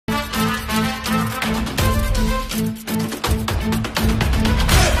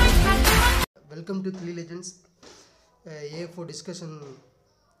Welcome to Killi Legends AFO discussion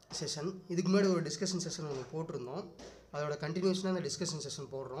session. இதுக்கு முன்னாடி ஒரு டிஸ்கஷன் செஷன் ஒன்று போட்டிருந்தோம். அதோட கண்டினியூஷனாக அந்த டிஸ்கஷன் செஷன்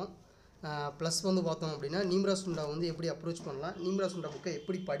போடுறோம். ப்ளஸ் வந்து பார்த்தோம் அப்படின்னா நீம்ரா சுண்டா வந்து எப்படி அப்ரோச் பண்ணலாம், நீம்ரா சுண்டா புக்கை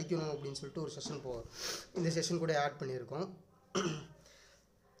எப்படி படிக்கணும் அப்படின்னு சொல்லிட்டு ஒரு செஷன் இந்த செஷன் கூட ஆட் பண்ணியிருக்கோம்.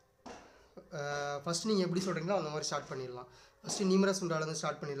 ஃபஸ்ட்டு நீங்கள் எப்படி சொல்கிறீங்களோ அந்த மாதிரி ஸ்டார்ட் பண்ணிடலாம். ஃபஸ்ட்டு நீம்ரா சுண்டாலேருந்து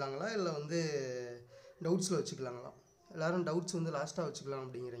ஸ்டார்ட் பண்ணிடலாங்களா இல்லை வந்து டவுட்ஸில் வச்சுக்கலாங்களா? எல்லோரும் டவுட்ஸ் வந்து லாஸ்ட்டாக வச்சுக்கலாம்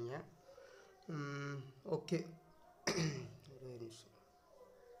அப்படிங்கிறீங்க. ஓகே, ஒரே நிமிஷம்.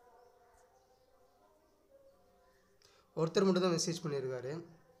 ஒருத்தர் மட்டும் தான் மெசேஜ் பண்ணியிருக்காரு.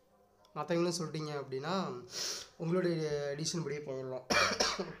 மற்றவங்களும் சொல்லிட்டீங்க அப்படின்னா உங்களுடைய எடிஷன் படியே போயிடலாம்.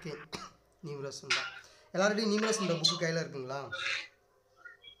 ஓகே, நீம்ரா சுண்டா எல்லாருடையும் நீம்ரா சுண்டா புக்கு கையில் இருக்குங்களா?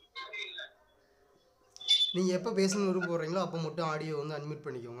 நீங்கள் எப்போ பேசணும்னு விரும்ப போகிறீங்களோ அப்போ மட்டும் ஆடியோ வந்து அன்மியூட்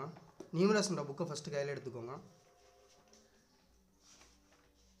பண்ணிக்கோங்க. நீம்ரா சுண்டா புக்கை ஃபஸ்ட்டு கையில் எடுத்துக்கோங்க.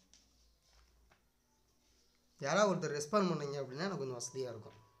 யாராவது ஒருத்தர் ரெஸ்பாண்ட் பண்ணீங்க அப்படின்னா எனக்கு கொஞ்சம் வசதியாக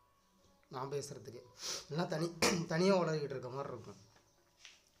இருக்கும் நான் பேசுகிறதுக்கு. இல்லைனா தனியாக உளறிக்கிட்டு இருக்க மாதிரி இருக்கும்.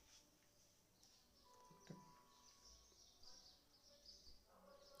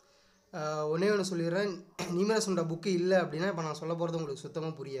 ஒன்றே ஒன்று சொல்லிடுறேன், நீம்ரா சுண்டா புக்கு இல்லை அப்படின்னா இப்போ நான் சொல்ல போகிறது உங்களுக்கு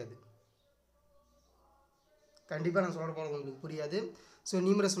சுத்தமாக புரியாது. கண்டிப்பாக நான் சொல்ல போகிறது உங்களுக்கு புரியாது. ஸோ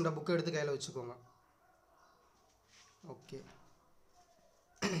நீம்ரா சுண்டா புக்கை எடுத்து கையில் வச்சுக்கோங்க. ஓகே,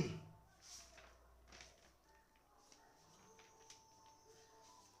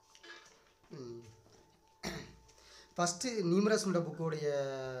 ஃபஸ்ட்டு நீம்ரா சுண்டா புக்கோடைய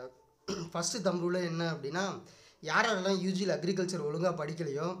ஃபஸ்ட்டு தம்புல என்ன அப்படின்னா, யாரெல்லாம் யூஜியில் அக்ரிகல்ச்சர் ஒழுங்காக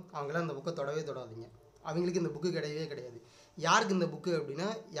படிக்கலையோ அவங்களாம் இந்த புக்கை தொடவே தொடாதீங்க. அவங்களுக்கு இந்த புக்கு கிடையவே கிடையாது. யாருக்கு இந்த புக்கு அப்படின்னா,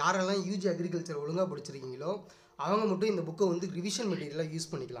 யாரெல்லாம் யூஜி அக்ரிகல்ச்சர் ஒழுங்காக படிச்சிருக்கீங்களோ அவங்க மட்டும் இந்த புக்கை வந்து ரிவிஷன் மெட்டீரியலாக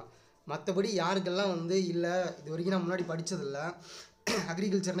யூஸ் பண்ணிக்கலாம். மற்றபடி யாருக்கெல்லாம் வந்து இல்லை இது வரைக்கும் நான் முன்னாடி படித்ததில்லை,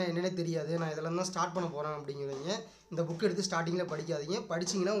 அக்ரிகல்ச்சர்னால் என்னென்ன தெரியாது, நான் இதெல்லாம் தான் ஸ்டார்ட் பண்ண போகிறேன் அப்படிங்கிறவங்க இந்த புக்கு எடுத்து ஸ்டார்டிங்கில் படிக்காதீங்க.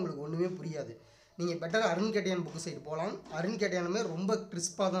 படிச்சிங்கன்னா உங்களுக்கு ஒன்றுமே புரியாது. நீங்கள் better Arun cation book side போகலாம். அருண் கேட்டையானுமே ரொம்ப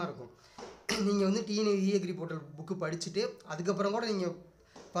கிறிஸ்பாக தான் இருக்கும். நீங்கள் வந்து TNAU அக்ரி போர்ட்டல் புக்கு படிச்சுட்டு அதுக்கப்புறம் கூட நீங்கள்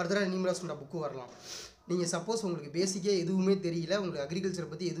ஃபர்தராக நீம்ரா சுண்டா புக்கு வரலாம். நீங்கள் சப்போஸ் உங்களுக்கு பேசிக்கே எதுவுமே தெரியல, உங்களுக்கு அக்ரிகல்ச்சரை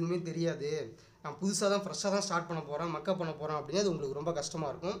பற்றி எதுவுமே தெரியாது, நான் புதுசாக தான் ஃப்ரெஷ்ஷாக தான் ஸ்டார்ட் பண்ண போகிறேன், மக்கப் பண்ண போகிறேன் அப்படின்னா அது உங்களுக்கு ரொம்ப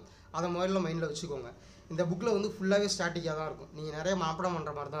கஷ்டமாக இருக்கும். அதை முதல்ல மைண்டில் வச்சுக்கோங்க. இந்த புக்கில் வந்து ஃபுல்லாகவே ஸ்டாட்டிக்காக தான் இருக்கும். நீங்கள் நிறைய மனப்பாடம்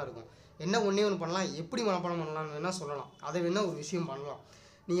பண்ணுற மாதிரி தான் இருக்கும். என்ன ஒன்றே ஒன்று பண்ணலாம், எப்படி மனப்பாடம் பண்ணலாம்னு வேணால் சொல்லலாம். அதை வேணால் ஒரு விஷயம் பண்ணலாம்.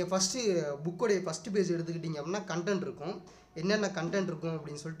 நீங்கள் ஃபஸ்ட்டு புக்கோடைய ஃபஸ்ட்டு பேஜ் எடுத்துக்கிட்டிங்க அப்படின்னா கண்டென்ட் இருக்கும். என்னென்ன கண்டென்ட் இருக்கும்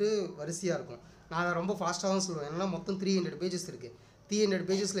அப்படின்னு சொல்லிட்டு வரிசையாக இருக்கும். நான் அதை ரொம்ப ஃபாஸ்ட்டாக தான் சொல்லுவேன். ஏன்னா மொத்தம் 300 பேஜஸ் இருக்குது. 300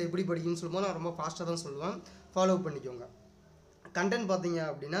 பேஜஸில் எப்படி படிக்கணும்னு சொல்லும்போது நான் ரொம்ப ஃபாஸ்ட்டாக தான் சொல்லுவேன். ஃபாலோ பண்ணிக்கோங்க. கண்டென்ட் பார்த்தீங்க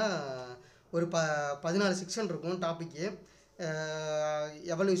அப்படின்னா ஒரு 14 செக்ஷன் இருக்கும். Topic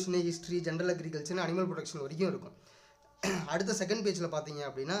evolution, history, general agriculture, animal production வரைக்கும் இருக்கும். அடுத்த செகண்ட் பேஜில் பார்த்தீங்க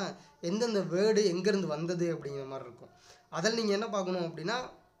அப்படின்னா எந்தெந்த வேர்டு எங்கேருந்து வந்தது அப்படிங்கிற மாதிரி இருக்கும். அதில் நீங்கள் என்ன பார்க்கணும் அப்படின்னா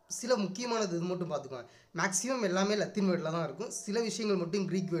சில முக்கியமானது இது மட்டும் பார்த்துக்கோங்க. மேக்ஸிமம் எல்லாமே லத்தீன் வேர்டில் தான் இருக்கும். சில விஷயங்கள் மட்டும்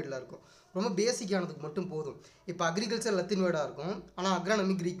க்ரீக் வேர்டில் இருக்கும். ரொம்ப பேசிக்கானதுக்கு மட்டும் போதும். இப்போ அக்ரிகல்ச்சர் லத்தீன் வேர்டாக இருக்கும், ஆனால்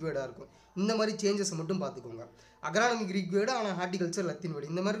அக்ரானமி க்ரீக் வேர்டாக இருக்கும். இந்த மாதிரி சேஞ்சஸ் மட்டும் பார்த்துக்கோங்க. அக்ரானமி க்ரீக் வேர்டு, ஆனால் ஹார்டிகல்ச்சர் லத்தீன்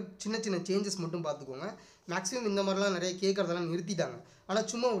வேர்டு, இந்த மாதிரி சின்ன சின்ன சேஞ்சஸ் மட்டும் பார்த்துக்கோங்க. மேக்ஸிமம் இந்த மாதிரிலாம் நிறைய கேட்குறதெல்லாம் நிறுத்திட்டாங்க. ஆனால்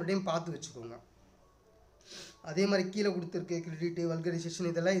சும்மா ஒரு டைம் பார்த்து வச்சுக்கோங்க. அதே மாதிரி கீழே கொடுத்துருக்கு கிரெடிட்டு, வல்கரைசேஷன்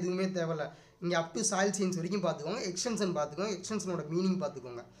இதெல்லாம் எதுவுமே தேவையில்லை. இங்கே அப் டு சாயில் சயின்ஸ் வரைக்கும் பார்த்துக்கோங்க. எக்ஸ்டென்ஷன் பார்த்துக்கோங்க. எக்ஸ்டென்ஷனோட மீனிங்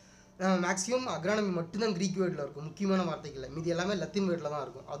பார்த்துக்கோங்க. மேக்ஸிமம் அக்ரானமி மட்டும்தான் க்ரீக் வேர்டில் இருக்கும், முக்கியமான வார்த்தைகள். மீதி எல்லாமே லத்தீன் வேர்டில் தான்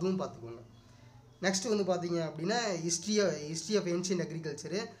இருக்கும், அதுவும் பார்த்துக்கோங்க. நெக்ஸ்ட்டு வந்து பார்த்தீங்க அப்படின்னா ஹிஸ்ட்ரி ஆஃப் ஏன்ஷியன்ட்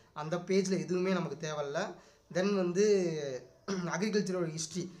அக்ரிகல்ச்சரு, அந்த பேஜில் எதுவுமே நமக்கு தேவையில்லை. தென் வந்து அக்ரிகல்ச்சரோட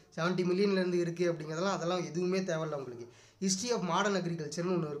ஹிஸ்ட்ரி 70 மில்லியன்லேருந்து இருக்குது அப்படிங்கிறதெல்லாம் அதெல்லாம் எதுவுமே தேவையில்லை உங்களுக்கு. ஹிஸ்ட்ரி ஆஃப் மாடர்ன்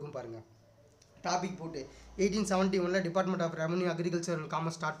அக்ரிகல்ச்சர்னு ஒன்று இருக்கும் பாருங்கள். டாபிக் போட்டு 1871 department of revenue agriculture and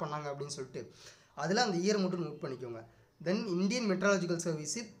commerce start பண்ணாங்க அப்படின்னு சொல்லிட்டு அதில் அந்த இயர் மட்டும் நோட் பண்ணிக்கோங்க. தென் இந்தியன் மெட்ராலஜிக்கல்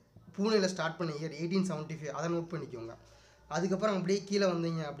சர்வீஸு பூனேயில் ஸ்டார்ட் பண்ண இயர் 1875, அதை நோட் பண்ணிக்கோங்க. அதுக்கப்புறம் அப்படியே கீழே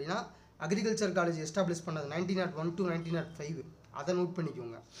வந்தீங்க அப்படின்னா அக்ரிகல்ச்சர் காலேஜ் எஸ்டாப்ளிஷ் பண்ணது 1901 to 1905, அதை நோட்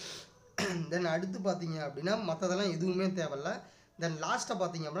பண்ணிக்கோங்க. தென் அடுத்து பார்த்தீங்க அப்படின்னா மற்றதெல்லாம் எதுவுமே தேவையில்லை. தென் லாஸ்ட்டாக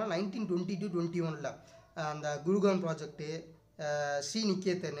பார்த்தீங்க அப்படின்னா 1920 to 21 அந்த குருகான் ப்ராஜெக்ட்டு,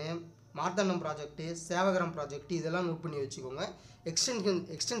 ஸ்ரீநிகேதனு, மார்த்தாண்டம் ப்ராஜெக்ட்டு, சேவகரம் ப்ராஜெக்ட்டு, இதெல்லாம் நோட் பண்ணி வச்சுக்கோங்க.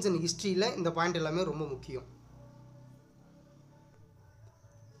 எக்ஸ்டென்ஷன் ஹிஸ்ட்ரியில் இந்த பாயிண்ட் எல்லாமே ரொம்ப முக்கியம்.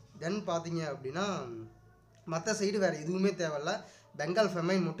 தென் பார்த்தீங்க அப்படின்னா மற்ற சைடு வேறு எதுவுமே தேவையில்ல. பெங்கால்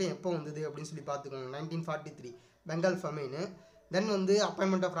ஃபெமைன் மட்டும் எப்போ வந்தது அப்படின்னு சொல்லி பார்த்துக்கோங்க. 1943 பெங்கால் ஃபெமைனு. தென் வந்து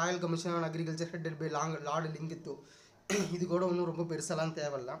appointment of Royal commission on agriculture headed by Lord லிங்கத்தோ, இது கூட ஒன்றும் ரொம்ப பெருசாலாம்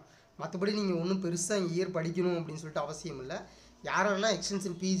தேவையில்ல. மற்றபடி நீங்கள் ஒன்றும் பெருசாக இயர் படிக்கணும் அப்படின்னு சொல்லிட்டு அவசியம் இல்லை. யாரெல்லாம்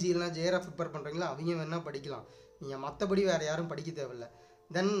எக்ஸ்டென்ஷன் பிஜி இல்லைனா ஜேஆர்எஃப் ப்ரிப்பேர் பண்ணுறீங்களோ அவங்க வேணால் படிக்கலாம். நீங்கள் மற்றபடி வேறு யாரும் படிக்க தேவையில்லை.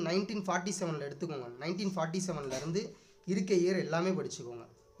 தென் 1947 எடுத்துக்கோங்க. 1947 இருக்க இயர் எல்லாமே படிச்சுக்கோங்க.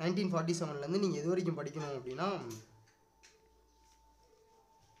 1947 நீங்கள் எது வரைக்கும் படிக்கணும் அப்படின்னா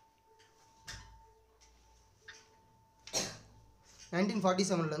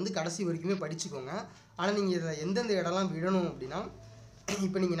 1947 கடைசி வரைக்குமே படிச்சுக்கோங்க. ஆனால் நீங்கள் இதில் எந்தெந்த இடம்லாம் விடணும் அப்படின்னா,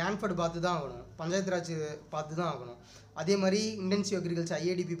 இப்போ நீங்கள் நான்ஃபட் பார்த்து தான் ஆகணும், பஞ்சாயத்து ராஜ் பார்த்து தான் ஆகணும், அதே மாதிரி இன்டென்சிவ் அக்ரிகல்ச்சர்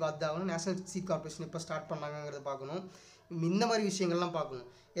ஐஏடிபி பார்த்து தான் ஆகணும், நேஷனல் சீட் கார்பரேஷன் எப்போ ஸ்டார்ட் பண்ணாங்கிறத பார்க்கணும். இந்த மாதிரி விஷயங்கள்லாம் பார்க்கணும்.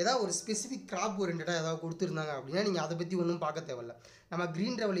 ஏதாவது ஒரு ஸ்பெசிஃபிக் கிராப் ஓரியன்டாக ஏதாவது கொடுத்துருந்தாங்க அப்படின்னா நீங்கள் அதை பற்றி ஒன்றும் பார்க்க தேவையில்ல. நம்ம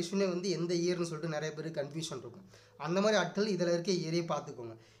க்ரீன் ரெவல்யூஷனே எந்த இயர்னு சொல்லிட்டு நிறைய பேர் கன்ஃபியூஷன் இருக்கும். அந்த மாதிரி ஆட்கள் இதில் இருக்க இயரே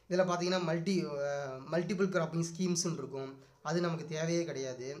பார்த்துக்கோங்க. இதில் பார்த்தீங்கன்னா மல்டிபிள் கிராப்பிங் ஸ்கீம்ஸ்ன்னு இருக்கும், அது நமக்கு தேவையே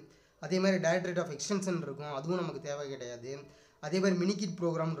கிடையாது. அதே மாதிரி டைரக்டரேட் ஆஃப் எக்ஸ்டென்ஷன் இருக்கும், அதுவும் நமக்கு தேவை கிடையாது. அதே மாதிரி மினிகிட்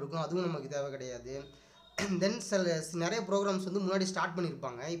ப்ரோக்ராம் இருக்கும், அதுவும் நமக்கு தேவை கிடையாது. தென் நிறைய ப்ரோக்ராம்ஸ் முன்னாடி ஸ்டார்ட்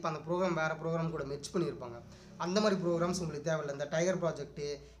பண்ணியிருப்பாங்க, இப்போ அந்த ப்ரோக்ராம் வேறு ப்ரோக்ராம் கூட மெர்ஜ் பண்ணியிருப்பாங்க. அந்த மாதிரி ப்ரோக்ராம்ஸ் உங்களுக்கு தேவையில்லை. இந்த டைகர் ப்ராஜெக்ட்டு,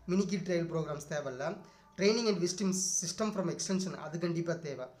 மினிகிட் ட்ரையல் ப்ரோக்ராம்ஸ் தேவையில்லை. Training and wisdom system from extension அது கண்டிப்பாக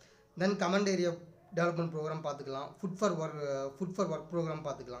தேவை. தென் கமாண்ட் ஏரியா டெவலப்மெண்ட் ப்ரோக்ராம் பார்த்துக்கலாம், ஃபுட் ஃபார் ஒர்க் ப்ரோக்ராம்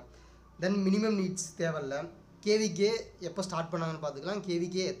பார்த்துக்கலாம். தென் மினிமம் நீட்ஸ் தேவையில்லை. கேவிகே எப்போ ஸ்டார்ட் பண்ணாங்கன்னு பார்த்துக்கலாம்,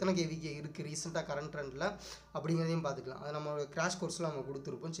 கேவிகே எத்தனை கேவிகே இருக்குது ரீசெண்டாக கரண்ட் ட்ரெண்டில் அப்படிங்கிறதையும் பார்த்துக்கலாம். அது நம்ம கிராஷ் கோர்ஸில் நம்ம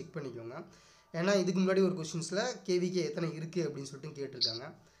கொடுத்துருப்போம், செக் பண்ணிக்கோங்க. ஏன்னா இதுக்கு முன்னாடி ஒரு கொஷின்ஸில் கேவிகே எத்தனை இருக்குது அப்படின்னு சொல்லிட்டு கேட்டிருக்காங்க.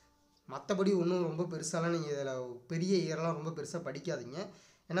 மற்றபடி ஒன்றும் ரொம்ப பெருசாலாம் நீங்கள் இதில் பெரிய இயர்லாம் ரொம்ப பெருசாக படிக்காதீங்க.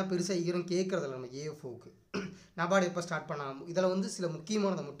 ஏன்னா பெருசாக இயரும் கேட்குறதில்ல நம்ம ஏஎஃப்ஓக்கு. நபார்டு எப்போ ஸ்டார்ட் பண்ணாங்க, இதில் சில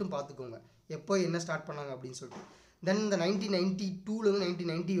முக்கியமானதை மட்டும் பார்த்துக்கோங்க, எப்போ என்ன ஸ்டார்ட் பண்ணாங்க அப்படின்னு சொல்லிட்டு. தென் இந்த 1992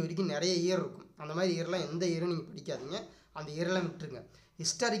 1990 வரைக்கும் நிறைய இயர் இருக்கும். அந்த மாதிரி இயர்லாம் எந்த இயரும் நீங்கள் படிக்காதீங்க, அந்த இயரெல்லாம் விட்டுருங்க.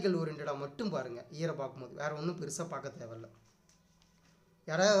 ஹிஸ்டாரிக்கல் ஓரியன்டாக மட்டும் பாருங்கள் இயரை பார்க்கும்போது, வேறு ஒன்றும் பெருசாக பார்க்க தேவையில்ல.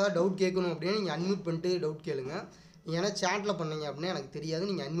 யாராவது டவுட் கேட்கணும் அப்படின்னா நீங்கள் அன்மியூட் பண்ணிட்டு டவுட் கேளுங்க. நீங்கள் ஏன்னா சேட்டில் பண்ணீங்க அப்படின்னா எனக்கு தெரியாது,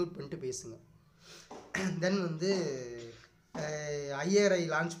 நீங்கள் அன்மியூட் பண்ணிட்டு பேசுங்க. தென் ஐஆர்ஐ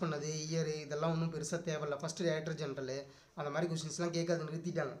லான்ச் பண்ணது இயர் இதெல்லாம் ஒன்றும் பெருசாக தேவையில்ல. ஃபஸ்ட்டு டைரக்டர் ஜெனரல் அந்த மாதிரி கொஷின்ஸ்லாம் கேட்காது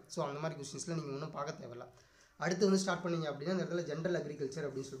நிறுத்திட்டாங்க. ஸோ அந்த மாதிரி கொஷின்ஸ்லாம் நீங்கள் ஒன்றும் பார்க்க தேவையில்ல. அடுத்து ஸ்டார்ட் பண்ணீங்க அப்படின்னா இந்த இடத்துல ஜென்ரல் அக்ரிகல்ச்சர்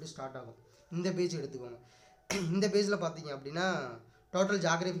அப்படின்னு சொல்லிட்டு ஸ்டார்ட் ஆகும். இந்த பேஜ் எடுத்துக்கோங்க. இந்த பேஜில் பார்த்தீங்க அப்படின்னா total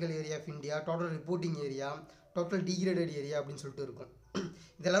geographical area of India, total reporting area, total degraded area அப்படின்னு சொல்லிட்டு இருக்கும்.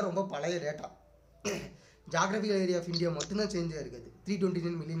 இதெல்லாம் ரொம்ப பழைய data. Geographical area of India மட்டும்தான் சேஞ்ச் ஆகிருக்காது,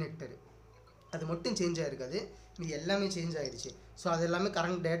 329 மில்லியன் ஹெக்டர் அது மட்டும் சேஞ்ச் ஆகிருக்காது, இது எல்லாமே சேஞ்ச் ஆகிடுச்சு. ஸோ அது எல்லாமே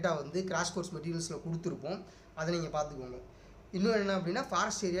கரண்ட் டேட்டா கிராஷ் கோர்ஸ் மெட்டீரியல்ஸில் கொடுத்துருப்போம், அதை நீங்கள் பார்த்துக்கோங்க. இன்னும் என்ன அப்படின்னா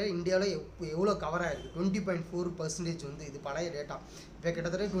ஃபாரஸ்ட் ஏரியா இந்தியாவில் எவ்வளோ கவர் ஆகிருக்கு 20.4% இது பழைய டேட்டா. இப்போ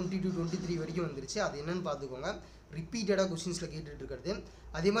கிட்டத்தட்ட 22 23 வரைக்கும் வந்துருச்சு. அது என்னென்னு பார்த்துக்கோங்க. ரிப்பீட்டடாக கொஷின்ஸில் கேட்டுட்டு இருக்கிறது.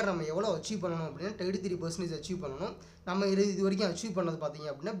 அதே மாதிரி நம்ம எவ்வளோ அச்சீவ் பண்ணணும் அப்படின்னா 33% அச்சீவ் பண்ணணும். நம்ம இது வரைக்கும் அச்சீவ் பண்ணது பார்த்தீங்க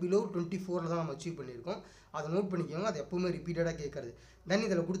அப்படின்னா பிலோ 24 தான் நம்ம அச்சீவ் பண்ணியிருக்கோம். அதை நோட் பண்ணிக்கோங்க. அது எப்போவுமே ரிப்பீட்டடாக கேட்குறது. தென்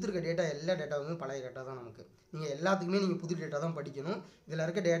இதில் கொடுத்துருக்க டேட்டா எல்லா டேட்டாவுமே பழைய டேட்டா தான் நமக்கு. நீங்கள் எல்லாத்துக்குமே நீங்கள் புது டேட்டா தான் படிக்கணும். இதில்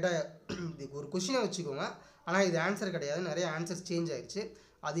இருக்க டேட்டா இதுக்கு ஒரு கொஷினை வச்சுக்கோங்க, ஆனால் இது ஆன்சர் கிடையாது, நிறைய ஆன்சர்ஸ் சேஞ்ச் ஆகிடுச்சு.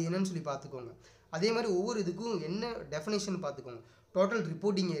 அது என்னன்னு சொல்லி பார்த்துக்கோங்க. அதே மாதிரி ஒவ்வொரு இதுக்கும் என்ன டெஃபினேஷன் பார்த்துக்கோங்க. டோட்டல்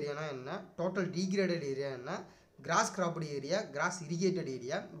ரிப்போர்ட்டிங் ஏரியானா என்ன, டோட்டல் டீக்ரேடட் ஏரியா என்ன, cross grabbed area, cross irrigated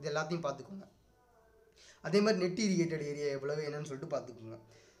area, இது எல்லாத்தையும் பார்த்துக்கோங்க. அதே மாதிரி நெட் இரிகேட்டட் ஏரியா எவ்வளவு என்னன்னு சொல்லிட்டு பார்த்துக்கோங்க.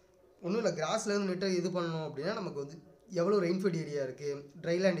 ஒன்றும் இல்லை, கிராஸ்லேருந்து நெட்டை இது பண்ணணும் அப்படின்னா நமக்கு எவ்வளோ ரெயின்ஃபெட் ஏரியா இருக்குது,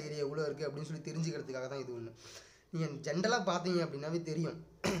 ட்ரைலேண்ட் ஏரியா எவ்வளோ இருக்குது அப்படின்னு சொல்லி தெரிஞ்சுக்கிறதுக்காக தான் இது ஒன்று. நீங்கள் ஜென்ரலாக பார்த்தீங்க அப்படின்னாவே தெரியும்.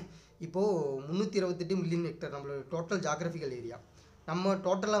 இப்போது 328 மில்லியன் ஹெக்டர் நம்மளோட டோட்டல் ஜாகிரபிக்கல் ஏரியா. நம்ம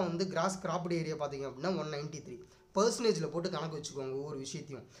டோட்டலாக கிராஸ் கிராப்டு ஏரியா பார்த்தீங்க அப்படின்னா 193% போட்டு கணக்கு வச்சுக்கோங்க ஒவ்வொரு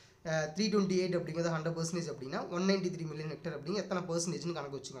விஷயத்தையும். 328 அப்படிங்கிறது 100% அப்படின்னா 193 மில்லியன் ஹெக்டர் அப்படிங்க எத்தனை பர்சன்டேஜ்னு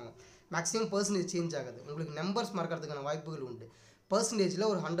கணக்கு வச்சுக்கோங்க. மேக்ஸிமம் பர்சன்டேஜ் சேஞ்ச் ஆகாது, உங்களுக்கு நம்பர்ஸ் மறக்கிறதுக்கான வாய்ப்புகள் உண்டு. பர்சன்டேஜில்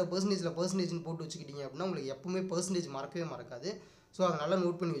ஒரு 100%ல் பர்சன்டேஜ்னு போட்டு வச்சுக்கிட்டீங்க அப்படின்னா உங்களுக்கு எப்பவுமே பர்சன்டேஜ் மறக்கவே மறக்காது. ஸோ அதை நல்லா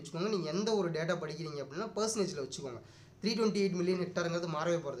நோட் பண்ணி வச்சுக்கோங்க. நீங்கள் எந்த ஒரு டேட்டா படிக்கிறீங்க அப்படின்னா பர்சன்டேஜில் வச்சுக்கோங்க. 328 மில்லியன் ஹெக்டருங்கிறது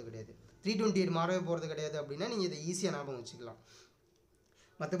மாறவே போகிறது கிடையாது. 328 மாறவே போகிறது கிடையாது அப்படின்னா நீங்கள் இதை ஈஸியாக ஞாபகம் வச்சுக்கலாம்.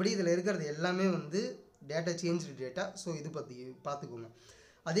 மற்றபடி இதில் இருக்கிறது எல்லாமே டேட்டா சேஞ்சு டேட்டா. ஸோ இது பற்றி பார்த்துக்கோங்க.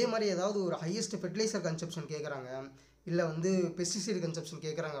 அதே மாதிரி ஏதாவது ஒரு ஹையஸ்ட் ஃபெர்டிலைசர் கன்சப்ஷன் கேட்குறாங்க, இல்லை பெஸ்டிசைடு கன்சப்ஷன்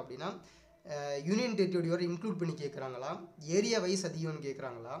கேட்குறாங்க அப்படின்னா யூனியன் டெரிட்டரியோட இன்க்ளூட் பண்ணி கேட்குறாங்களா, ஏரியா வைஸ் அதிகம்னு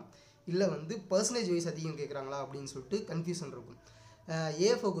கேட்குறாங்களா, இல்லை பர்சன்டேஜ் வைஸ் அதிகம் கேட்குறாங்களா அப்படின்னு சொல்லிட்டு கன்ஃபியூஷன் இருக்கும்.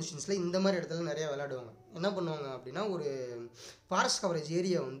 ஏஎஃப்ஓ கொஷின்ஸில் இந்த மாதிரி இடத்துல நிறையா விளையாடுவாங்க. என்ன பண்ணுவாங்க அப்படின்னா ஒரு ஃபாரஸ்ட் கவரேஜ்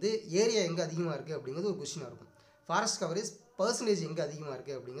ஏரியா எங்கே அதிகமாக இருக்குது அப்படிங்கிறது ஒரு கொஷினாக இருக்கும். ஃபாரஸ்ட் கவரேஜ் பர்சன்டேஜ் எங்கே அதிகமாக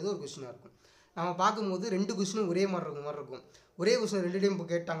இருக்குது அப்படிங்கிறது ஒரு கொஷினாக இருக்கும். நம்ம பார்க்கும்போது 2 கொஷினும் ஒரே மாதிரி இருக்கும். ஒரே கொஷின் 2 டைம் இப்போ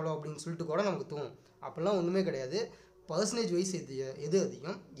கேட்டாங்களோ அப்படின்னு சொல்லிட்டு கூட நமக்கு தோணும். அப்போல்லாம் ஒன்றுமே கிடையாது. பர்சன்டேஜ் வைஸ் எது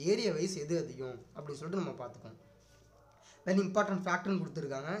அதிகம், ஏரியா வைஸ் எது அதிகம் அப்படின்னு சொல்லிட்டு நம்ம பார்த்துக்கோம். தென் இம்பார்ட்டன்ட் ஃபேக்டர்னு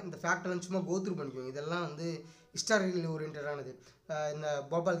கொடுத்துருக்காங்க. இந்த ஃபேக்டர்லாம் சும்மா கோத்ரூ பண்ணிக்கோங்க. இதெல்லாம் ஹிஸ்டாரிக்கல் ஓரியன்டானது. இந்த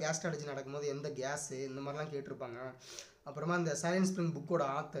போபால் கேஸ் ஸ்ட்ராட்டஜி நடக்கும்போது எந்த கேஸு இந்த மாதிரிலாம் கேட்டிருப்பாங்க. அப்புறமா இந்த சைலண்ட் ஸ்ப்ரிங் புக்கோட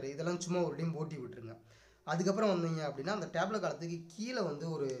ஆத்தர், இதெல்லாம் சும்மா ஒரு டைம் ஓட்டி விட்டுருங்க. அதுக்கப்புறம் வந்தீங்க அப்படின்னா அந்த டேப்லெட் காலத்துக்கு கீழே வந்து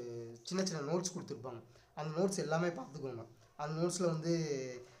ஒரு சின்ன சின்ன நோட்ஸ் கொடுத்துருப்பாங்க. அந்த நோட்ஸ் எல்லாமே பார்த்துக்கோங்க. அந்த நோட்ஸில் வந்து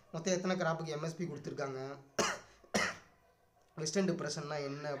மொத்தம் எத்தனை கிராப்புக்கு எம்எஸ்பி கொடுத்துருக்காங்க, வெஸ்டர்ன் டிப்ரெஷன்னா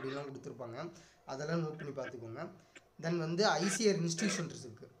என்ன அப்படின்லாம் கொடுத்துருப்பாங்க. அதெல்லாம் நோட் பண்ணி பார்த்துக்கோங்க. தென் வந்து ஐசிஆர் இன்ஸ்டியூஷன்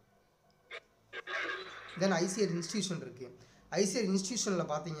இருக்குது. ஐசிஆர்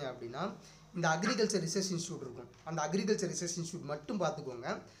இன்ஸ்டியூஷனில் பார்த்தீங்க அப்படின்னா இந்த அக்ரிகல்ச்சர் ரிசர்ச் இன்ஸ்டியூட் இருக்கும். அந்த அக்ரிகல்ச்சர் ரிசர்ச் இன்ஸ்டியூட் மட்டும் பார்த்துக்கோங்க.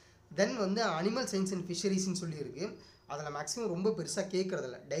 தென் வந்து அனிமல் சயின்ஸ் அண்ட் ஃபிஷரிஸ்ன்னு சொல்லியிருக்கு. அதில் மேக்ஸிமம் ரொம்ப பெருசாக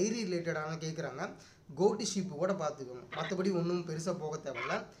கேட்குறதில்ல, டைரி ரிலேட்டடான கேட்குறாங்க. கோட்டு ஷீப்பு கூட பார்த்துக்கோங்க. மற்றபடி ஒன்றும் பெருசாக போக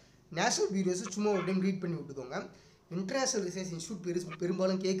தேவையில்ல. நேஷனல் பியூரோஸ் சும்மா ஒரு டைம் ரீட் பண்ணி விட்டுக்கோங்க. இன்டர்நேஷ்னல் ரிசர்ச் இன்ஸ்டியூட்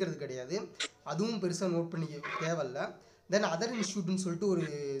பெரும்பாலும் கேட்குறது கிடையாது, அதுவும் பெருசாக நோட் பண்ணிக்க தேவையில்ல. தென் அதர் இன்ஸ்டியூட்னு சொல்லிட்டு ஒரு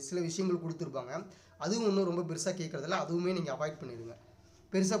சில விஷயங்கள் கொடுத்துருப்பாங்க, அதுவும் ஒன்றும் ரொம்ப பெருசாக கேட்குறதில்ல, அதுவுமே நீங்கள் அவாய்ட் பண்ணிடுங்க.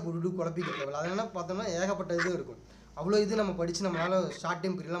 பெருசாக போட்டுட்டு குழப்பிக்க தேவையில்ல. அதனால் பார்த்தோம்னா ஏகப்பட்ட இது இருக்கும். அவ்வளோ இது நம்ம படித்து நம்மளால் ஷார்ட்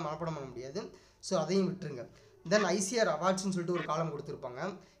டைம் பீரியட்லாம் மனப்பாடம் பண்ண முடியாது. ஸோ அதையும் விட்டுருங்க. தென் ஐசிஆர் அவார்ட்ஸ்னு சொல்லிட்டு ஒரு காலம் கொடுத்துருப்பாங்க.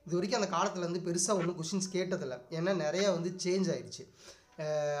 இது வரைக்கும் அந்த காலத்தில் வந்து பெருசாக ஒன்றும் கொஷின்ஸ் கேட்டதில்லை, ஏன்னா நிறையா வந்து சேஞ்ச் ஆயிடுச்சு.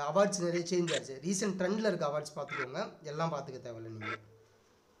 அவார்ட்ஸ் நிறைய சேஞ்ச் ஆயிடுச்சு. ரீசெண்ட் ட்ரெண்டில் இருக்க அவார்ட்ஸ் பார்த்துக்கோங்க, எல்லாம் பார்த்துக்க தேவையில்லை நீங்கள்.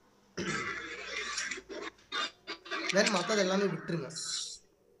 தென் மற்றது எல்லாமே விட்டுருங்க.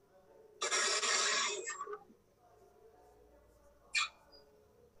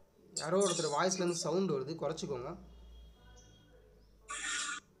 யாரோ ஒருத்தர் வாய்ஸ்லேருந்து சவுண்ட் வருது, குறைச்சிக்கோங்க.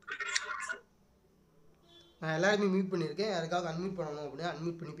 நான் எல்லாருமே மியூட் பண்ணியிருக்கேன், யாருக்காவது அன்மியூட் பண்ணணும் அப்படின்னா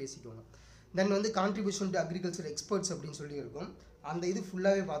அன்மியூட் பண்ணி பேசிக்கோங்க. தென் வந்து கான்ட்ரிபியூஷன் டு அக்ரிகல்ச்சர் எக்ஸ்பர்ட்ஸ் அப்படின்னு சொல்லி இருக்கும். அந்த இது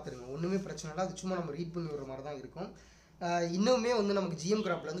ஃபுல்லாகவே பார்த்துருங்க, ஒன்றுமே பிரச்சனை இல்லை. அது சும்மா நம்ம ரீட் பண்ணி விடுற மாதிரி தான் இருக்கும். இன்னுமே வந்து நமக்கு ஜிஎம்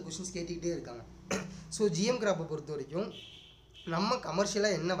கிராப்லேருந்து கொஷின்ஸ் கேட்டுக்கிட்டே இருக்காங்க. ஸோ ஜிஎம் கிராப்பை பொறுத்த வரைக்கும் நம்ம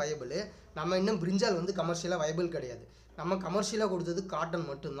கமர்ஷியலாக என்ன வயபிள், நம்ம இன்னும் பிரிஞ்சால் வந்து கமர்ஷியலாக வயபிள் கிடையாது. நம்ம கமர்ஷியலாக கொடுத்தது காட்டன்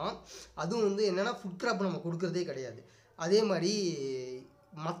மட்டும்தான். அதுவும் வந்து என்னென்னா ஃபுட் கிராப் நம்ம கொடுக்குறதே கிடையாது. அதே மாதிரி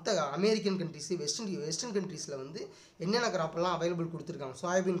மற்ற அமெரிக்கன் கண்ட்ரிஸு வெஸ்டர்ன் கண்ட்ரீஸில் வந்து என்னென்ன கிராப்பெல்லாம் அவைலபிள் கொடுத்துருக்காங்க,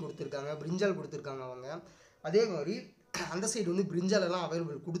 சோயாபீன் கொடுத்துருக்காங்க, பிரிஞ்சால் கொடுத்துருக்காங்க அவங்க. அதே மாதிரி அந்த சைடு வந்து பிரிஞ்சாலெல்லாம்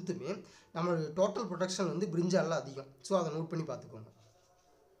அவைலபிள் கொடுத்துமே நம்மளோட டோட்டல் ப்ரொடக்ஷன் வந்து பிரிஞ்சாலெலாம் அதிகம். ஸோ அதை நோட் பண்ணி பார்த்துக்கோங்க.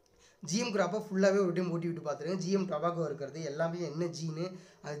 ஜிஎம் கிராப்பை ஃபுல்லாகவே ஒரு டைம் ஓட்டி விட்டு பார்த்துருங்க. ஜிஎம் டொபாக்கோ இருக்கிறது எல்லாமே என்ன ஜீனு,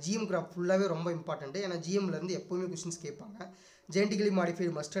 அந்த ஜிஎம் கிராப் ஃபுல்லாகவே ரொம்ப இம்பார்ட்டண்ட்டு. ஏன்னா ஜிஎம்லேருந்து எப்போவுமே கொஷின்ஸ் கேட்பாங்க. ஜெனட்டிக்கலி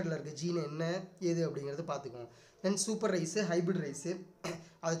மாடிஃபைடு மஸ்டர்டில் இருக்க ஜீன் என்ன ஏது அப்படிங்கிறது பார்த்துக்கோங்க. தென் சூப்பர் ரைஸு, ஹைப்ரிட் ரைஸு,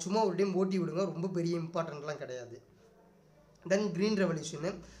 அதை சும்மா ஒரு டைம் ஓட்டி விடுங்க, ரொம்ப பெரிய இம்பார்ட்டண்ட்லாம் கிடையாது. தென் க்ரீன் ரெவல்யூஷன்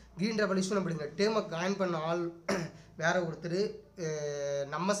அப்படிங்கிற டேர்மை காயின் பண்ண ஆள் வேறு ஒருத்தர்,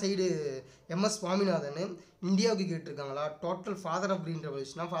 நம்ம சைடு எம்எஸ் சுவாமிநாதன். இந்தியாவுக்கு கேட்டிருக்காங்களா, total father of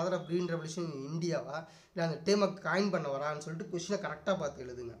green revolution இந்தியாவா, இல்லை அந்த டேர்மை காயின் பண்ண வரான்னு சொல்லிட்டு கொஷினை கரெக்டாக பார்த்து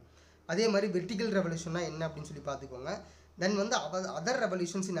எழுதுங்க. அதே மாதிரி வெர்டிக்கல் ரெவல்யூஷன்னா என்ன அப்படின்னு சொல்லி பார்த்துக்கோங்க. தென் வந்து அதர்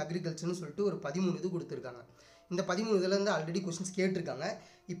ரெவல்யூஷன்ஸ் இன் அக்ரிகல்ச்சர்னு சொல்லிட்டு ஒரு 13 இது கொடுத்துருக்காங்க. இந்த 13 இதுலேருந்து ஆல்ரெடி கொஷின்ஸ் கேட்டிருக்காங்க.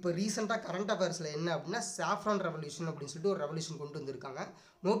 இப்போ ரீசெண்டாக கரண்ட் அஃபேர்ஸில் என்ன அப்படின்னா சாஃப்ரான் ரெவல்யூஷன் அப்படின்னு சொல்லிட்டு ஒரு ரெவல்யூஷன் கொண்டு வந்திருக்காங்க.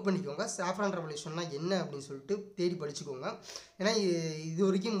 நோட் பண்ணிக்கோங்க. சாஃப்ரான் ரெவல்யூஷன்னா என்ன அப்படின்னு சொல்லிட்டு தேடி படிச்சுக்கோங்க. ஏன்னா இது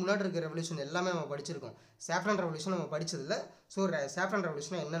வரைக்கும் முன்னாடி இருக்க ரெவல்யூஷன் எல்லாமே நம்ம படிச்சிருக்கோம். சாஃப்ரான் ரெவல்யூஷன் நம்ம படித்ததில்லை. ஸோ சாஃப்ரான்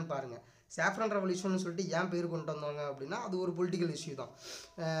ரெவல்யூஷனா என்னன்னு பாருங்கள். சாஃப்ரான் ரெவல்யூஷன் சொல்லிட்டு ஏன் பேர் கொண்டு வந்தாங்க அப்படின்னா அது ஒரு பொலிட்டிக்கல் இஷ்யூ தான்.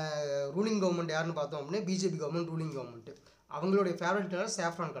 ரூலிங் கவர்மெண்ட் யாருன்னு பார்த்தோம் அப்படின்னா பிஜேபி கவர்மெண்ட் ரூலிங் கவர்மெண்ட்டு. அவங்களுடைய favourite colour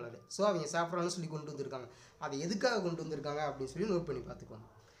saffron colour. So அவங்க சாஃப்ரான்னு சொல்லி கொண்டு வந்திருக்காங்க. அதை எதுக்காக கொண்டு வந்திருக்காங்க அப்படின்னு சொல்லி நோட் பண்ணி பார்த்துக்கோங்க.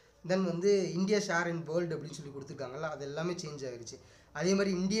 தென் வந்து இந்தியா ஷேர் இன் வேர்ல்டு அப்படின்னு சொல்லி கொடுத்துருக்காங்கல்ல, அது எல்லாமே சேஞ்ச் ஆகிருச்சு. அதே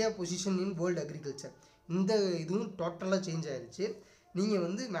மாதிரி India position in world agriculture, இந்த இதுவும் டோட்டலாக சேஞ்ச் ஆகிருச்சு. நீங்கள்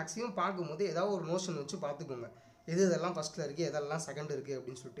வந்து மேக்ஸிமம் பார்க்கும்போது ஏதாவது ஒரு நோஷன் வச்சு பார்த்துக்கோங்க, இதெல்லாம் ஃபஸ்ட்டில் இருக்குது, எதெல்லாம் செகண்ட் இருக்குது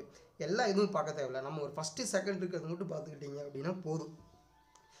அப்படின்னு சொல்லிட்டு. எல்லா இதுவும் பார்க்க தேவையில்லை, நம்ம ஒரு ஃபஸ்ட்டு செகண்ட் இருக்கிறது மட்டும் பார்த்துக்கிட்டீங்க அப்படின்னா போதும்.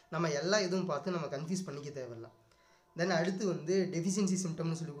 நம்ம எல்லா இதுவும் பார்த்து நம்ம கன்ஃபியூஸ் பண்ணிக்க தேவையில்லை. தென் அடுத்து வந்து டெஃபிஷியன்சி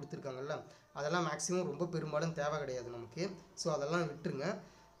சிம்டம்னு சொல்லி கொடுத்துருக்காங்கல்ல, அதெல்லாம் மேக்ஸிமம் ரொம்ப பெரும்பாலும் தேவை கிடையாது நமக்கு. ஸோ அதெல்லாம் விட்டுருங்க.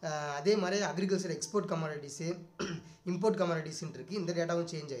 அதே மாதிரி அக்ரிகல்ச்சர் எக்ஸ்போர்ட் கமாடிட்டிஸு, இம்போர்ட் கமாடிட்டிஸ்ன்னு இருக்குது. இந்த டேட்டாவும்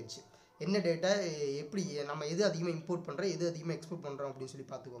சேஞ்ச் ஆகிடுச்சு. என்ன டேட்டா, எப்படி நம்ம எது அதிகமாக இம்போர்ட் பண்ணுறோம், எது அதிகமாக எக்ஸ்போர்ட் பண்ணுறோம் அப்படின்னு சொல்லி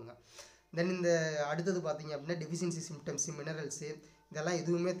பார்த்துக்கோங்க. தென் இந்த அடுத்தது பார்த்தீங்க அப்படின்னா டெஃபிஷியன்சி சிம்டம்ஸு, மினரல்ஸு, இதெல்லாம்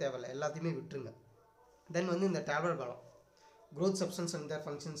எதுவுமே தேவையில்லை, எல்லாத்தையுமே விட்டுருங்க. தென் வந்து இந்த டேப்லெட் காலம், growth substance and there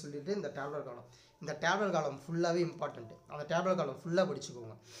function சொல்லிட்டு இந்த டேப்லெட் காலம் ஃபுல்லாகவே இம்பார்ட்டண்ட்டு. அந்த டேப்லெட் காலம் ஃபுல்லாக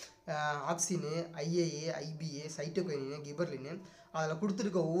படிச்சுக்கோங்க. ஆக்சினு, ஐஏஏ, ஐபிஏ, சைட்டோகைனு, கிபர்லின்னு, அதில்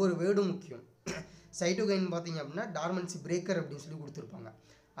கொடுத்துருக்க ஒவ்வொரு வேர்டும் முக்கியம். சைட்டோகைன் பார்த்தீங்க அப்படின்னா டார்மன்சி பிரேக்கர் அப்படின்னு சொல்லி கொடுத்துருப்பாங்க.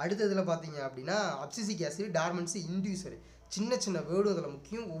 அடுத்ததில் பார்த்தீங்க அப்படின்னா அப்சிசிக் ஆசிட், டார்மன்சி இன்டியூசர், சின்ன சின்ன வேர்டும் அதில்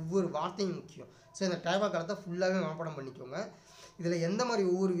முக்கியம், ஒவ்வொரு வார்த்தையும் முக்கியம். ஸோ இந்த டேப்லெட் காலத்தை ஃபுல்லாகவே மனப்பாடம் பண்ணிக்கோங்க. இதில் எந்த மாதிரி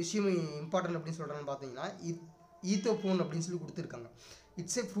ஒவ்வொரு விஷயமும் இம்பார்ட்டன்ட் அப்படின்னு சொல்கிறான்னு பார்த்தீங்கன்னா ஈத்தோபோன் அப்படின்னு சொல்லி கொடுத்துருக்காங்க.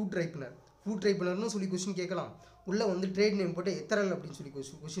 It's A fruit ரைப்பனர். ஃப்ரூட் ரைப்பனர்னு சொல்லி கொஸ்டின் கேட்கலாம். உள்ளே வந்து ட்ரேட் நேம் போட்டு எத்தரல் அப்படின்னு சொல்லி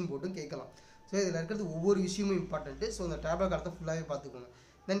கொஷின் போட்டும் கேட்கலாம். ஸோ இதில் இருக்கிறது ஒவ்வொரு விஷயமும் இம்பார்ட்டன்ட்டு. ஸோ இந்த டேப்லெட் காலத்தை ஃபுல்லாகவே பார்த்துக்கோங்க.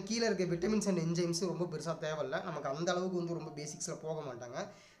 தென் கீழே இருக்க விட்டமின்ஸ் அண்ட் என்ஜைம்ஸ் ரொம்ப பெருசாக தேவையில்லை, நமக்கு அந்த அளவுக்கு வந்து ரொம்ப பேசிக்ஸில் போக மாட்டாங்க.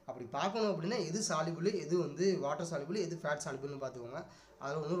 அப்படி பார்க்கணும் அப்படின்னா எது சாலிபிள், எது வந்து வாட்டர் சாலிபிள், எது ஃபேட் சாலிபிள்னு பார்த்துக்கோங்க.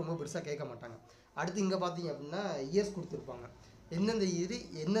 அதில் ஒன்றும் ரொம்ப பெருசாக கேட்க மாட்டாங்க. அடுத்து இங்கே பார்த்தீங்க அப்படின்னா இயர்ஸ் கொடுத்துருப்பாங்க. எந்தெந்த இயர்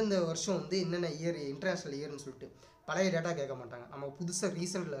எந்தெந்த வருஷம் வந்து என்னென்ன இயர் இன்டர்நேஷ்னல் இயர்னு சொல்லிட்டு பழைய டேட்டா கேட்க மாட்டாங்க. நம்ம புதுசாக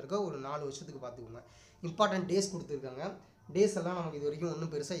ரீசெண்டில் இருக்க ஒரு 4 வருஷத்துக்கு பார்த்துக்கோங்க. இம்பார்ட்டன்ட் டேஸ் கொடுத்துருக்காங்க. டேஸ் எல்லாம் நமக்கு இது வரைக்கும்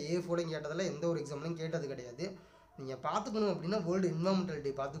ஒன்றும் பெருசாக AFOலையும் கேட்டதில்லை, எந்த ஒரு எக்ஸாம்லையும் கேட்டது கிடையாது. நீங்கள் பார்த்துக்கணும் அப்படின்னா வேர்ல்டு என்வரான்மெண்டல்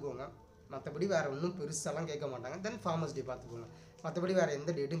டே பார்த்துக்கோங்க. மற்றபடி வேறு ஒன்றும் பெருசாலாம் கேட்க மாட்டாங்க. தென் ஃபார்மர்ஸ் டே பார்த்துக்கோங்க. மற்றபடி வேறு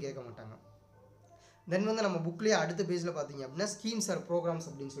எந்த டேட்டும் கேட்க மாட்டாங்க. தென் வந்து நம்ம புக்லேயே அடுத்த பேஜில் பார்த்தீங்க அப்படின்னா ஸ்கீம்ஸ் ஆர் ப்ரோக்ராம்ஸ்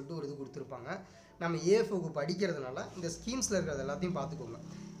அப்படின்னு சொல்லிட்டு ஒரு இது கொடுத்துருப்பாங்க. நம்ம AFOக்கு படிக்கிறதுனால இந்த ஸ்கீம்ஸில் இருக்கிறது எல்லாத்தையும் பார்த்துக்கோங்க.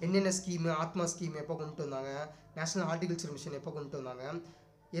 என்னென்ன ஸ்கீமு, ஆத்மா ஸ்கீம் எப்போ கொண்டு வந்தாங்க, நேஷனல் ஹார்டிகல்ச்சர் மிஷன் எப்போ கொண்டு வந்தாங்க,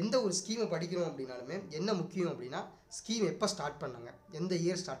 எந்த ஒரு ஸ்கீமை படிக்கிறோம் அப்படின்னாலுமே என்ன முக்கியம் அப்படின்னா ஸ்கீம் எப்போ ஸ்டார்ட் பண்ணாங்க, எந்த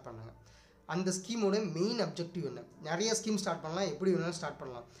இயர் ஸ்டார்ட் பண்ணாங்க, அந்த ஸ்கீமோட மெயின் அப்ஜெக்டிவ் என்ன. நிறைய ஸ்கீம் ஸ்டார்ட் பண்ணலாம், எப்படி வேணாலும் ஸ்டார்ட்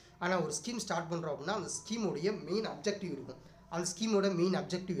பண்ணலாம். ஆனால் ஒரு ஸ்கீம் ஸ்டார்ட் பண்ணுறோம் அப்படின்னா அந்த ஸ்கீமோடைய மெயின் அப்ஜெக்டிவ் இருக்கும். அந்த ஸ்கீமோட மெயின்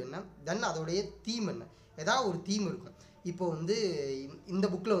அப்ஜெக்டிவ் என்ன, தென் அதோடைய தீம் என்ன, ஏதாவது ஒரு தீம் இருக்கும். இப்போ வந்து இந்த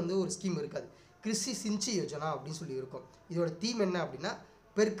புக்கில் வந்து ஒரு ஸ்கீம் இருக்காது, கிருஷி சிஞ்சி யோஜனா அப்படின்னு சொல்லி இருக்கும். இதோட தீம் என்ன அப்படின்னா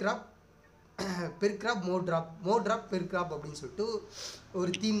பெர் கிராப் மோர் ட்ராப் பெர் கிராப் அப்படின்னு சொல்லிட்டு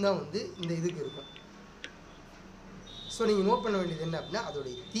ஒரு தீம் தான் வந்து இந்த இதுக்கு இருக்கும். ஸோ நீங்கள் நோட் பண்ண வேண்டியது என்ன அப்படின்னா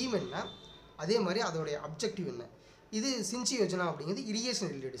அதோடைய தீம் என்ன, அதே மாதிரி அதோடைய அப்ஜெக்டிவ் என்ன. இது சிஞ்சி யோஜனா அப்படிங்கிறது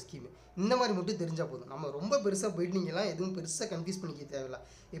இரிகேஷன் ரிலேட்டட் ஸ்கீமு. இந்த மாதிரி மட்டும் தெரிஞ்சால் போதும். நம்ம ரொம்ப பெருசாக போயிட்டு நீங்கள்லாம் எதுவும் பெருசாக கன்ஃபியூஸ் பண்ணிக்க தேவையில்லை.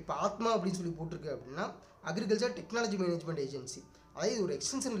 இப்போ ஆத்மா அப்படின்னு சொல்லி போட்டிருக்கு அப்படின்னா அக்ரிகல்ச்சர் டெக்னாலஜி மேனேஜ்மெண்ட் ஏஜென்சி, அதாவது இது ஒரு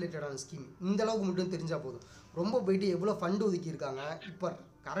எக்ஸ்டென்ஷன் ரிலேட்டடான ஸ்கீம். இந்த அளவுக்கு மட்டும் தெரிஞ்சால் போதும். ரொம்ப போயிட்டு எவ்வளோ ஃபண்டு ஒதுக்கியிருக்காங்க, இப்போ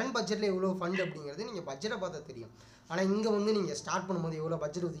கரண்ட் பட்ஜெட்டில் எவ்வளோ ஃபண்டு அப்படிங்கிறது நீங்கள் பட்ஜெட்டை பார்த்தா தெரியும். ஆனால் இங்கே வந்து நீங்கள் ஸ்டார்ட் பண்ணும்போது எவ்வளோ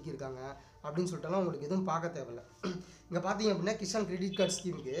பட்ஜெட் ஒதுக்கியிருக்காங்க அப்படின்னு சொல்லிட்டுலாம் உங்களுக்கு எதுவும் பார்க்க தேவையில்லை. இங்கே பார்த்தீங்க அப்படின்னா கிசான் கிரெடிட் கார்டு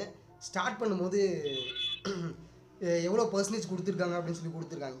ஸ்கீமுக்கு ஸ்டார்ட் பண்ணும்போது எவ்வளோ பர்சன்டேஜ் கொடுத்துருக்காங்க அப்படின்னு சொல்லி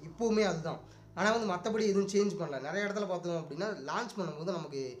கொடுத்துருக்காங்க. இப்போவுமே அதுதான். ஆனால் வந்து மற்றபடி எதுவும் சேஞ்ச் பண்ணல. நிறைய இடத்துல பார்த்தோம் அப்படின்னா லான்ச் பண்ணும்போது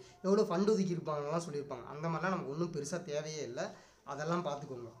நமக்கு எவ்வளோ ஃபண்டு ஒதுக்கியிருப்பாங்கலாம் சொல்லியிருப்பாங்க. அந்த மாதிரிலாம் நமக்கு ஒன்றும் பெருசாக தேவையே இல்லை. அதெல்லாம்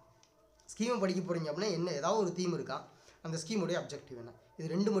பார்த்துக்கோங்க. ஸ்கீமை படிக்க போகிறீங்க அப்படின்னா என்ன ஏதாவது ஒரு தீம் இருக்கா, அந்த ஸ்கீமுடைய அப்ஜெக்டிவ் என்ன, இது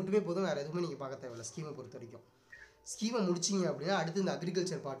 2 மட்டுமே போதும். வேறு எதுவுமே நீங்கள் பார்க்க தேவையில்லை ஸ்கீமை பொறுத்த வரைக்கும். ஸ்கீமை முடிச்சிங்க அப்படின்னா அடுத்து இந்த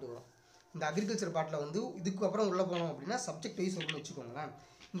அக்ரிகல்ச்சர் பார்ட் வரும். இந்த அக்ரிகல்ச்சர் பார்ட்டில் வந்து இதுக்கு அப்புறம் உள்ளே போனோம் அப்படின்னா சப்ஜெக்ட் வைஸ் ஒன்று வச்சுக்கோங்களேன்.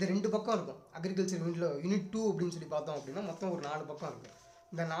 இந்த 2 பக்கம் இருக்கும். அக்ரிகல்ச்சர் யூனிட் 2 அப்படின்னு சொல்லி பார்த்தோம் அப்படின்னா மொத்தம் ஒரு 4 பக்கம் இருக்குது.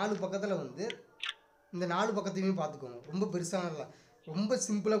 இந்த 4 பக்கத்தில் வந்து இந்த 4 பக்கத்தையுமே பார்த்துக்கோங்க. ரொம்ப பெருசாக இல்லை, ரொம்ப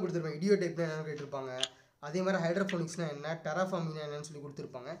சிம்பிளாக கொடுத்துருப்பாங்க. இடியோ டைப்னா என்னென்னு கேட்டிருப்பாங்க. அதே மாதிரி ஹைட்ரோஃபோனிக்ஸ்னால் என்ன, டெராஃபார்மிங்னா என்னன்னு சொல்லி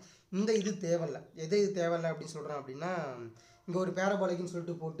கொடுத்துருப்பாங்க. இந்த இது தேவையில்லை. எது இது தேவையில்லை அப்படின்னு சொல்கிறேன் அப்படின்னா இங்கே ஒரு பேரபாலிக்னு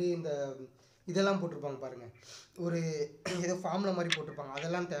சொல்லிட்டு போட்டு இந்த இதெல்லாம் போட்டிருப்பாங்க பாருங்கள், ஒரு ஏதோ ஃபார்முலா மாதிரி போட்டிருப்பாங்க.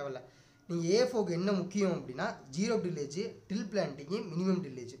 அதெல்லாம் தேவையில்லை. நீங்கள் AFOக்கு என்ன முக்கியம் அப்படின்னா 0 டில்லேஜ், டில் பிளான்டிங்கு, மினிமம்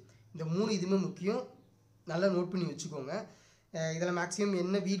டில்லேஜ், இந்த 3 இதுவுமே முக்கியம். நல்லா நோட் பண்ணி வச்சுக்கோங்க. இதில் மேக்ஸிமம்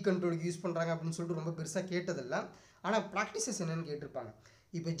என்ன வீட் கண்ட்ரோலுக்கு யூஸ் பண்ணுறாங்க அப்படின்னு சொல்லிட்டு ரொம்ப பெருசாக கேட்டதில்லை. ஆனால் ப்ராக்டிசஸ் என்னென்னு கேட்டிருப்பாங்க.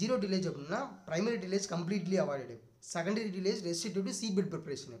 இப்போ 0 டில்லேஜ் அப்படின்னா primary tillage completely avoid, secondary tillage restrictive to seabed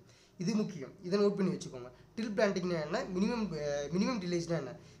preparation, இது முக்கியம். இதை நோட் பண்ணி வச்சுக்கோங்க. டில் பிளான்டிங்னா என்ன, மினிமம் டில்லேஜ்னா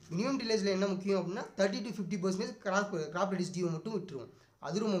என்ன. மினிமம் டில்லேஜில் என்ன முக்கியம் அப்படின்னா 30 to 50% கிராப் ரெடியூஸ்டிவ் மட்டும் விட்டுருவோம்.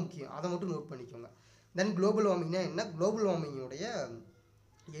 அது ரொம்ப முக்கியம். அதை மட்டும் நோட் பண்ணிக்கோங்க. தென் குளோபல் வார்மிங்னா என்ன, குளோபல் வார்மிங்கோடைய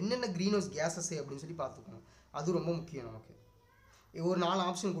என்னென்ன க்ரீன் ஹவுஸ் கேஸஸ் அப்படின்னு சொல்லி பார்த்துக்கோங்க. அது ரொம்ப முக்கியம். நமக்கு ஒரு 4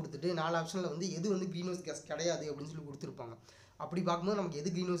 ஆப்ஷன் கொடுத்துட்டு 4 ஆப்ஷனில் வந்து எது வந்து க்ரீன் ஹவுஸ் கேஸ் கிடையாது அப்படின்னு சொல்லி கொடுத்துருப்பாங்க. அப்படி பார்க்கும்போது நமக்கு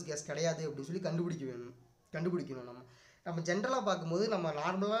எது க்ரீன் ஹவுஸ் கேஸ் கிடையாது அப்படின்னு சொல்லி கண்டுபிடிக்கணும். நம்ம ஜென்ரலாக பார்க்கும்போது நம்ம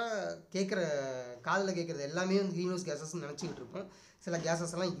நார்மலாக காதில் கேட்குறது எல்லாமே வந்து க்ரீன் ஹவுஸ் கேஸஸ்ன்னு நினச்சிக்கிட்டு இருப்போம். சில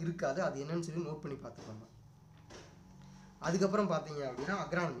கேஸஸ் எல்லாம் இருக்காது. அது என்னன்னு சொல்லி நோட் பண்ணி பார்த்துக்கோங்க. அதுக்கப்புறம் பார்த்தீங்க அப்படின்னா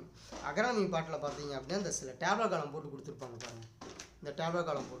அக்ரானமி பாட்டில் பார்த்தீங்க அப்படின்னா இந்த சில டேப்லெட் காலம் போட்டு கொடுத்துருப்பாங்க பாருங்கள். இந்த டேப்லெட்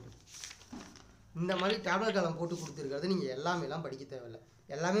காலம் போட்டு இந்த மாதிரி டேப்லெட் காலம் போட்டு கொடுத்துருக்கிறது நீங்கள் எல்லாமேலாம் படிக்க தேவையில்லை.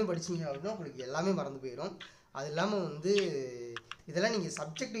 எல்லாமே படிச்சிங்க அப்படின்னா உங்களுக்கு எல்லாமே மறந்து போயிடும். அது இல்லாமல் வந்து இதெல்லாம் நீங்கள்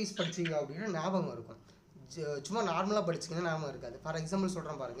சப்ஜெக்ட் வைஸ் படிச்சிங்க அப்படின்னா ஞாபகம் இருக்கும். சும்மா நார்மலாக படிச்சிங்கன்னா ஞாபகம் இருக்காது. ஃபார் எக்ஸாம்பிள்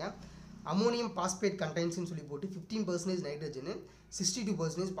சொல்கிறேன் பாருங்கள். அமோனியம் பாஸ்பேட் கண்டென்ட்ஸ்னு சொல்லி போட்டு 15% நைட்ரஜனு,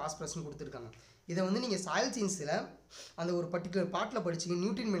 62% பாஸ்பரஸ்ன்னு கொடுத்துருக்காங்க. இதை வந்து நீங்கள் சாயில் சயின்ஸில் அந்த ஒரு பர்டிகுலர் பார்ட்டில் படிச்சிங்க,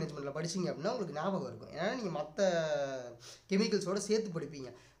 நியூட்ரியன் மேனேஜ்மெண்ட்டில் படிச்சிங்க அப்படின்னா உங்களுக்கு ஞாபகம் இருக்கும். ஏன்னா நீங்கள் மற்ற கெமிக்கல்ஸோடு சேர்த்து படிப்பீங்க.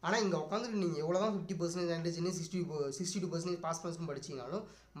 ஆனால் இங்கே உட்காந்துட்டு நீங்கள் எவ்வளோ தான் 50% நைட்ரஜனு 62% பாஸ்பரஸ்ன்னு படிச்சிங்கனாலும்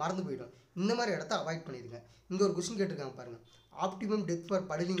மறந்து போயிடும். இந்த மாதிரி இடத்த அவாய்ட் பண்ணிடுங்க. இங்கே ஒரு கொஸ்டின் கேட்டிருக்காங்க பாருங்கள். Optimum depth for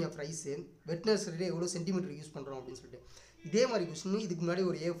படலிங் of rice வெட்னர்ஸிலே எவ்வளோ சென்டிமீட்டர் யூஸ் பண்ணுறோம் அப்படின்னு சொல்லிட்டு இதே மாதிரி கொஸ்டின் இதுக்கு முன்னாடி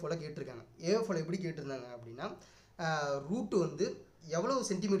ஒரு AFOவில் கேட்டிருக்காங்க. AFOவில் எப்படி கேட்டிருந்தாங்க அப்படின்னா ரூட்டு வந்து எவ்வளோ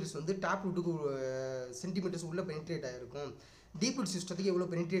சென்டிமீட்டர்ஸ் வந்து டாப் ரூட்டுக்கு சென்டிமீட்டர்ஸ் உள்ளே பெனிட்ரேட் ஆகிருக்கும், டீப் ரூட் சிஸ்டத்துக்கு எவ்வளோ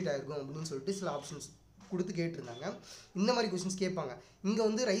பெனிட்ரேட் ஆகிருக்கும் அப்படின்னு சொல்லிட்டு சில ஆப்ஷன்ஸ் கொடுத்து கேட்டிருந்தாங்க. இந்த மாதிரி கொஷின்ஸ் கேட்பாங்க. இங்கே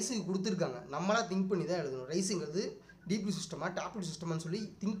வந்து ரைஸுக்கு கொடுத்துருக்காங்க, நம்மளாம் திங்க் பண்ணி தான் எழுதணும். ரைஸுங்கிறது டிபி சிஸ்டமா டாப்டு சிஸ்டமான்னு சொல்லி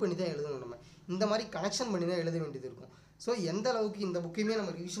திங்க் பண்ணி தான் எழுதணும். நம்ம இந்த மாதிரி கனெக்ஷன் பண்ணி தான் எழுத வேண்டியது இருக்கும். ஸோ எந்த அளவுக்கு இந்த புக்கையுமே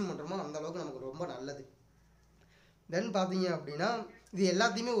நம்ம ரிவிஷன் பண்ணுறோமோ அந்த அளவுக்கு நமக்கு ரொம்ப நல்லது. தென் பார்த்தீங்க அப்படின்னா இது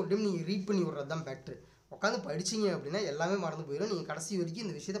எல்லாத்தையுமே ஒரு டைம் நீங்கள் ரீட் பண்ணி விட்றது தான் பெட்ரு. உட்காந்து படிச்சிங்க அப்படின்னா எல்லாமே மறந்து போயிடும். நீங்கள் கடைசி வரைக்கும்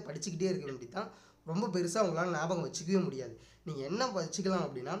இந்த விஷயத்தை படிச்சுக்கிட்டே இருக்க வேண்டியது தான். ரொம்ப பெருசாக உங்களால் ஞாபகம் வச்சுக்கவே முடியாது. நீங்கள் என்ன வச்சுக்கலாம்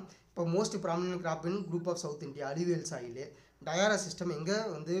அப்படின்னா, இப்போ most prominent graph in group of south India alluvial soil டயாரா system எங்கே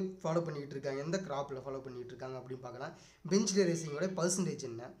வந்து ஃபாலோ பண்ணிகிட்டு இருக்காங்க, எந்த கிராப்பில் ஃபாலோ பண்ணிகிட்டு இருக்காங்க அப்படின்னு பார்க்கலாம். பெஞ்ச் ரேசிங்கோட பர்சன்டேஜ்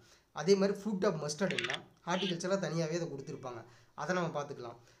என்ன, அதே மாதிரி ஃப்ரூட் ஆஃப் மஸ்டர்ட் என்ன, ஹார்டிகல்ச்சராக தனியாகவே அதை கொடுத்துருப்பாங்க, அதை நம்ம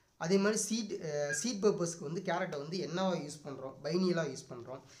பார்த்துக்கலாம். அதே மாதிரி சீட் பர்பஸ்க்கு வந்து கேரட்டை வந்து என்னவா யூஸ் பண்ணுறோம், பைனியலாக யூஸ்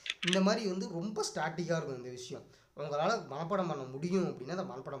பண்ணுறோம். இந்த மாதிரி வந்து ரொம்ப ஸ்டாட்டிக்காக இருக்கும் இந்த விஷயம். உங்களால் மனப்பாடம் பண்ண முடியும் அப்படின்னா அதை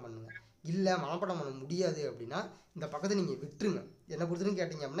மனப்பாடம் பண்ணுங்கள். இல்லை மனப்பாடம் பண்ண முடியாது அப்படின்னா இந்த பக்கத்தை நீங்கள் விட்டுருங்க. என்னை பொறுத்தவரைக்கும்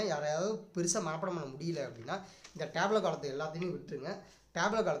கேட்டிங்க அப்படின்னா, யாராவது பெருசாக மனப்பாடம் பண்ண முடியல அப்படின்னா இந்த டேப்லெட் காலத்தை எல்லாத்தையுமே விட்டுருங்க.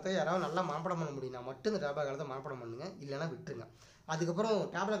 டேப்லெட் காலத்தை யாராவது நல்லா மனப்பாடம் பண்ண முடியும்னா மட்டும் இந்த டேப்லெட் காலத்தை மனப்பாடம் பண்ணுங்கள், இல்லைனா விட்டுருங்க. அதுக்கப்புறம்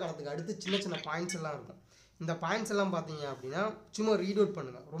டேப்லெட் காலத்துக்கு அடுத்து சின்ன சின்ன பாயிண்ட்ஸ் எல்லாம் இருக்கும். இந்த பாயிண்ட்ஸ் எல்லாம் பார்த்தீங்க அப்படின்னா சும்மா ரீட் அவுட்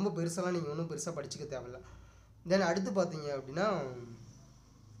பண்ணுங்கள். ரொம்ப பெருசெல்லாம் நீங்கள் ஒன்றும் பெருசாக படிச்சுக்க தேவையில்ல. தென் அடுத்து பார்த்தீங்க அப்படின்னா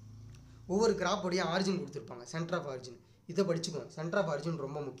ஒவ்வொரு கிராப்போடைய ஆரிஜின் கொடுத்துருப்பாங்க, சென்டர் ஆஃப் ஆரிஜின். இதை படிச்சுக்கோங்க. சென்டர் ஆஃப் ஆரிஜின்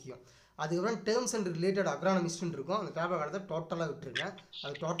ரொம்ப முக்கியம். அதுக்கப்புறம் டேர்ம்ஸ் அண்ட் ரிலேட்டட் அக்ரானமிஸ்ட்னு இருக்கும். அந்த டேப்லெட் காலத்தை டோட்டலாக விட்டுருங்க.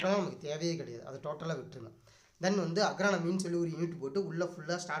 அது டோட்டலாக நமக்கு தேவையே கிடையாது, அது டோட்டலாக விட்டுருங்க. தென் வந்து அக்ரானமின்னு சொல்லி ஒரு யூனிட் போட்டு உள்ளே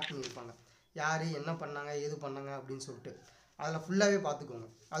ஃபுல்லாக ஸ்டார்ட் பண்ணியிருப்பாங்க, யார் என்ன பண்ணாங்க ஏது பண்ணாங்க அப்படின்னு சொல்லிட்டு. அதில் ஃபுல்லாகவே பார்த்துக்கோங்க.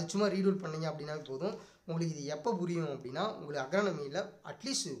 அது சும்மா ரீட் அவுட் பண்ணிங்க அப்படின்னாவே போதும். உங்களுக்கு இது எப்போ புரியும் அப்படின்னா, உங்களுக்கு அக்ரானமியில்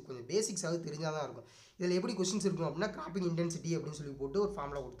அட்லீஸ்ட் கொஞ்சம் பேசிக்ஸாவது தெரிஞ்சால் தான் இருக்கும். இதில் எப்படி கொஸ்டின்ஸ் இருக்கும் அப்படின்னா, கிராப்பிங் இன்டென்சிட்டி அப்படின்னு சொல்லி போட்டு ஒரு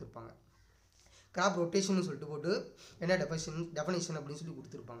ஃபார்முலா கொடுத்துருப்பாங்க. கிராப் ரொட்டேஷன் சொல்லிட்டு போட்டு என்ன டெஃபனிஷன் அப்படின்னு சொல்லி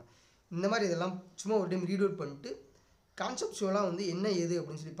கொடுத்துருப்பாங்க. இந்த மாதிரி இதெல்லாம் சும்மா ஒரு டைம் ரீட் அவுட் பண்ணிட்டு கான்செப்சுவலாக வந்து என்ன ஏது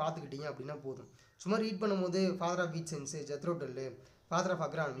அப்படின்னு சொல்லி பார்த்துக்கிட்டீங்க அப்படின்னா போதும். சும்மா ரீட் பண்ணும்போது ஃபாதர் ஆஃப் வீட் sense, ஜெத்ரோட்டல்லு, father of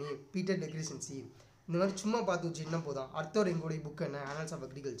agronomy, Peter டெக்ரிசன்சி, இந்த மாதிரி சும்மா பார்த்து வச்சுக்கிட்டா போதும். அடுத்தவர் எங்களுடைய புக் என்ன, ஆனல்ஸ் ஆஃப்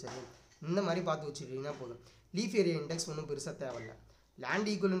அக்ரிகல்ச்சர், இந்த மாதிரி பார்த்து வச்சுக்கிட்டிங்கன்னா போதும். லீஃப் ஏரியா இண்டெக்ஸ் ஒன்றும் பெருசாக தேவையில்லை. லேண்ட்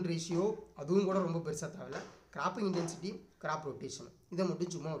ஈக்குவலன்ட் ரேஷியோ அதுவும் கூட ரொம்ப பெருசாக தேவையில்லை. கிராப்பிங் இன்டென்சிட்டி, கிராப் ரொட்டேஷன், இதை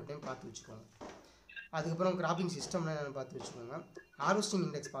மட்டும் சும்மா ஒரு டைம் பார்த்து வச்சுக்கோங்க. அதுக்கப்புறம் கிராப்பிங் சிஸ்டம்னா என்னென்னு பார்த்து வச்சுக்கோங்க. ஹார்வெஸ்டிங்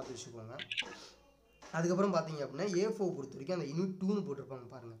இண்டெக்ஸ் பார்த்து வச்சுக்கோங்க. அதுக்கப்புறம் பார்த்தீங்க அப்படின்னா AFO பொறுத்த வரைக்கும் அந்த யூனிட் 2ன்னு போட்டிருப்பாங்க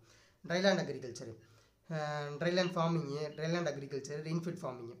பாருங்கள். Dryland agriculture, dryland farming, dryland agriculture, rainfed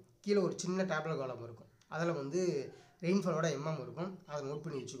farming. கீழே ஒரு சின்ன டேப்லெட் காலம் இருக்கும். அதில் வந்து ரெயின்ஃபாலோட இருக்கும். அதை நோட்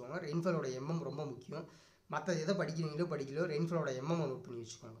பண்ணி வச்சுக்கோங்க. ரெயின்ஃபாலோட ரொம்ப முக்கியம். மற்ற எதை படிக்கலையோ ரெயின்ஃபாலோட நோட் பண்ணி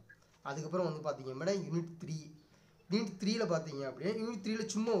வச்சுக்கோங்க. அதுக்கப்புறம் வந்து பார்த்தீங்க அப்படின்னா யூனிட் 3யில் பார்த்தீங்க அப்படின்னா யூனிட்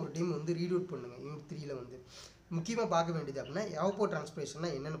 3யில் சும்மா ஒரு டைம் வந்து ரீட் அவுட் பண்ணுங்கள். யூனிட் 3யில் வந்து முக்கியமாக பார்க்க வேண்டியது அப்படின்னா AFO டிரான்ஸ்பிரேஷன்னா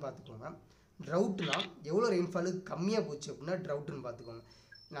என்னென்னு பார்த்துக்கோங்க. ட்ரவுட்னா எவ்வளோ ரெயின்ஃபாலு கம்மியாக போச்சு அப்படின்னா ட்ரவுட்டுன்னு பார்த்துக்கோங்க.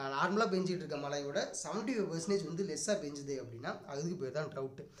 நான் நார்மலாக பெஞ்சிட்டு இருக்க மழையோட 75% வந்து லெஸ்ஸாக பெஞ்சுது அப்படின்னா அதுக்கு பேர் தான்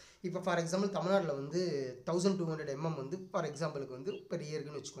ட்ரவுட்டு. இப்போ ஃபார் எக்ஸாம்பிள் தமிழ்நாட்டில் வந்து 1200 mm வந்து ஃபார் எக்ஸாம்பிளுக்கு வந்து பெர்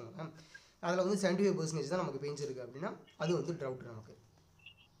இயருக்குன்னு வச்சுக்கோங்க. அதில் வந்து 75% தான் நமக்கு பெஞ்சிருக்கு அப்படின்னா அது வந்து ட்ரவுட் நமக்கு.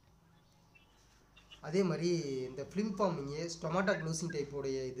 அதே மாதிரி இந்த ஃபிலிம் ஃபார்மிங்கு, ஸ்டொமாட்டோ க்ளோசிங்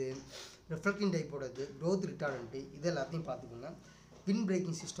டைப்போடைய இது, ரிஃப்ளெக்டிங் டைப்போடது, க்ரோத் ரிட்டார்டன்ட்டு, இது எல்லாத்தையும் பார்த்துக்கோங்க. வின்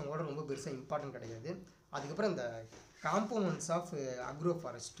பிரேக்கிங் சிஸ்டம் கூட ரொம்ப பெருசாக இம்பார்ட்டன்ட் கிடையாது. அதுக்கப்புறம் இந்த காம்போனன்ட்ஸ் ஆஃப் அக்ரோ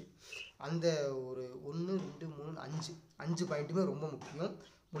ஃபாரஸ்ட்ரி, அந்த ஒரு 1 2 3 5 பாயிண்ட்டுமே ரொம்ப முக்கியம்.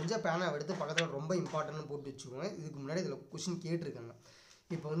 முடிஞ்சால் பேனா எடுத்து பக்கத்தில் ரொம்ப இம்பார்ட்டன்ட்னு போட்டு வச்சுக்கோங்க. இதுக்கு முன்னாடி இதில் கொஷின் கேட்டிருக்காங்க.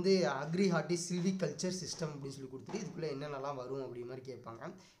 இப்போ வந்து அக்ரி ஹார்டி சில்விகல்ச்சர் சிஸ்டம் அப்படின்னு சொல்லி கொடுத்துட்டு இதுக்குள்ளே என்னென்னலாம் வரும் அப்படி மாதிரி கேட்பாங்க.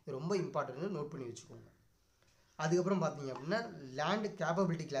 இது ரொம்ப இம்பார்ட்டன்ட்னு நோட் பண்ணி வச்சுக்கோங்க. அதுக்கப்புறம் பார்த்தீங்க அப்படின்னா லேண்ட்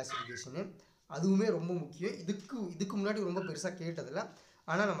கேப்பபிலிட்டி கிளாஸிஃபிகேஷனு, அதுவுமே ரொம்ப முக்கியம். இதுக்கு முன்னாடி ரொம்ப பெருசாக கேட்டதில்லை.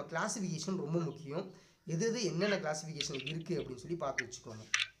 ஆனால் நம்ம கிளாஸிஃபிகேஷன் ரொம்ப முக்கியம். எது என்னென்ன கிளாஸிஃபிகேஷன் இருக்குது அப்படின்னு சொல்லி பார்த்து வச்சுக்கோங்க.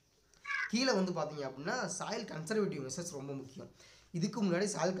 கீழே வந்து பார்த்தீங்க அப்படின்னா சாயில் கன்சர்வேட்டிவ் மெஷர்ஸ் ரொம்ப முக்கியம். இதுக்கு முன்னாடி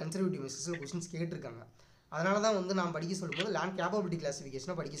சாயில் கன்சர்வேட்டிவ் மெஷர்ஸில் கொஸ்டின்ஸ் கேட்டிருக்காங்க. அதனால தான் வந்து நான் படிக்க சொல்லும்போது லேண்ட் கேப்பபிலிட்டி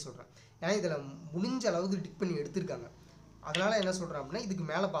கிளாஸிஃபிகேஷனை படிக்க சொல்கிறேன். ஏன்னா இதில் முடிஞ்ச அளவுக்கு டிக் பண்ணி எடுத்திருக்காங்க. அதனால் என்ன சொல்கிறேன் அப்படின்னா இதுக்கு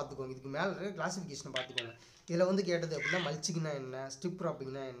மேலே பார்த்துக்கோங்க. இதுக்கு மேலே இருக்க கிளாஸிஃபிகேஷனை பார்த்துக்கோங்க. இதில் வந்து கேட்டது அப்படின்னா மல்ச்சிங்னா என்ன, ஸ்ட்ரிப்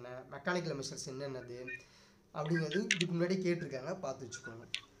க்ராப்பிங்னா என்ன, மெக்கானிக்கல் மெஷர்ஸ் என்னென்னது அப்படிங்கிறது இதுக்கு முன்னாடி கேட்டிருக்காங்க, பார்த்து வச்சுக்கோங்க.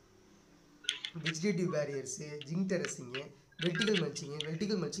 Vegetative barriers, zinc டெரஸிங்கு,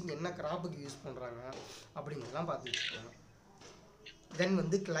 vertical mulching என்ன கிராப்புக்கு யூஸ் பண்ணுறாங்க அப்படிங்கிறதெல்லாம் பார்த்து வச்சுக்கோங்க. தென்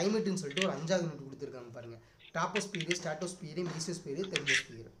வந்து கிளைமேட்டுன்னு சொல்லிட்டு ஒரு 5வது யூனிட் கொடுத்துருக்காங்க பாருங்கள். டாப்போஸ்பியரு, ஸ்டாட்டோஸ்பியரு, மீசோஸ்பியரு,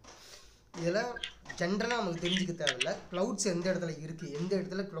 தெர்மோஸ்பியரு. இதில் ஜென்ரலாக நமக்கு தெரிஞ்சுக்க தேவையில்லை. க்ளவுட்ஸ் எந்த இடத்துல இருக்குது, எந்த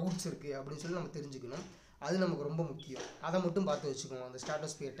இடத்துல க்ளவுட்ஸ் இருக்குது அப்படின்னு சொல்லி நம்ம தெரிஞ்சுக்கணும். அது நமக்கு ரொம்ப முக்கியம். அதை மட்டும் பார்த்து வச்சுக்கோங்க அந்த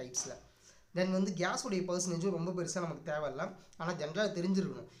ஸ்டாட்டோஸ்பியர் டைப்ஸில். தென் வந்து கேஸோடைய பர்சன்டேஜும் ரொம்ப பெருசாக நமக்கு தேவையில்லை. ஆனால் ஜென்ரலாக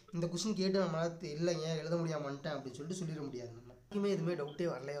தெரிஞ்சிருக்கணும். இந்த கொஸ்டின் கேட்டு நம்மளால் இல்லைங்க எழுத முடியாமட்டேன் அப்படின்னு சொல்லிட்டு சொல்லிட முடியாது. நம்ம எதுவுமே டவுட்டே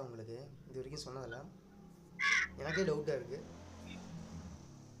வரலையா உங்களுக்கு இது வரைக்கும் சொன்னதில்லை? எனக்கே டவுட்டாக இருக்குது.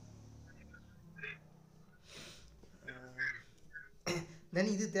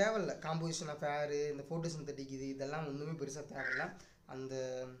 தென் இது தேவையில்ல, காம்போசிஷன் ஆஃப் ஏரு, இந்த ஃபோட்டோசிந்தட்டிக் இதெல்லாம் ஒன்றுமே பெருசாக தேவையில்ல. அந்த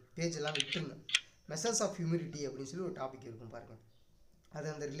பேஜ் எல்லாம் விட்டுருங்க. மெஷர்ஸ் ஆஃப் ஹியூமிடிட்டி அப்படின்னு சொல்லி ஒரு டாபிக் இருக்கும் பாருங்கள். அது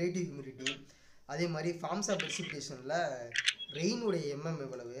அந்த ரிலேட்டிவ் ஹியூமிடிட்டி, அதே மாதிரி ஃபார்ம்ஸ் ஆஃப் ப்ரெசிபிடேஷனில் ரெயினுடைய எம்எம்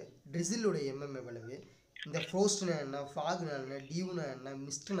எவ்வளவு, ட்ரிசிலுடைய எம்எம் எவ்வளவு, இந்த ஃப்ரோஸ்ட்னா என்ன, ஃபாக்னா என்ன, டியூனா என்ன,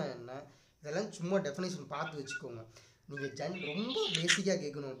 மிஸ்ட்னா என்ன, இதெல்லாம் சும்மா டெஃபினேஷன் பார்த்து வச்சுக்கோங்க. நீங்கள் ரொம்ப பேசிக்காக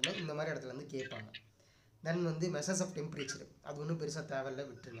கேட்கணும் அப்படின்னா இந்த மாதிரி இடத்துல வந்து கேட்பாங்க. தென் வந்து மெஷர்ஸ் ஆஃப் டெம்பரேச்சர், அது ஒன்றும் பெருசாக தேவையில்லை,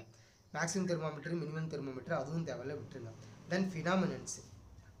 விட்டுருங்க. மேக்ஸிமம் தெர்மாமீட்டர், மினிமம் தெர்மாமீட்டர், அதுவும் தேவையில்லை, விட்டுருங்க. தென் ஃபினாமினன்ஸ்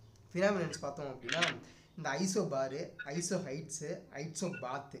பார்த்தோம் அப்படின்னா இந்த ஐசோ பாரு, ஐசோ ஹைட்ஸு, ஐசோ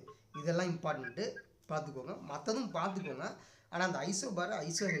பாத்து, இதெல்லாம் இம்பார்ட்டண்ட்டு, பார்த்துக்கோங்க. மற்றதும் பார்த்துக்கோங்க. ஆனால் அந்த ஐசோ பாரு,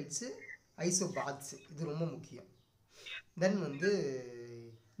 ஐசோ ஹைட்ஸு, ஐசோ பாத்ஸு இது ரொம்ப முக்கியம். தென் வந்து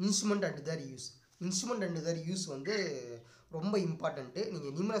இன்ஸ்ட்ருமெண்ட் அண்ட் தர் யூஸ் வந்து ரொம்ப இம்பார்ட்டண்ட்டு.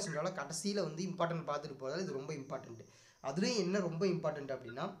 நீங்கள் நியூமரேஷனால கடைசியில் வந்து இம்பார்ட்டன்ட் பார்த்துட்டு போகிறதால இது ரொம்ப இம்பார்ட்டண்ட்டு. அதுலேயும் என்ன ரொம்ப இம்பார்ட்டண்ட்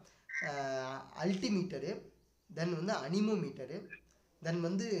அப்படின்னா அல்டிமீட்டரு, தென் வந்து அனிமோமீட்டரு, தென்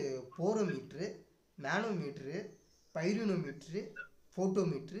வந்து போரோமீட்ரு, மேனோமீட்ரு, பைரினோமீட்ரு,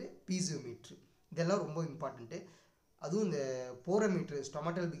 ஃபோட்டோமீட்ரு, பீசியோமீட்ரு, இதெல்லாம் ரொம்ப இம்பார்ட்டண்ட்டு. அதுவும் இந்த போரோமீட்ரு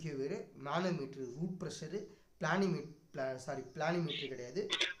ஸ்டொமட்டல் பிஹேவியரு, மேனோமீட்ரு ரூட் ப்ரெஷரு, பிளானிமீட்ரு கிடையாது,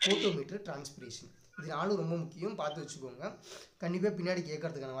 ஃபோட்டோமீட்ரு டிரான்ஸ்பிரேஷன், இது நாலும் ரொம்ப முக்கியம், பார்த்து வச்சுக்கோங்க. கண்டிப்பாக பின்னாடி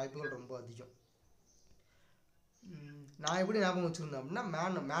கேட்கறதுக்கான வாய்ப்புகள் ரொம்ப அதிகம். நான் எப்படி ஞாபகம் வச்சுருந்தேன் அப்படின்னா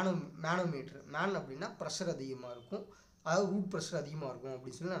மேனோமீட்ரு, அப்படின்னா ப்ரெஷர் அதிகமாக இருக்கும், அதாவது ரூட் ப்ரெஷர் அதிகமாக இருக்கும்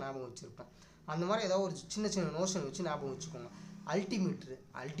அப்படின்னு சொல்லி நான் ஞாபகம் வச்சுருப்பேன். அந்த மாதிரி ஏதாவது ஒரு சின்ன சின்ன நோஷன் வச்சு ஞாபகம் வச்சுக்கோங்க.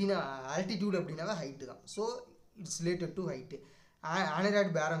 ஆல்டிடியூட் அப்படின்னாவே ஹைட்டு தான். So it's related to height.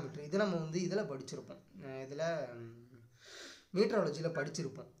 ஆனராய்டு பேரோமீட்ரு, இது நம்ம வந்து இதில் படிச்சிருப்போம், இதில் மீட்டராலஜியில்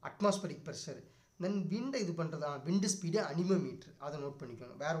படிச்சிருப்போம். அட்மாஸ்பரிக் ப்ரெஷர், தென் விண்டை இது பண்ணுறதா விண்டு ஸ்பீடு, அனிமோமீட்ரு, அதை நோட்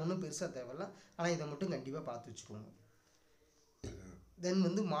பண்ணிக்கோங்க. வேறு ஒன்றும் பெருசாக தேவையில்ல, ஆனால் இதை மட்டும் கண்டிப்பாக பார்த்து வச்சுக்கோங்க. தென்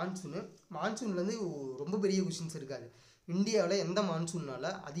வந்து மான்சூன்லேருந்து ரொம்ப பெரிய கொஷின்ஸ் இருக்காது. இந்தியாவில் எந்த மான்சூனால்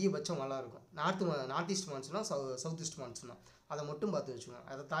அதிகபட்சம் மழை இருக்கும்? நார்த் ஈஸ்ட் மான்சூனா, சவுத் ஈஸ்ட் மான்சூனா, அதை மட்டும் பார்த்து வச்சுக்கோங்க.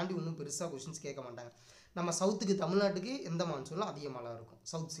 அதை தாண்டி ஒன்றும் பெருசாக கொஷின்ஸ் கேட்க மாட்டாங்க. நம்ம சவுத்துக்கு, தமிழ்நாட்டுக்கு எந்த மான்சூனில் அதிக மழை இருக்கும்?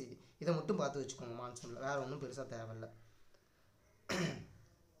 சவுத் சைடு, இதை மட்டும் பார்த்து வச்சுக்கோங்க. மான்சூனில் வேறு ஒன்றும் பெருசாக தேவையில்லை.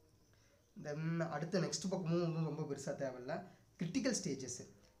 தென் அடுத்த நெக்ஸ்ட் பக்கமும் ஒன்றும் ரொம்ப பெருசாக தேவையில்லை. கிரிட்டிக்கல்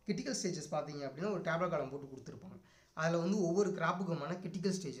ஸ்டேஜஸ் பார்த்தீங்க அப்படின்னா ஒரு டேப்லெட் காலம் போட்டு கொடுத்துருப்பாங்க. அதில் வந்து ஒவ்வொரு கிராப்புக்குமான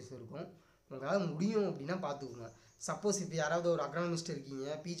கிரிட்டிக்கல் ஸ்டேஜஸ் இருக்கும். உங்களால் முடியும் அப்படின்னா பார்த்துக்கோங்க. சப்போஸ் இப்போ யாராவது ஒரு அக்ரானமிஸ்ட் இருக்கீங்க,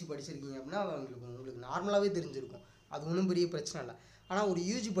 பிஜி படிச்சிருக்கீங்க அப்படின்னா உங்களுக்கு நார்மலாகவே தெரிஞ்சிருக்கும், அது ஒன்றும் பெரிய பிரச்சனை இல்லை. ஆனால் ஒரு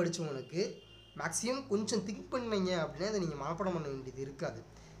யூஜி படித்தவனுக்கு மேக்ஸிமம் கொஞ்சம் திங்க் பண்ணீங்க அப்படின்னா அதை நீங்கள் மனப்பாடம் பண்ண வேண்டியது இருக்காது.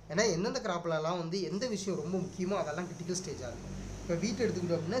 ஏன்னா எந்தெந்த கிராப்லலாம் வந்து எந்த விஷயம் ரொம்ப முக்கியமோ அதெல்லாம் கிரிட்டிக்கல் ஸ்டேஜாக இருக்கும். இப்போ வீட்டை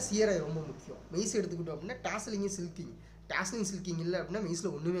எடுத்துக்கிட்டோம் அப்படின்னா சிஆர்ஐ ரொம்ப முக்கியம். மெய்ஸ் எடுத்துக்கிட்டோம் அப்படின்னா டாஸ்லிங்கும் சில்கிங் இல்லை அப்படின்னா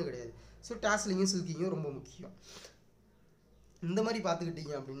மெய்ஸில் ஒன்றுமே கிடையாது. ஸோ டாஸ்லிங்கும் சில்கிங்கும் ரொம்ப முக்கியம். இந்த மாதிரி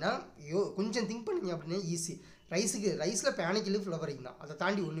பார்த்துக்கிட்டீங்க அப்படின்னா கொஞ்சம் திங்க் பண்ணிங்க அப்படின்னா ஈஸி. ரைஸில் பேனிக்கில் ஃப்ளவரிங் தான், அதை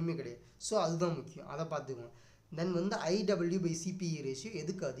தாண்டி ஒன்றுமே கிடையாது. ஸோ அதுதான் முக்கியம், அதை பார்த்துக்கோங்க. தென் வந்து IW/CPE ரேஷியோ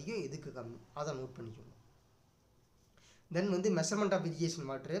எதுக்கு அதிகம் எதுக்கு கம்மி அதை நோட் பண்ணிக்கோங்க. தென் வந்து மெஷர்மெண்ட் ஆஃப் இரிகேஷன்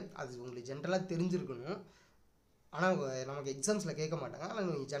வாட்ரு, அது உங்களுக்கு ஜென்ரலாக தெரிஞ்சிருக்கணும். ஆனால் நமக்கு எக்ஸாம்ஸில் கேட்க மாட்டாங்க, ஆனால்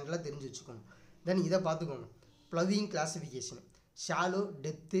நீங்கள் ஜென்ரலாக தெரிஞ்சு வச்சுக்கணும். தென் இதை பார்த்துக்கோங்க. Ploughing classification, shallow,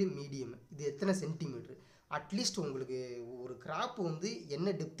 depth, medium, இது எத்தனை சென்டிமீட்ரு. அட்லீஸ்ட் உங்களுக்கு ஒரு கிராப் வந்து என்ன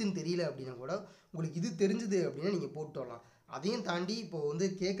டெப்த்துன்னு தெரியல அப்படின்னா கூட உங்களுக்கு இது தெரிஞ்சுது அப்படின்னா நீங்கள் போட்டு வரலாம். அதையும் தாண்டி இப்போது வந்து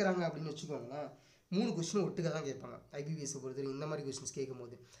கேட்குறாங்க அப்படின்னு வச்சுக்கோங்களேன், 3 கொஸ்டின் ஒட்டுக்க தான் கேட்பாங்க IBPS பொறுத்தவரைக்கும். இந்த மாதிரி கொஸ்டின்ஸ்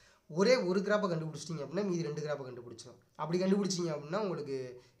கேட்கும்போது ஒரே ஒரு கிராப்பை கண்டுபிடிச்சிட்டிங்க அப்படின்னா மீதி 2 கிராப்பை கண்டுபிடிச்சிடும். அப்படி கண்டுபிடிச்சிங்க அப்படின்னா உங்களுக்கு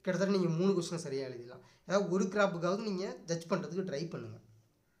கிட்டத்தட்ட நீங்கள் 3 கொஸ்டினை சரியாக எழுதிடலாம். ஏதாவது ஒரு கிராப்புக்காவது நீங்கள் ஜட்ஜ் பண்ணுறதுக்கு ட்ரை பண்ணுங்கள்.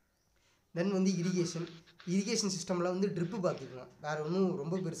 தென் வந்து இரிகேஷன் சிஸ்டமில் வந்து ட்ரிப்பு பார்த்துக்கோங்க. வேறு ஒன்றும்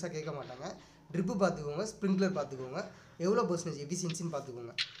ரொம்ப பெருசாக கேட்க மாட்டாங்க. ட்ரிப்பு பார்த்துக்கோங்க, ஸ்ப்ரிங்க்லர் பார்த்துக்கோங்க, எவ்வளோ % எஃபிஷியன்சின்னு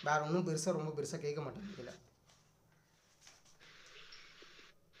பார்த்துக்கோங்க. வேறு ஒன்றும் ரொம்ப பெருசாக கேட்க மாட்டாங்க இதில்.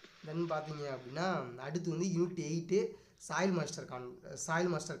 தென் பார்த்தீங்க அப்படின்னா அடுத்து வந்து unit 8 soil master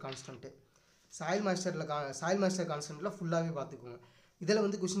constant. Soil master கான்ஸ்டன்ட்டில் ஃபுல்லாகவே பார்த்துக்கோங்க. இதில்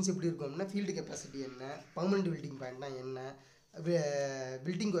வந்து கொஷின்ஸ் எப்படி இருக்கும் அப்படின்னா ஃபீல்டு கெப்பாசிட்டி என்ன, பர்மனெண்ட் வில்டிங் பாயிண்ட்னா என்ன,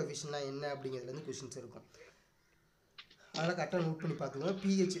 வில்டிங் கோஎஃபிஷியன்ட்னா என்ன அப்படிங்கிறதுலேருந்து கொஷின்ஸ் இருக்கும். அதெல்லாம் கரெக்டாக நோட் பண்ணி பார்த்துக்கோங்க.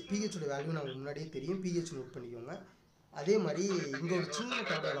 பிஹெச்சோட வேல்யூ நமக்கு முன்னாடியே தெரியும், பிஹெச் நோட் பண்ணிக்கோங்க. அதே மாதிரி இங்கே ஒரு சின்ன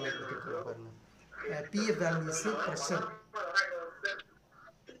டேப்லெட் நம்ம கொடுத்துருக்கோம் பாருங்கள். பிஎஃப் வேல்யூஸு, ப்ரெஷர்,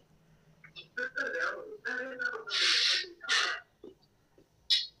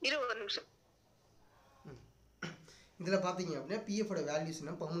 இதில் பார்த்தீங்க அப்படின்னா பிஎஃபோட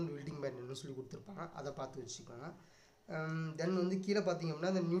வேல்யூஸ்னால் பர்மனெண்ட் பில்டிங் பாயிண்ட்னு சொல்லி கொடுத்துருப்பாங்க, அதை பார்த்து வச்சுக்கோங்க. தென் வந்து கீழே பார்த்தீங்க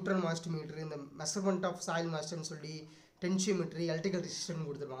அப்படின்னா இந்த நியூட்ரல் மாய்ஸ்டர் மீட்ரு, இந்த மெஷர்மெண்ட் ஆஃப் சாயில் மாய்ஸ்டர்னு சொல்லி டென்சியோமீட்ரி, எலக்ட்ரிக்கல் ரெசிஸ்டன்ட்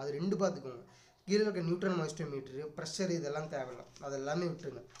கொடுத்துருப்பாங்க. அது 2 பார்த்துக்கோங்க. கீழே இருக்க நியூட்ரல் மாய்ஸ்டர் மீட்ரு, ப்ரெஷர் இதெல்லாம் தேவையில்லை, அது எல்லாமே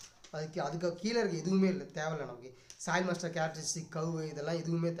விட்டுருங்க. அதுக்கு கீழே இருக்க எதுவுமே இல்லை, தேவையில்லை நமக்கு. சாயில் மாய்ஸ்டர் கேரக்டரிஸ்டிக், கர்வு இதெல்லாம்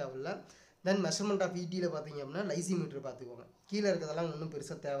எதுவுமே தேவையில்லை. தென் மெஷர்மெண்ட் ஆஃப் ஈட்டியில் பார்த்தீங்க அப்படின்னா லைசிமீட்ரு பார்த்துக்கோங்க. கீழே இருக்கிறதெல்லாம் ஒன்றும்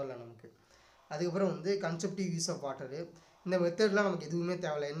பெருசாக தேவையில்லை நமக்கு. அதுக்கப்புறம் வந்து கன்செப்டிவ் யூஸ் ஆஃப் வாட்டரு, இந்த மெத்தட்லாம் நமக்கு எதுவுமே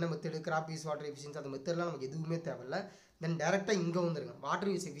தேவையில்லை. என்ன method, graph use water efficiency, அந்த மெத்தட்லாம் நமக்கு எதுவுமே தேவையில்லை. தென் டேரெக்டாக இங்கே வந்துருங்க,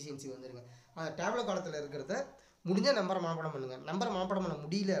 வாட்டர் யூஸ் எஃபிஷியன்சி வந்துருங்க. அந்த டேப்லெட் காலத்தில் இருக்கிறத முடிஞ்ச நம்பரை மனப்பாடம் பண்ணுங்கள். நம்பரை மனப்பாடம் பண்ண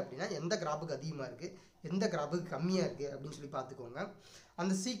முடியல அப்படின்னா எந்த கிராப்புக்கு அதிகமாக இருக்குது, எந்த கிராப்புக்கு கம்மியாக இருக்குது அப்படின்னு சொல்லி பார்த்துக்கோங்க.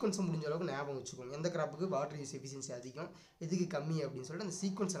 அந்த சீக்வன்ஸை முடிஞ்ச அளவுக்கு ஞாபகம் வச்சுக்கோங்க. எந்த கிராப்புக்கு வாட்டர் யூஸ் எஃபிஷியன்சி அதிகம், எதுக்கு கம்மி அப்படின்னு சொல்லிட்டு அந்த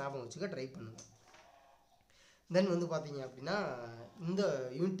சீக்வன்ஸை ஞாபகம் வச்சுக்க ட்ரை பண்ணுங்கள். தென் வந்து பார்த்தீங்க அப்படின்னா இந்த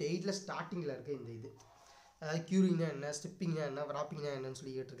யூனிட் 8ல் ஸ்டார்டிங்கில் இருக்க இந்த இது, அதாவது க்யூரிங்னா என்ன, ஸ்டிப்பிங்னா என்ன, ராப்பிங்னா என்னன்னு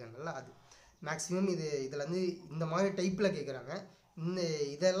சொல்லி கேட்டிருக்காங்கல்ல, அது மேக்ஸிமம் இதில் வந்து இந்த மாதிரி டைப்பில் கேட்குறாங்க.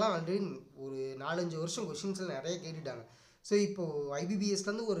 இதெல்லாம் வந்து ஒரு 4-5 வருஷம் கொஷின்ஸில் நிறைய கேட்டுட்டாங்க. ஸோ இப்போது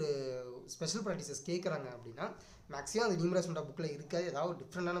ஐபிபிஎஸ்லேருந்து ஒரு ஸ்பெஷல் ப்ராக்டிசஸ் கேட்குறாங்க அப்படின்னா மேக்ஸிமம் அது நியூமரேஷன் புக்கில் இருக்காது, ஏதாவது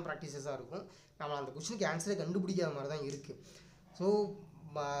டிஃப்ரெண்டான ப்ராக்டிசஸாக இருக்கும். நம்ம அந்த கொஷினுக்கு ஆன்சரே கண்டுபிடிக்காத மாதிரி தான் இருக்குது. ஸோ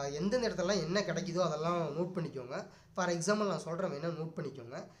எந்தெந்த இடத்துலலாம் என்ன கிடைக்குதோ அதெல்லாம் நோட் பண்ணிக்கோங்க. ஃபார் எக்ஸாம்பிள் நான் சொல்கிறேன், என்ன நோட்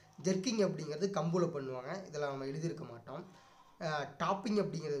பண்ணிக்கோங்க. ஜெர்க்கிங் அப்படிங்கிறது கம்புல பண்ணுவாங்க, இதில் நம்ம எழுதியிருக்க மாட்டோம். டாப்பிங்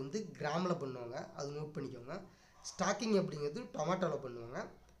அப்படிங்கிறது வந்து கிராமில் பண்ணுவாங்க, அது நோட் பண்ணிக்கோங்க. ஸ்டாக்கிங் அப்படிங்கிறது டொமேட்டோவில் பண்ணுவாங்க.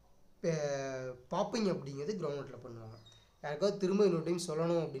 பாப்பிங் அப்படிங்கிறது கிரவுண்ட்நட்டில் பண்ணுவாங்க. யாருக்காவது திரும்ப இன்னொரு டைம்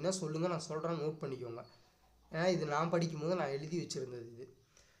சொல்லணும் அப்படின்னா சொல்லுங்கள், நான் சொல்கிறேன், நோட் பண்ணிக்கோங்க. ஏன்னா இது நான் படிக்கும்போது நான் எழுதி வச்சுருந்தது. இது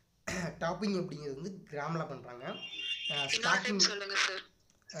டாப்பிங் அப்படிங்கிறது வந்து கிராமில் பண்ணுறாங்க.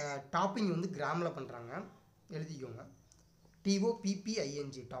 டாப்பிங் வந்து கிராமில் பண்ணுறாங்க, எழுதிக்கோங்க.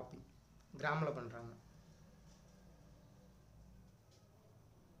 TOPPING டாப்பிங் கிராமில் பண்ணுறாங்க.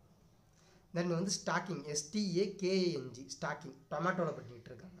 தென் வந்து ஸ்டாக்கிங் STAKING ஸ்டாக்கிங் டொமேட்டோவில்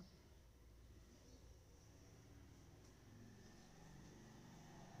பண்ணிகிட்டு இருக்காங்க.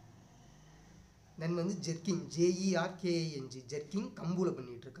 தென் வந்து ஜெர்க்கிங் JERKING ஜெர்க்கிங் கம்பூவில்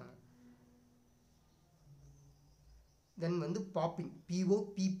பண்ணிகிட்டு இருக்காங்க. தென் வந்து பாப்பிங்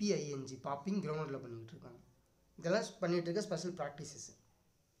POPPING பாப்பிங் கிரவுண்டில் பண்ணிகிட்டு இருக்காங்க. இதெல்லாம் பண்ணிகிட்டு இருக்க ஸ்பெஷல் ப்ராக்டிசஸ்.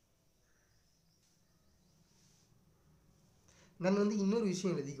 தென் வந்து இன்னொரு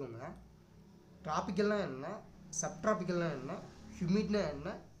விஷயம் எழுதிக்கோங்க. ட்ராபிக்கல்னால் என்ன, சப்ட்ராபிக்கல்னால் என்ன, ஹியூமிட்னா என்ன,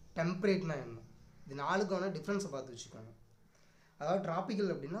 டெம்பரேட்னா என்ன, இது 4க்கான டிஃப்ரென்ஸை பார்த்து வச்சுக்கோங்க. அதாவது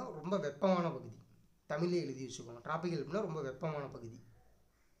ட்ராபிக்கல் அப்படின்னா ரொம்ப வெப்பமான பகுதி, தமிழ்லேயே எழுதி வச்சுக்கோங்க. ட்ராபிக்கல் அப்படின்னா ரொம்ப வெப்பமான பகுதி.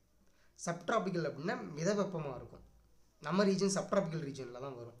 சப்ட்ராபிக்கல் அப்படின்னா மித வெப்பமாக இருக்கும். நம்ம ரீஜன் சப்ட்ராபிக்கல் ரீஜனில்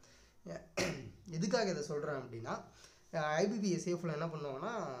தான் வரும். எதுக்காக இதை சொல்கிறேன் அப்படின்னா IBPS AFOல என்ன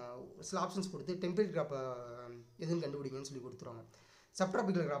பண்ணுவாங்கன்னா சில ஆப்ஷன்ஸ் கொடுத்து டெம்பரேட் கிராப்பை எதுன்னு கண்டுபிடிங்கன்னு சொல்லி கொடுத்துருவாங்க.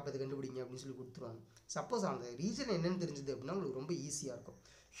 சப்ட்ராபிக்கல் கிராப் எது கண்டுபிடிங்க அப்படின்னு சொல்லி கொடுத்துருவாங்க. சப்போஸ் அந்த ரீஜன் என்னென்னு தெரிஞ்சது அப்படின்னா உங்களுக்கு ரொம்ப ஈஸியாக இருக்கும்.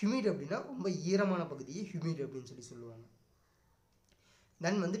 ஹியூமிட் அப்படின்னா ரொம்ப ஈரமான பகுதியை ஹியூமிட் அப்படின்னு சொல்லி சொல்லுவாங்க.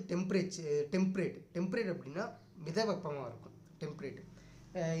 தென் வந்து டெம்பரேட் அப்படின்னா மித வெப்பமாக இருக்கும். டெம்பரேட்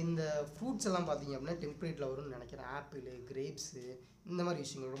இந்த ஃப்ரூட்ஸ் எல்லாம் பார்த்தீங்க அப்படின்னா டெம்பரேட்டில் வரும்னு நினைக்கிறேன். ஆப்பிள், கிரேப்ஸு இந்த மாதிரி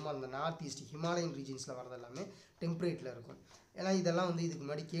விஷயங்கள் ரொம்ப அந்த நார்த் ஈஸ்ட் ஹிமாலயன் ரீஜன்ஸில் வரது எல்லாமே டெம்பரேட்டில் இருக்கும். ஏன்னா இதெல்லாம் வந்து இதுக்கு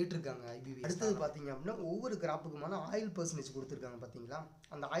முன்னாடி கேட்டிருக்காங்க IBPS. அடுத்தது பார்த்தீங்க அப்படின்னா ஒவ்வொரு கிராப்புக்குமான ஆயில் பர்சன்டேஜ் கொடுத்துருக்காங்க பார்த்தீங்களா,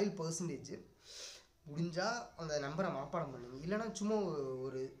 அந்த ஆயில் பர்சன்டேஜ் முடிஞ்சால் அந்த நம்பரை மனப்பாடம் பண்ணுங்க, இல்லைனா சும்மா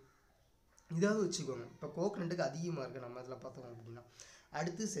ஒரு இதாவது வச்சுக்கோங்க. இப்போ கோகனட்டுக்கு அதிகமாக இருக்குது நம்ம இதில் பார்த்தோம் அப்படின்னா.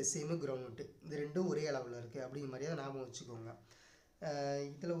 அடுத்து செசேமு, கிரவுண்ட்நட்டு இது ரெண்டும் ஒரே அளவில் இருக்குது அப்படிங்கிற மாதிரியாக ஞாபகம் வச்சுக்கோங்க.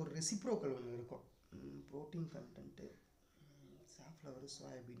 இதில் ஒரு ரெசிப்ரோக்கல் ஒன்று இருக்கும். Protein content, safflower,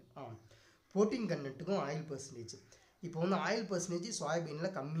 soybean. Protein கண்டென்ட்டுக்கும் oil percentage. இப்போ வந்து ஆயில் பர்சன்டேஜ்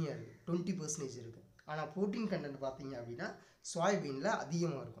சோயாபீனில் கம்மியாக இருக்குது, 20% இருக்குது. ஆனால் ப்ரோட்டீன் கண்டென்ட் பார்த்தீங்க அப்படின்னா சோயாபீனில்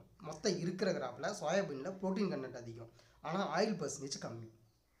அதிகமாக இருக்கும். மொத்தம் இருக்கிற கிராப்பில் சோயாபீனில் ப்ரோட்டீன் கண்டென்ட் அதிகம், ஆனால் ஆயில் பர்சன்டேஜ் கம்மி.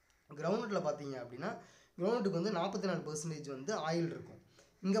 கிரவுண்ட்நட்டில் பார்த்தீங்க அப்படின்னா கிரவுண்ட்டுக்கு வந்து 44% வந்து ஆயில் இருக்கும்.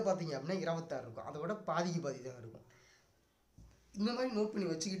 இங்கே பார்த்தீங்க அப்படின்னா 26 இருக்கும். அதை விட பாதிக்கு பாதி தான் இருக்கும். இந்த மாதிரி நோட் பண்ணி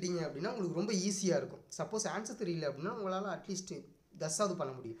வச்சுக்கிட்டீங்க அப்படின்னா உங்களுக்கு ரொம்ப ஈஸியாக இருக்கும். சப்போஸ் ஆன்சர் தெரியல அப்படின்னா உங்களால் அட்லீஸ்ட் கஸ்ஸாவது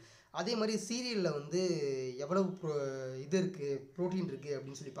பண்ண முடியும். அதே மாதிரி சீரியலில் வந்து எவ்வளவு இது இருக்குது, ப்ரோட்டீன் இருக்குது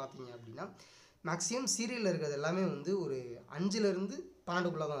அப்படின்னு சொல்லி பார்த்தீங்க அப்படின்னா மேக்ஸிமம் சீரியலில் இருக்கிறது எல்லாமே வந்து ஒரு 5லேருந்து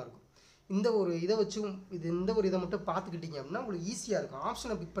 12க்குள்ளே தான் இருக்கும். இந்த ஒரு இதை வச்சும் இந்த ஒரு இதை மட்டும் பார்த்துக்கிட்டிங்க அப்படின்னா உங்களுக்கு ஈஸியாக இருக்கும்.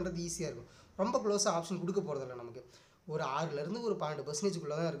 ஆப்ஷனை பிக் பண்ணுறது ஈஸியாக இருக்கும். ரொம்ப க்ளோஸாக ஆப்ஷன் கொடுக்க போகிறதில்ல நமக்கு. ஒரு 6லேருந்து ஒரு 12%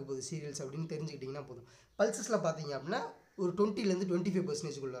 தான் இருக்க போகுது சீரியல்ஸ் அப்படின்னு தெரிஞ்சுக்கிட்டிங்கன்னா போதும். பல்சஸில் பார்த்தீங்க அப்படின்னா ஒரு 20லேருந்து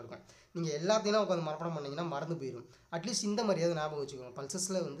 25% இருக்கும். நீங்கள் எல்லாத்தையும் உட்காந்து மனப்பாடம் பண்ணிங்கன்னா மறந்து போயிடும். அட்லீஸ்ட் இந்த மாதிரியாவது ஞாபகம் வச்சுக்கோங்க.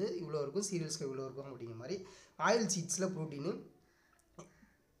 பல்சஸில் வந்து இவ்வளோ இருக்கும், சீரியல்ஸில் இவ்வளோ இருக்கும் அப்படிங்கிற மாதிரி. ஆயில் சீட்ஸில் ப்ரோட்டீனு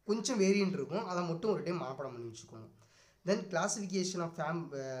கொஞ்சம் வேரியன்ட் இருக்கும், அதை மட்டும் ஒரு டைம் மனப்பாடம் பண்ணி வச்சுக்கோங்க. தென் classification of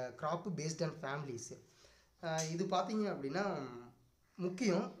crop based on families. இது பார்த்தீங்க அப்படின்னா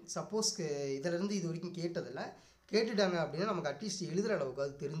முக்கியம். சப்போஸ் இதிலேருந்து இது வரைக்கும் கேட்டுட்டாங்க அப்படின்னா நமக்கு அட்லீஸ்ட் எழுதுகிற அளவுக்கு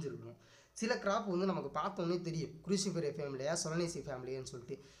அது தெரிஞ்சிருக்கணும். சில கிராப் வந்து நமக்கு பார்த்தோன்னே தெரியும், குரூசிஃபெரே ஃபேமிலியா சொலனேசி ஃபேமிலியான்னு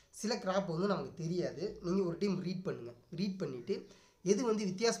சொல்லிட்டு. சில கிராப் வந்து நமக்கு தெரியாது. நீங்கள் ஒரு டைம் ரீட் பண்ணுங்கள். ரீட் பண்ணிவிட்டு எது வந்து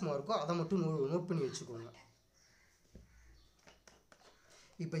வித்தியாசமாக இருக்கோ அதை மட்டும் நோட் பண்ணி வச்சுக்கோங்க.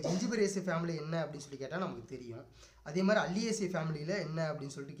 இப்போ ஜிஞ்சிபரேசி ஃபேமிலி என்ன அப்படின்னு சொல்லி கேட்டால் நமக்கு தெரியும். அதே மாதிரி அல்லியேசி ஃபேமிலியில் என்ன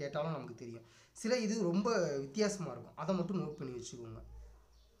அப்படின்னு சொல்லிட்டு கேட்டாலும் நமக்கு தெரியும். சில இது ரொம்ப வித்தியாசமாக இருக்கும், அதை மட்டும் நோட் பண்ணி வச்சுக்கோங்க.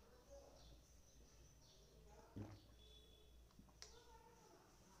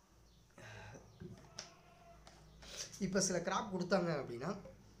 இப்போ சில கிராப் கொடுத்தாங்க அப்படின்னா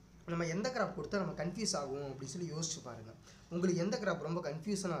நம்ம எந்த கிராப் கொடுத்தா நம்ம கன்ஃபியூஸ் ஆகும் அப்படின்னு சொல்லி யோசிச்சு பாருங்கள். உங்களுக்கு எந்த கிராப் ரொம்ப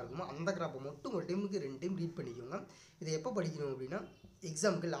கன்ஃபியூஷனாக இருக்குமோ அந்த கிராப்பை மட்டும் ஒரு டைமுக்கு 2 டைம் ரீட் பண்ணிக்கோங்க. இதை எப்போ படிக்கணும் அப்படின்னா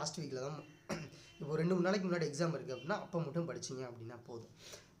எக்ஸாமுக்கு லாஸ்ட் வீக்கில் தான். இப்போ 2-3 நாளைக்கு முன்னாடி எக்ஸாம் இருக்குது அப்படின்னா அப்போ மட்டும் படிச்சிங்க அப்படின்னா போதும்.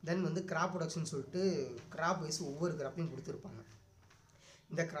 தென் வந்து கிராப் ப்ரொடக்ஷன் சொல்லிட்டு கிராப் வைஸ் ஒவ்வொரு கிராப்பையும் கொடுத்துருப்பாங்க.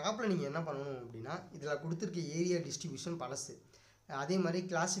 இந்த கிராப்பில் நீங்கள் என்ன பண்ணணும் அப்படின்னா இதில் கொடுத்துருக்க ஏரியா டிஸ்ட்ரிபியூஷன் பழசு. அதே மாதிரி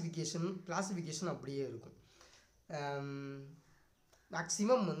கிளாஸிஃபிகேஷன் அப்படியே இருக்கும்.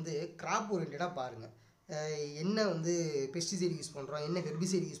 மேக்ஸிமம் வந்து கிராப் ஓரியன்டாக பாருங்கள். என்ன வந்து பெஸ்டிசைடு யூஸ் பண்ணுறோம், என்ன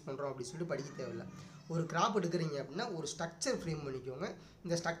ஹெர்பிசைடு யூஸ் பண்ணுறோம் அப்படின்னு சொல்லிட்டு படிக்க தேவையில்லை. ஒரு கிராப் எடுக்கிறீங்க அப்படின்னா ஒரு ஸ்ட்ரக்சர் ஃப்ரேம் பண்ணிக்கோங்க.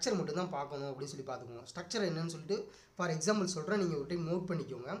 இந்த ஸ்ட்ரக்சர் மட்டும் தான் பார்க்கணும் அப்படின்னு சொல்லி பார்த்துக்கோங்க. ஸ்ட்ரக்சர் என்னன்னு சொல்லிட்டு ஃபார் எக்ஸாம்பிள் சொல்கிறேன், நீங்கள் ஒரு டைம் நோட்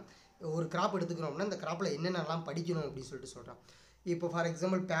பண்ணிக்கோங்க. ஒரு கிராப் எடுத்துக்கிறோம் அப்படின்னா இந்த கிராப்பில் என்னென்னலாம் படிக்கணும் அப்படின்னு சொல்லிட்டு சொல்கிறேன். இப்போ ஃபார்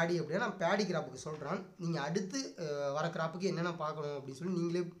எக்ஸாம்பிள் பேடி அப்படின்னா நான் பேடி கிராப்புக்கு சொல்கிறேன். நீங்கள் அடுத்து வர கிராப்புக்கு என்னென்ன பார்க்கணும் அப்படின்னு சொல்லி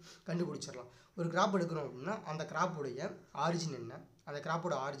நீங்களே கண்டுபிடிச்சிடலாம். ஒரு கிராப் எடுக்கிறோம் அப்படின்னா அந்த கிராப்புடைய ஆரிஜின் என்ன, அந்த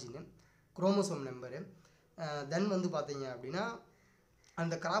கிராப்போட ஆரிஜின், குரோமோசோம் நம்பரு, தென் வந்து பார்த்தீங்க அப்படின்னா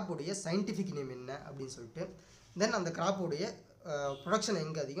அந்த கிராப்புடைய சயின்டிஃபிக் நேம் என்ன அப்படின்னு சொல்லிட்டு, தென் அந்த கிராப்புடைய ப்ரொடக்ஷன்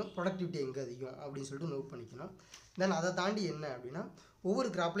எங்கே அதிகம், ப்ரொடக்டிவிட்டி எங்கே அதிகம் அப்படின்னு சொல்லிட்டு நோட் பண்ணிக்கணும். தென் அதை தாண்டி என்ன அப்படின்னா ஒவ்வொரு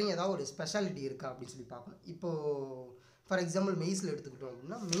கிராப்லேயும் ஏதாவது ஒரு ஸ்பெஷாலிட்டி இருக்கா அப்படின்னு சொல்லி பார்க்கணும். இப்போது ஃபார் எக்ஸாம்பிள் மெய்ஸில் எடுத்துக்கிட்டோம்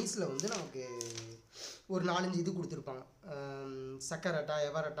அப்படின்னா மெய்ஸில் வந்து நமக்கு ஒரு 4-5 இது கொடுத்துருப்பாங்க, சக்கரட்டா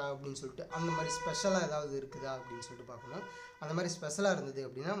எவரட்டா அப்படின்னு சொல்லிட்டு. அந்த மாதிரி ஸ்பெஷலாக ஏதாவது இருக்குதா அப்படின்னு சொல்லிட்டு பார்க்கணும். அந்த மாதிரி ஸ்பெஷலாக இருந்தது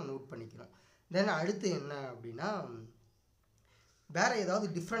அப்படின்னா நம்ம நோட் பண்ணிக்கணும். தென் அடுத்து என்ன அப்படின்னா வேறு ஏதாவது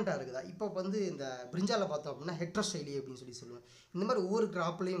டிஃப்ரெண்ட்டாக இருக்குதா. இப்போ வந்து இந்த பிரிஞ்சாவில் பார்த்தோம் அப்படின்னா ஹெட்ரோஸ்டைலி அப்படின்னு சொல்லி சொல்லுவேன். இந்த மாதிரி ஒவ்வொரு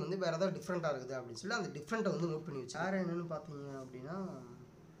கிராப்லேயும் வந்து வேறு ஏதாவது டிஃப்ரெண்ட்டாக இருக்குது அப்படின்னு சொல்லி அந்த டிஃப்ரெண்ட்டை வந்து நோட் பண்ணி வச்சு. வேறு என்னென்னு பார்த்தீங்க அப்படின்னா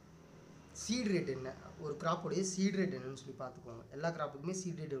சீட் ரேட் என்ன, ஒரு கிராப்புடைய சீட் ரேட் என்னன்னு சொல்லி பார்த்துக்கோங்க. எல்லா கிராப்புக்குமே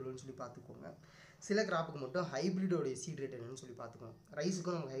சீட் ரேட் எவ்வளோன்னு சொல்லி பார்த்துக்கோங்க. சில கிராப்புக்கு மட்டும் ஹைப்ரிடோடைய சீட் ரேட் என்னன்னு சொல்லி பார்த்துக்கோங்க.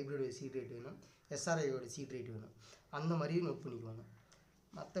 ரைஸுக்கும் நமக்கு ஹைப்ரிடோடைய சீட் ரேட் வேணும், எஸ்ஆர்ஐயோட சீட் ரேட் வேணும். அந்த மாதிரியும் நோட் பண்ணிக்கோங்க.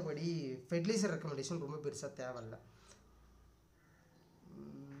 மற்றபடி ஃபெர்டிலைசர் ரெக்கமெண்டேஷன் ரொம்ப பெருசாக தேவையில்லை.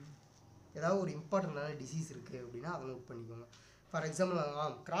 ஏதாவது ஒரு இம்பார்ட்டண்ட்டான டிசீஸ் இருக்குது அப்படின்னா அதை நோட் பண்ணிக்கோங்க. ஃபார் எக்ஸாம்பிள்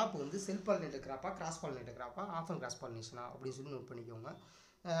கிராப் வந்து self pollinated கிராப்பா, cross pollinated கிராப்பா, of and cross பாலினேஷனா அப்படின்னு சொல்லி நோட் பண்ணிக்கோங்க.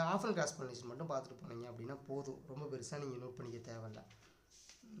 ஆஃப் அண்ட் கிராஸ் பாலினேஷன் மட்டும் பார்த்துட்டு போனீங்க அப்படின்னா போதும். ரொம்ப பெருசாக நீங்கள் நோட் பண்ணிக்க தேவையில்லை.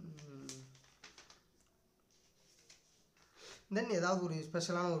 தென் ஏதாவது ஒரு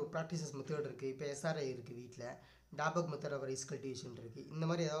ஸ்பெஷலான ஒரு ப்ராக்டிசஸ் மெத்தட் இருக்குது. இப்போ எஸ்ஆர்ஐ இருக்குது வீட்டில், டாபக் மெத்தட் ஆஃப் ரைஸ் கல்டிவேஷன் இருக்குது. இந்த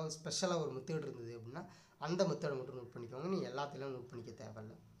மாதிரி ஏதாவது ஸ்பெஷலாக ஒரு மெத்தட் இருந்தது அப்படின்னா அந்த மெத்தடை மட்டும் நோட் பண்ணிக்கோங்க. நீங்கள் எல்லாத்தையும் நோட் பண்ணிக்க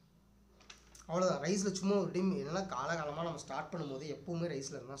தேவையில்லை. அவ்வளோதான். ரைஸில் சும்மா ஒரு டைம் என்னென்னா காலகாலமாக நம்ம ஸ்டார்ட் பண்ணும்போது எப்போவுமே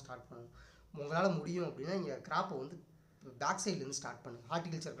ரைஸில் இருந்தால் ஸ்டார்ட் பண்ணணும். உங்களால் முடியும் அப்படின்னா நீங்கள் கிராப்பை வந்து பேக் சைட்லேருந்து ஸ்டார்ட் பண்ணுங்கள்.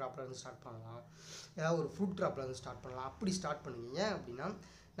 ஹார்டிகல்ச்சர் கிராப்லேருந்து ஸ்டார்ட் பண்ணலாம், ஏதாவது ஒரு ஃப்ரூட் கிராப்லேருந்து ஸ்டார்ட் பண்ணலாம். அப்படி ஸ்டார்ட் பண்ணுங்க. ஏன் அப்படின்னா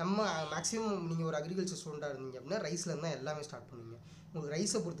நம்ம மேக்ஸிமம் நீங்கள் ஒரு அக்ரிகல்ச்சர் ஸ்டூடெண்ட்டாக இருந்தீங்க அப்படின்னா ரைஸ்லேருந்து தான் எல்லாமே ஸ்டார்ட் பண்ணுவீங்க. உங்களுக்கு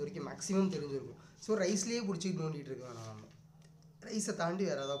ரைஸை பொறுத்த வரைக்கும் மேக்ஸிமம் தெரிஞ்சிருக்கும். ஸோ ரைஸ்லேயே பிடிச்சிட்டு நோண்டிகிட்டு இருக்க வேணாம். நம்ம ரைஸை தாண்டி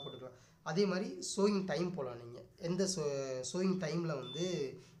வேறு ஏதாவது போட்டுக்கலாம். அதே மாதிரி சோயிங் டைம் போகலாம். நீங்கள் எந்த சோயிங் டைமில் வந்து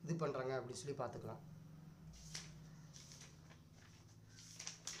இது பண்ணுறாங்க அப்படின்னு சொல்லி பார்த்துக்கலாம்.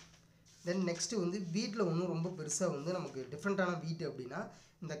 தென் நெக்ஸ்ட்டு வந்து வீட்டில் ஒன்றும் ரொம்ப பெருசாக வந்து நமக்கு டிஃப்ரெண்ட்டான வீட்டு அப்படின்னா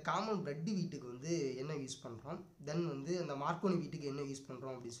இந்த காமன் பிரெட்டு வீட்டுக்கு வந்து என்ன யூஸ் பண்ணுறோம், தென் வந்து அந்த மார்க்கோனி வீட்டுக்கு என்ன யூஸ்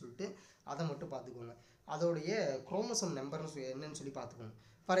பண்ணுறோம் அப்படின்னு சொல்லிட்டு அதை மட்டும் பார்த்துக்கோங்க. அதோடைய குரோமோசோம் நம்பர்னு என்னன்னு சொல்லி பார்த்துக்கோங்க.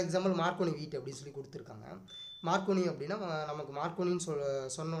 ஃபார் எக்ஸாம்பிள் மார்க்கோனி வீட் அப்படின்னு சொல்லி கொடுத்துருக்காங்க. மார்க்கோனி அப்படின்னா நமக்கு மார்க்கோனின்னு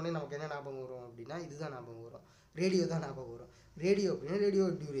சொன்னோடனே நமக்கு என்ன ஞாபகம் வரும் அப்படின்னா இதுதான் ஞாபகம் வரும், ரேடியோ தான் ஞாபகம் வரும். ரேடியோ அப்படின்னா ரேடியோ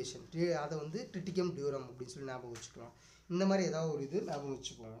டியூரேஷன், அதை வந்து ட்ரிட்டிகம் டியூரம் அப்படின்னு சொல்லி ஞாபகம் வச்சுக்கலாம். இந்த மாதிரி ஏதாவது ஒரு இது ஞாபகம்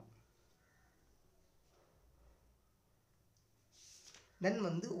வச்சுக்கோங்க. தென்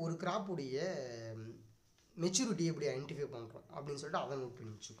வந்து ஒரு கிராப்புடைய மெச்சூரிட்டி எப்படி ஐடென்டிஃபை பண்ணுறோம் அப்படின்னு சொல்லிட்டு அதை நோட்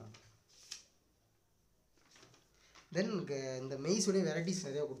பண்ணி வச்சுக்கோங்க. தென் இந்த மெய்ஸுடைய வெரைட்டிஸ்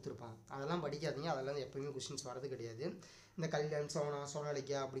நிறையா கொடுத்துருப்பாங்க. அதெல்லாம் படிக்காதீங்க, அதெல்லாம் எப்போயுமே கொஷின்ஸ் வரது கிடையாது. இந்த கல்யாண்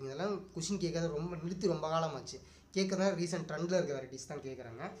சோனாலிக்கா அப்படிங்கிறதெல்லாம் கொஷின் கேட்காத ரொம்ப காலமாச்சு. கேட்கறதுனால ரீசெண்ட் ட்ரெண்டில் இருக்க வெரைட்டிஸ் தான்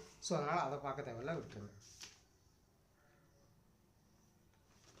கேட்குறாங்க. ஸோ அதனால் அதை பார்க்க தேவையில்ல, விட்டுருங்க.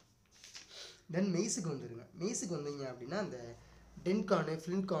 தென் மெய்ஸுக்கு வந்துடுங்க. மெய்ஸுக்கு வந்தீங்க அப்படின்னா இந்த டென்ட் கார்னு,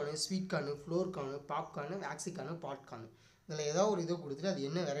 ஃப்ளின்ட் கார்னு, ஸ்வீட் கார்னு, ஃப்ளோர் கார்னு, பாப் கார்னு, வேக்ஸி கார்னு, பாட் கார்னு. இதில் ஏதாவது ஒரு இதை கொடுத்துட்டு அது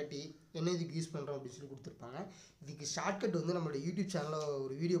என்ன வெரைட்டி, என்ன இதுக்கு யூஸ் பண்ணுறோம் அப்படின்னு சொல்லி கொடுத்துருப்பாங்க. இதுக்கு ஷார்ட்கட் வந்து நம்மளோட யூடியூப் சேனலில்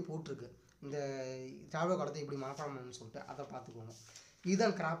ஒரு வீடியோ போட்டிருக்கு, இந்த திராவிட காலத்தை எப்படி மாற்றணும்னு சொல்லிட்டு, அதை பார்த்துக்கோங்க.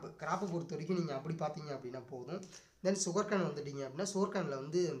 இதுதான் கிராப்பை பொறுத்த வரைக்கும் நீங்கள் அப்படி பார்த்தீங்க அப்படின்னா போதும். தென் சுகர் கேன் வந்துட்டீங்க அப்படின்னா சுகர் கேனில்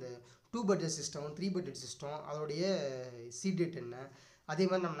வந்து இந்த 2 பட்ஜெட் சிஸ்டம், 3 பட்ஜெட் சிஸ்டம், அதோடைய சீட் டேட் என்ன, அதே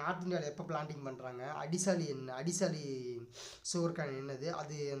மாதிரி நம்ம நார்த் இந்தியாவில் எப்போ பிளான்டிங் பண்ணுறாங்க, அடிசாலி என்ன, அடிசாலி சுகர் கேன் என்னது,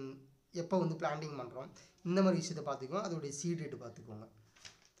 அது எப்போ வந்து பிளான்டிங் பண்ணுறோம், இந்த மாதிரி விஷயத்தை பார்த்துக்கோங்க. அதோடைய சீட் ரேட்டு பார்த்துக்கோங்க.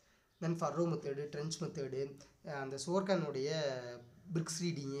 தென் ஃபர்ரோ மெத்தடு, ட்ரென்ச் மெத்தடு, அந்த சுகர் கேனுடைய பிரிக்ஸ்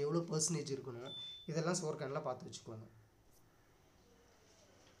ரீடிங் எவ்வளோ பர்சன்டேஜ் இருக்கணும், இதெல்லாம் சுகர் கேனில் பார்த்து வச்சுக்கோங்க.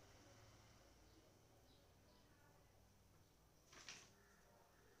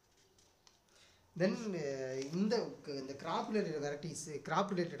 தென் இந்த graph related varieties,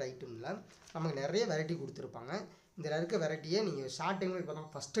 graph related ஐட்டமில் நமக்கு நிறைய வெரைட்டி கொடுத்துருப்பாங்க. இந்த இருக்க வெரைட்டியை நீங்கள் ஷார்ட் டைமில் இப்போ தான்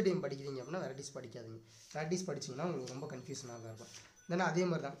ஃபஸ்ட்டு டைம் படிக்கிறீங்க அப்படின்னா வெரைட்டிஸ் படிக்காதீங்க. வெரைட்டிஸ் படிச்சிங்கன்னா உங்களுக்கு ரொம்ப கன்ஃபியூஷனாக தான் இருக்கும். தென் அதே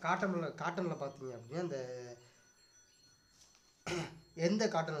மாதிரி தான் காட்டனில் பார்த்தீங்க அப்படின்னா அந்த எந்த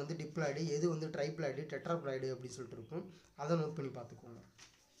காட்டன் வந்து டிப்ளாய்டு, எது வந்து ட்ரைப்ளாய்டு, டெட்ராப்ளாய்டு அப்படின்னு சொல்லிட்டு இருக்கும், அதை நோட் பண்ணி பார்த்துக்கோங்க.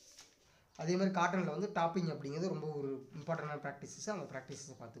 அதே மாதிரி காட்டனில் வந்து டாப்பிங் அப்படிங்கிறது ரொம்ப ஒரு இம்பார்ட்டண்டான ப்ராக்டிஸஸ், அந்த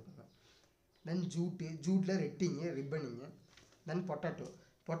ப்ராக்டிஸஸை பார்த்துக்கோங்க. தென் ஜூட்டில் ரெட்டிங்கு, ரிப்பனிங்கு. தென்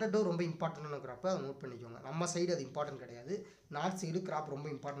பொட்டேட்டோ ரொம்ப இம்பார்ட்டண்டான கிராப்பு, அதை நோட் பண்ணிக்கோங்க. நம்ம சைடு அது இம்பார்ட்டன்ட் கிடையாது, நார்த் சைடு கிராப் ரொம்ப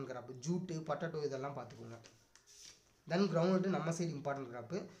இம்பார்ட்டன்ட் கிராப்பு, ஜூட்டு, பொட்டேட்டோ இதெல்லாம் பார்த்துக்கோங்க. தென் கிரவுண்ட் நம்ம சைடு இம்பார்ட்டன்ட்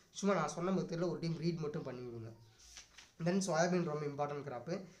கிராப்பு, சும்மா நான் சொன்ன மெத்தடில் ஒரு டைம் ரீட் மட்டும் பண்ணி விடுங்க. தென் சோயாபீன் ரொம்ப important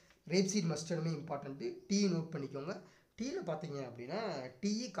crop, rape seat மஸ்டர்டுமே important. Tea note பண்ணிக்கோங்க. டீயில் பார்த்தீங்க அப்படின்னா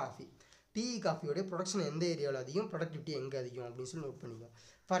காஃபியோடைய ப்ரொடக்ஷன் எந்த ஏரியாவில் அதிகம், ப்ரொடக்டிவிட்டி எங்கே அதிகம் அப்படின்னு சொல்லி நோட் பண்ணிக்கோங்க.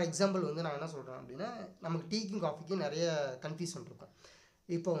 ஃபார் எக்ஸாம்பிள் வந்து நான் என்ன சொல்கிறேன் அப்படின்னா, நமக்கு டீக்கும் காஃபிக்கும் நிறைய கன்ஃபியூஷன் இருக்கும்.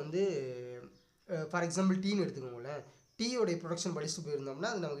 இப்போ வந்து ஃபார் எக்ஸாம்பிள் டீன்னு எடுத்துக்கோங்களேன், டீயோடைய ப்ரொடக்ஷன் படிச்சுட்டு போயிருந்தோம்னா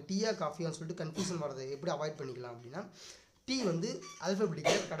அது நமக்கு டீயா காஃபியான்னு சொல்லிட்டு கன்ஃபியூஷன் வரதை எப்படி அவாய்ட் பண்ணிக்கலாம் அப்படின்னா, டீ வந்து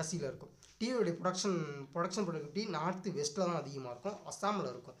ஆல்ஃபபெட்டிக்கில் கடைசியில் இருக்கும். டீயோடைய ப்ரொடக்ஷன் ப்ரொடக்டிவிட்டி நார்த்து வெஸ்ட்டில் தான் அதிகமாக இருக்கும்,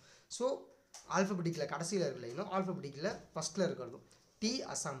 அஸ்ஸாமில் இருக்கும். ஸோ ஆல்ஃபபெட்டிக்கில் கடைசியில் இருக்கலைனும் ஆல்ஃபபெட்டிக்கில் ஃபஸ்ட்டில் இருக்கிறதும் டீ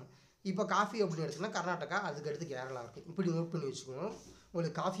அஸ்ஸாம். இப்போ காஃபி அப்படின்னு எடுத்தோம்னா கர்நாடகா, அதுக்கு அடுத்து கேரளா இருக்குது. இப்படி நோட் பண்ணி வச்சுக்கோங்க.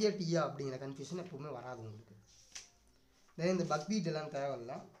 உங்களுக்கு காஃபியா டீயா அப்படிங்கிற கன்ஃபியூஷன் எப்போவுமே வராது உங்களுக்கு. தென் இந்த பக்வீட் எல்லாம்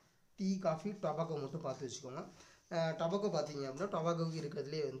தேவையில்ல, டீ காஃபி டொபாக்கோ மட்டும் பார்த்து வச்சுக்கோங்க. டொபாக்கோ பார்த்தீங்க அப்படின்னா டொபாக்கோவுக்கு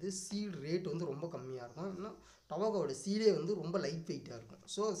இருக்கிறதுலே வந்து சீட் ரேட் வந்து ரொம்ப கம்மியாக இருக்கும். இன்னும் டொபாக்கோவோட சீடே வந்து ரொம்ப லைட் வெயிட்டாக இருக்கும்.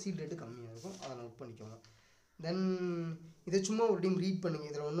 ஸோ சீட் ரேட்டு கம்மியாக இருக்கும், அதை நோட் பண்ணிக்கோங்க. தென் இதை சும்மா ஒரு டைம் ரீட்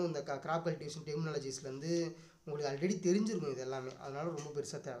பண்ணுங்கள். இதில் ஒன்றும் இந்த கிராப் கல்டிவேஷன் டெர்மினாலஜிஸ்லேருந்து உங்களுக்கு ஆல்ரெடி தெரிஞ்சிருக்கும் இது எல்லாமே, அதனால் ரொம்ப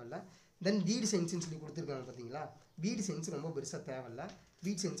பெருசாக தேவையில்லை. தென் வீடு சயின்ஸ்னு சொல்லி கொடுத்துருக்காங்க பார்த்தீங்களா, வீடு சயின்ஸ் ரொம்ப பெருசாக தேவையில்லை.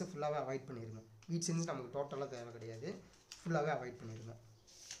 வீட் சயின்ஸை ஃபுல்லாகவே அவாய்ட் பண்ணிடுங்க. வீட் சயின்ஸ் நமக்கு டோட்டலாக தேவை கிடையாது, ஃபுல்லாகவே அவாய்ட் பண்ணிடுங்க.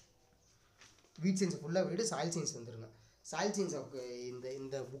 வீட் சயின்ஸை ஃபுல்லாக விட்டு சாயில் சயின்ஸ் வந்துடுங்க. சாயில் சயின்ஸ்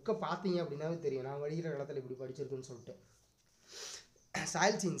இந்த புக்கை பார்த்தீங்க அப்படின்னாவே தெரியும் நான் வடிகிற காலத்தில் இப்படி படிச்சிருக்குன்னு சொல்லிட்டு.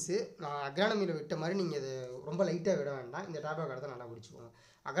 சாயில் சயின்ஸு நான் அக்ரானமியில் விட்ட மாதிரி நீங்கள் இதை ரொம்ப லைட்டாக விட வேண்டாம். இந்த டாபிக் காலத்தை நல்லா படிச்சுக்கோங்க.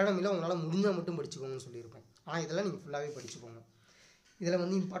 அக்ரானமியில் உங்களால் முடிஞ்சால் மட்டும் படிச்சுக்கோங்கன்னு சொல்லியிருப்பேன், ஆனால் இதெல்லாம் நீங்கள் ஃபுல்லாகவே படிச்சுக்கோங்க. இதில்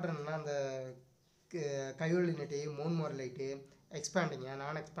வந்து இம்பார்ட்டன்ட்னா அந்த கையோலினேட்டு, மோன் மாரலைட்டு, எக்ஸ்பேண்டிங்க,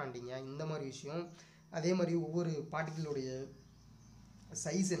 நான் எக்ஸ்பேண்டிங்க, இந்த மாதிரி விஷயம். அதே மாதிரி ஒவ்வொரு பார்ட்டிகளுடைய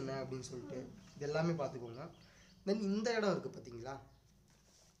சைஸ் என்ன அப்படின்னு சொல்லிட்டு இது எல்லாமே பார்த்துக்கோங்க. தென் இந்த இடம் இருக்குது பார்த்தீங்களா,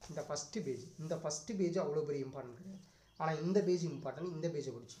 இந்த ஃபஸ்ட்டு பேஜ் அவ்வளோ பெரிய இம்பார்ட்டன்ட் கிடையாது, ஆனால் இந்த பேஜ் இம்பார்ட்டன்ட். இந்த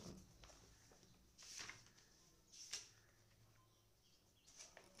பேஜை படிச்சுக்கோங்க.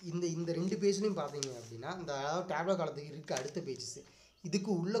 இந்த 2 பேஜ்லையும் பார்த்தீங்க அப்படின்னா இந்த அதாவது டேப்லெட் காலத்துக்கு இருக்க அடுத்த பேஜஸ் இதுக்கு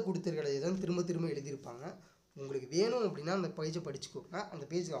உள்ளே கொடுத்துருக்கிறது தான் திரும்ப எழுதியிருப்பாங்க. உங்களுக்கு வேணும் அப்படின்னா அந்த பேஜை படிச்சுக்கோங்க. அந்த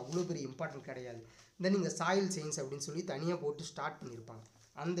பேஜுக்கு அவ்வளோ பெரிய இம்பார்ட்டன்ட் கிடையாது. தென் நீங்கள் சாயில் சயின்ஸ் அப்படின்னு சொல்லி தனியாக போட்டு ஸ்டார்ட் பண்ணியிருப்பாங்க,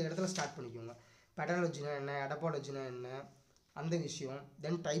 அந்த இடத்துல ஸ்டார்ட் பண்ணிக்கோங்க. பெடாலஜினா என்ன, எடப்பாலஜினா என்ன, அந்த விஷயம்.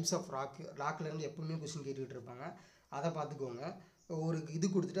 தென் டைப்ஸ் ஆஃப் ராக்லேருந்து எப்பவுமே கொஸ்டின் கேட்டுக்கிட்டு இருப்பாங்க, அதை பார்த்துக்கோங்க. ஒரு இது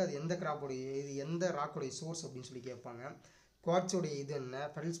கொடுத்துட்டு அது எந்த கிராப்போடைய இது எந்த ராக்கோடைய சோர்ஸ் அப்படின்னு சொல்லி கேட்பாங்க. குவாட்ஸோடைய இது என்ன,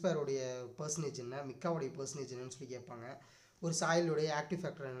 ஃபெல்ஸ்பேரோடைய பர்சன்டேஜ் என்ன, மிக்காவோடைய பர்சன்டேஜ் என்னன்னு சொல்லி கேட்பாங்க. ஒரு சாயிலுடைய ஆக்டிவ்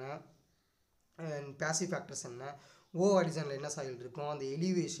ஃபேக்டர் என்ன, பேசிவ் ஃபேக்டர்ஸ் என்ன, ஓ ஹாரிசானில் என்ன சாயில் இருக்கும், அந்த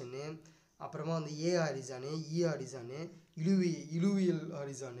எலிவேஷனு, அப்புறமா வந்து ஏ ஹாரிசானு, இ ஹாரிசானு, இலுவியல்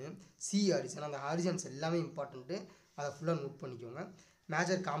ஹாரிசானு, சி ஹாரிசான், அந்த ஹாரிசான்ஸ் எல்லாமே இம்பார்ட்டண்ட்டு, அதை ஃபுல்லாக நோட் பண்ணிக்கோங்க.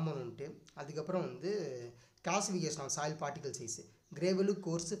 மேஜர் காம்பனண்ட்டு, அதுக்கப்புறம் வந்து classification of soil particle size, கிரேவலு,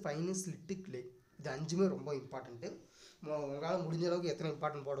 course, fine, slit, clay, இது 5மே ரொம்ப இம்பார்ட்டண்ட்டு. உங்களால் முடிஞ்ச அளவுக்கு எத்தனை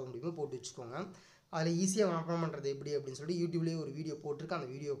இம்பார்ட்டன்ட் போட முடியுமோ போட்டு வச்சுக்கோங்க. அதில் ஈஸியாக மனப்பாடம் பண்ணுறது எப்படி அப்படின்னு சொல்லி யூடியூப்லேயே ஒரு வீடியோ போட்டிருக்கு, அந்த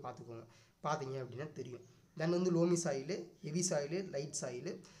வீடியோவை பார்த்தீங்க அப்படின்னா தெரியும். தென் வந்து loamy soil, heavy soil, light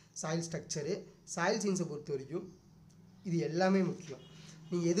soil, soil structure, soil சயின்ஸை பொறுத்த வரைக்கும் இது எல்லாமே முக்கியம்.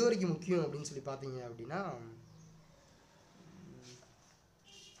 நீங்கள் எது வரைக்கும் முக்கியம் அப்படின்னு சொல்லி பார்த்தீங்க அப்படின்னா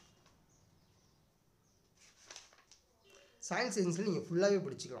சாயில் சயின்ஸில் நீங்கள் ஃபுல்லாகவே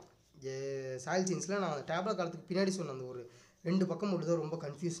படிச்சுக்கலாம். சாயில் சயின்ஸில் நான் டேப்லெட் காலத்துக்கு பின்னாடி சொன்ன அந்த ஒரு 2 பக்கம் மட்டும் தான் ரொம்ப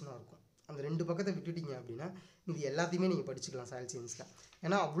கன்ஃபியூஷனாக இருக்கும். அந்த 2 பக்கத்தை விட்டுட்டிங்க அப்படின்னா இது எல்லாத்தையுமே நீங்கள் படிச்சுக்கலாம் சாயில் சயின்ஸில்.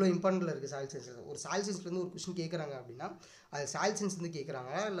 ஏன்னா அவ்வளோ இம்பார்ட்டண்ட்டில் இருக்குது சாயில் சயின்ஸில். ஒரு சாயில் சயின்ஸ்லேருந்து ஒரு கொஸ்டின் கேட்குறாங்க அப்படின்னா அது சாயில் சயின்ஸ்லேருந்து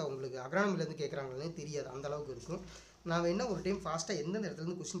கேட்குறாங்களா இல்லை உங்களுக்கு அக்ரானமிலேருந்து கேட்குறாங்களே தெரியாது, அந்தளவுக்கு இருக்கும். நான் வேணா ஒரு டைம் ஃபாஸ்ட்டாக எந்தெந்த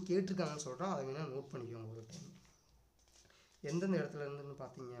இடத்துலேருந்து கொஸ்டின் கேட்டிருக்காங்கன்னு சொல்கிறோம், அதை வேணால் நோட் பண்ணிக்கோங்க ஒரு டைம். எந்தெந்த இடத்துல இருந்துன்னு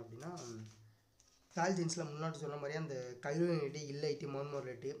பார்த்தீங்க அப்படின்னா சாயில் சயின்ஸில் முன்னாடி சொன்ன மாதிரியே அந்த கல்வெட்டு இல்லைட்டு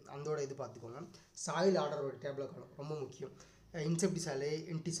மோன்மோர்லேட்டு அதோட இது பார்த்துக்கோங்க. சாயில் ஆர்டரோட டேபிள் காலம் ரொம்ப முக்கியம். இன்செப்டி சாயில்,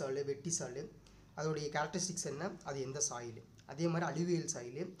 என்டி சாயில், வெட்டி சாயில், அதோடைய கேரக்டரிஸ்டிக்ஸ் என்ன, அது எந்த சாயில். அதே மாதிரி அலுவியல்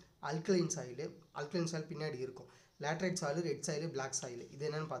சாயில், அல்கலைன் சாயில் பின்னாடி இருக்கும். Laterite soil, red soil, black soil, இது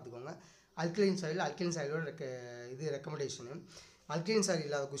என்னென்னு பார்த்துக்கோங்க. Alkaline சாயிலோட recommendation. அல்கலைன் சாயில்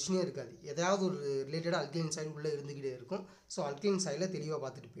இல்லாத கொஸ்டினே இருக்காது. எதாவது ஒரு ரிலேட்டடாக அல்கலைன் சாயில் உள்ளே இருந்துக்கிட்டே இருக்கும். ஸோ அல்கலைன் சாயிலில் தெளிவாக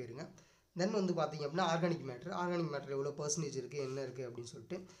பார்த்துட்டு போயிருங்க. தென் வந்து பார்த்திங்க அப்படின்னா ஆர்கானிக் மேட்ரு எவ்வளோ பர்சன்டேஜ் இருக்குது, என்ன இருக்குது அப்படின்னு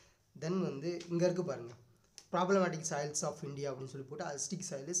சொல்லிட்டு. தென் வந்து இங்கே இருக்குது பாருங்கள், ப்ராப்ளமேட்டிக் சாயில்ஸ் ஆஃப் இந்தியா அப்படின்னு சொல்லி போட்டு acetic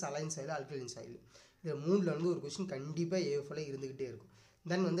soil, saline soil, alkaline soil, இதில் 3ல் வந்து ஒரு கொஸ்டின் கண்டிப்பாக ஏஎஃப்ல இருந்துக்கிட்டே இருக்கும்.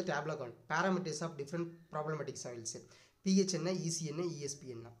 தென் வந்து tablet call parameters of different problematic சாயில்ஸு, pH என்ன, இசி என்ன, இஎஸ்பி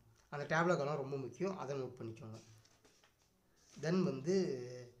என்ன, அந்த டேப்லெட் காலம் ரொம்ப முக்கியம், அதை நோட் பண்ணிக்கோங்க. தென் வந்து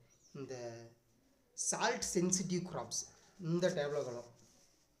இந்த சால்ட் சென்சிட்டிவ் கிராப்ஸ், இந்த டேப்லெட்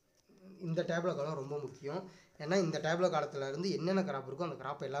காலம் ரொம்ப முக்கியம். ஏன்னா இந்த டேப்லெட் காலத்தில் இருந்து என்னென்ன கிராப் இருக்கோ அந்த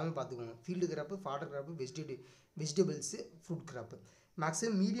கிராப் எல்லாமே பார்த்துக்கோங்க. Field crop, fodder crop, vegetables, fruit crop.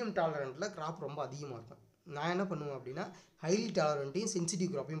 Maximum medium டாலரண்ட்டில் graph ரொம்ப அதிகமாக இருக்கும். நான் என்ன பண்ணுவேன் அப்படின்னா ஹைலி டாலரண்ட்டையும்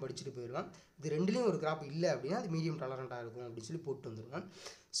சென்சிட்டிவ் கிராப்பையும் படிச்சுட்டு போயிடுவேன். இது ரெண்டுலேயும் ஒரு கிராப் இல்லை அப்படின்னா அது மீடியம் டாலரண்ட்டாக இருக்கும் அப்படின்னு சொல்லி போட்டு வந்துடுவேன்.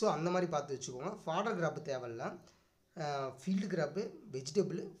 ஸோ அந்த மாதிரி பார்த்து வச்சுக்கோங்க. ஃபாடர் கிராப்பு தேவையில்ல. Field crop,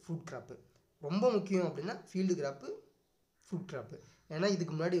 vegetable, fruit crop ரொம்ப முக்கியம். அப்படின்னா ஃபீல்டு கிராப்பு, ஃப்ரூட் கிராப்பு. ஏன்னா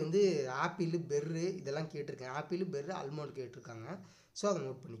இதுக்கு முன்னாடி வந்து ஆப்பிள், பெர்ரு இதெல்லாம் கேட்டிருக்கேன். ஆப்பிள், பெர்ரு, ஆல்மண்ட் கேட்டிருக்காங்க. ஸோ அதை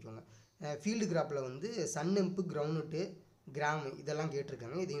நோட் பண்ணிக்கோங்க. ஃபீல்டு கிராப்பில் வந்து சன்னெம்பு, கிரவுண்ட்நட்டு, கிராமு இதெல்லாம்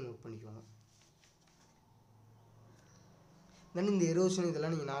கேட்டிருக்காங்க. இதையும் நோட் பண்ணிக்கோங்க. தென் இந்த எரோஷன்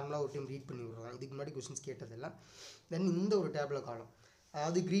இதெல்லாம் நீங்கள் நார்மலாக ஒரு டைம் ரீட் பண்ணி விட்றலாம். இதுக்கு முன்னாடி கொஸ்டின்ஸ் கேட்டதெல்லாம். தென் இந்த ஒரு டேப்லெட் காலம்,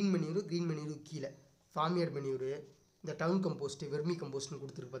 அதாவது க்ரீன் மெனியூரு கீழே ஃபார்மியர்ட் மெனியூரு, இந்த டவுன் கம்போஸ்ட்டு, வெர்மி கம்போஸ்ட்னு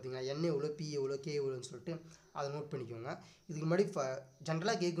கொடுத்துருக்கு பார்த்தீங்களா, என் எவ்வளோ, பி எவ்வளோ, கே எவ்வளோன்னு சொல்லிட்டு அதை நோட் பண்ணிக்கோங்க. இதுக்கு முன்னாடி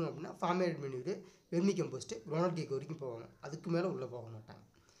ஜென்ரலாக கேட்கணும் அப்படின்னா ஃபார்மியர்ட் மெனியூரு, வெர்மி கம்போஸ்ட்டு, க்ரௌண்ட் கேக் வரைக்கும் போவாங்க. அதுக்கு மேலே உள்ளே போக மாட்டாங்க.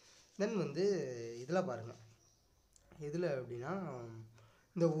 தென் வந்து இதில் பாருங்கள், எதில் அப்படின்னா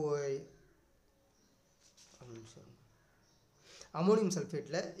இந்த அமோனியம்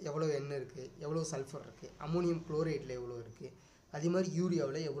சல்ஃபேட்டில் எவ்வளோ எண்ணெய் இருக்குது, எவ்வளோ சல்ஃபர் இருக்குது, அமோனியம் குளோரைடில் எவ்வளோ இருக்குது, அதே மாதிரி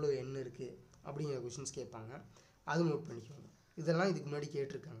யூரியாவில் எவ்வளோ எண்ணெய் இருக்குது அப்படிங்கிற கொஷின்ஸ் கேட்பாங்க. அது நோட் பண்ணிக்கோங்க. இதெல்லாம் இதுக்கு முன்னாடி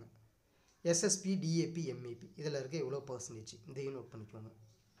கேட்டிருக்காங்க. எஸ்எஸ்பி, டிஏபி, எம்ஏபி இதில் இருக்க எவ்வளோ பர்சன்டேஜ், இதையும் நோட் பண்ணிக்கோங்க.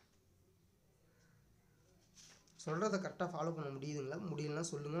 சொல்கிறத கரெக்டாக ஃபாலோ பண்ண முடியுதுங்களா? முடியலன்னா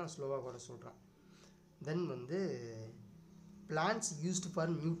சொல்லுங்கள், நான் ஸ்லோவாக கூட சொல்கிறேன். தென் வந்து plans used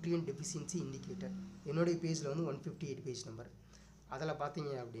for nutrient deficiency indicator, என்னுடைய பேஜில் வந்து 158 பேஜ் நம்பர். அதில்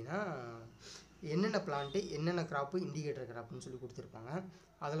பார்த்தீங்க அப்படின்னா என்னென்ன பிளான்ட்டு, என்னென்ன கிராப்பு, இண்டிகேட்டர் கிராப்புன்னு சொல்லி கொடுத்துருப்பாங்க.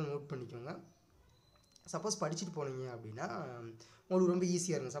 அதில் நோட் பண்ணிக்கோங்க. சப்போஸ் படிச்சுட்டு போனீங்க அப்படின்னா உங்களுக்கு ரொம்ப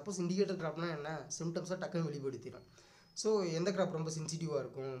ஈஸியாக இருக்கும். சப்போஸ் இண்டிகேட்டர் கிராப்னால் என்ன, சிம்டம்ஸாக டக்குன்னு வெளிப்படுத்திடும். ஸோ எந்த கிராப் ரொம்ப சென்சிட்டிவாக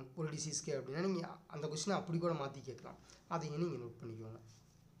இருக்கும் ஒரு டிசீஸ்க்கு அப்படின்னா நீங்கள் அந்த கொஸ்டினை அப்படி கூட மாற்றி கேட்கலாம். அதையும் நீங்கள் நோட் பண்ணிக்கோங்க.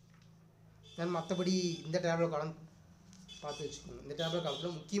 தென் மற்றபடி இந்த டேப்லெட் காலம் பார்த்து வச்சுக்கோங்க. இந்த டேப்லெட்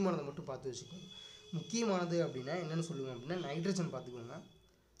காலத்தில் முக்கியமானதை மட்டும் பார்த்து வச்சுக்கோங்க. முக்கியமானது அப்படின்னா என்னென்னு சொல்லுவோம் அப்படின்னா நைட்ரஜன் பார்த்துக்கோங்க,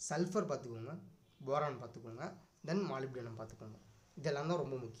 சல்ஃபர் பார்த்துக்கோங்க, போரான் பார்த்துக்கோங்க, தென் மாலிப்டினம் பார்த்துக்கோங்க. இதெல்லாம் தான்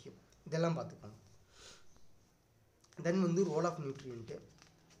ரொம்ப முக்கியம். இதெல்லாம் பார்த்துக்கோங்க. தென் வந்து ரோல் ஆஃப் நியூட்ரியன்ட்டு,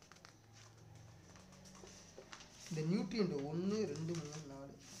 இந்த நியூட்ரியன்ட் 1 2 3 4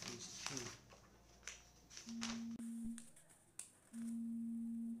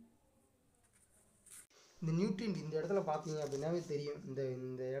 இந்த நியூட்ரியன்ட் இந்த இடத்துல பார்த்தீங்க அப்படின்னாவே தெரியும்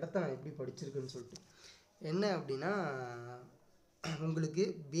இந்த இடத்த நான் எப்படி படிச்சிருக்கேன்னு சொல்லிட்டு. என்ன அப்படின்னா உங்களுக்கு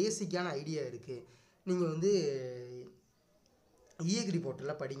பேசிக்கான ஐடியா இருக்குது. நீங்கள் வந்து இஎக்ரி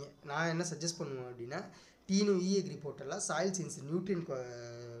போர்ட்டலில் படிங்க. நான் என்ன சஜஸ்ட் பண்ணுவேன் அப்படின்னா TNAU இஎக்ரி போர்ட்டலில் சாயில் சயின்ஸ் நியூட்ரியன்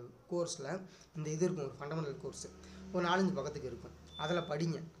கோர்ஸில் இந்த இது இருக்கும், ஒரு ஃபண்டமெண்டல் கோர்ஸு ஒரு 4-5 பக்கத்துக்கு இருக்கும். அதில்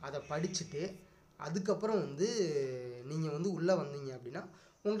படிங்க. அதை படிச்சுட்டு அதுக்கப்புறம் வந்து நீங்கள் வந்து உள்ளே வந்தீங்க அப்படின்னா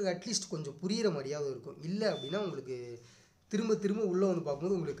உங்களுக்கு அட்லீஸ்ட் கொஞ்சம் புரிகிற மாதிரியாவது இருக்கும். இல்லை அப்படின்னா உங்களுக்கு திரும்ப திரும்ப உள்ளே வந்து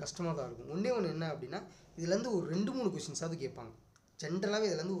பார்க்கும்போது உங்களுக்கு கஷ்டமாக தான் இருக்கும். ஒன்று என்ன அப்படின்னா இதுலேருந்து ஒரு 2-3 கொஷின்ஸாவது கேட்பாங்க. ஜென்ரலாகவே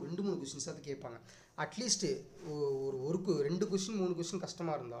இதுலேருந்து ஒரு 2-3 கொஷின்ஸாவது கேட்பாங்க. அட்லீஸ்ட்டு ஒரு 2 கொஷின் 3 கொஷின்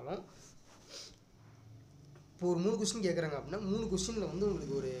கஷ்டமாக இருந்தாலும் இப்போ ஒரு 3 கொஷின் கேட்குறாங்க அப்படின்னா 3 கொஷினில் வந்து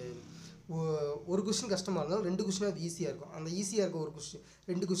உங்களுக்கு ஒரு கொஷின் கஷ்டமாக இருந்தாலும் 2 கொஷினாவது ஈஸியாக இருக்கும். அந்த ஈஸியாக இருக்க ஒரு கொஷின்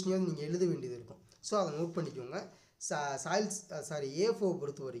 2 கொஷினையாவது நீங்கள் எழுத வேண்டியது இருக்கும். ஸோ அதை நோட் பண்ணிக்கோங்க. AFO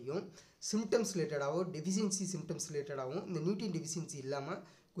பொறுத்த வரைக்கும் சிம்டம்ஸ் ரிலேட்டடாகவும் டெஃபிஷியன்சி சிம்டம்ஸ் ரிலேட்டடாகவும் இந்த நியூட்ரியன் டெஃபிஷியன்சி இல்லாமல்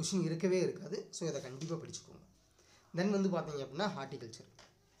கொஷின் இருக்கவே இருக்காது. ஸோ இதை கண்டிப்பாக படிச்சுக்கோங்க. தென் வந்து பார்த்தீங்க அப்படின்னா ஹார்டிகல்ச்சர்.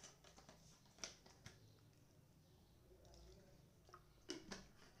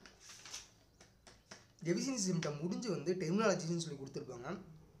 டெஃபிஷியன்சி சிம்டம் முடிஞ்சு வந்து டெர்மினாலஜின்னு சொல்லி கொடுத்துருப்பாங்க.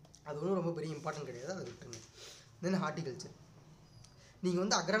 அது ஒன்றும் ரொம்ப பெரிய இம்பார்ட்டன்ட் கிடையாது, அதை விட்டுருங்க. தென் ஹார்டிகல்ச்சர். நீங்கள்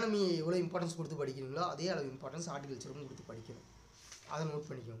வந்து அக்ரானமி எவ்வளோ இம்பார்ட்டன்ஸ் கொடுத்து படிக்கிறீங்களோ அதே அளவு இம்பார்ட்டன்ஸ் ஹார்டிகல்ச்சருக்கும் கொடுத்து படிக்கணும். அதை நோட்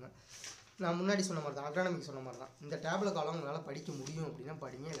பண்ணிக்கோங்க. நான் முன்னாடி சொன்ன மாதிரி தான், அக்ரானமிக்கு சொன்ன மாதிரி தான். இந்த டேபிள் காலம் உங்களால் படிக்க முடியும் அப்படின்னா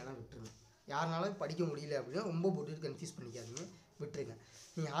படிங்க, இல்லைனா விட்டுருங்க. யாருனாலும் படிக்க முடியல அப்படின்னா ரொம்ப போட்டு கன்ஃபியூஸ் பண்ணிக்காதீங்க, விட்டுருங்க.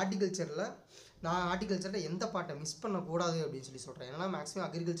 நீங்கள் நான் ஹார்டிகல்ச்சரில் எந்த பாட்டை மிஸ் பண்ணக்கூடாது அப்படின்னு சொல்லி சொல்கிறேன். ஏன்னா மேக்ஸிமம்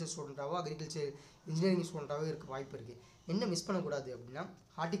அக்ரிகல்ச்சர் ஸ்டூடெண்ட்டாவோ அக்ரிகல்ச்சர் இன்ஜினியரிங் ஸ்டூடெண்ட்டாகவே இருக்க வாய்ப்பு இருக்குது. என்ன மிஸ் பண்ணக்கூடாது அப்படின்னா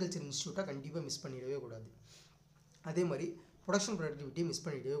ஹார்டிகல்ச்சர் இன்ஸ்டியூட்டாக கண்டிப்பாக மிஸ் பண்ணிடவே கூடாது. அதே மாதிரி ப்ரொடக்ஷன் ப்ரொடக்டிவிட்டியை மிஸ்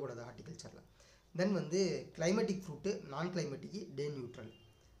பண்ணிடவே கூடாது ஹார்டிகல்ச்சரில். தென் வந்து கிளைமேட்டிக் ஃப்ரூட்டு, நான் கிளைமேட்டிக்கு, டே நியூட்ரல்,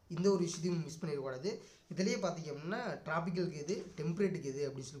 இந்த ஒரு விஷயத்தையும் மிஸ் பண்ணிடக்கூடாது. இதிலேயே பார்த்திங்க அப்படின்னா ட்ராபிக்கலுக்கு எது, டெம்பரேட்டுக்கு எது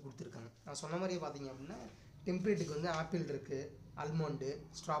அப்படின்னு சொல்லி கொடுத்துருக்காங்க. நான் சொன்ன மாதிரியே பார்த்திங்க அப்படின்னா டெம்பரேட்டுக்கு வந்து ஆப்பிள் இருக்குது, அல்மண்டு,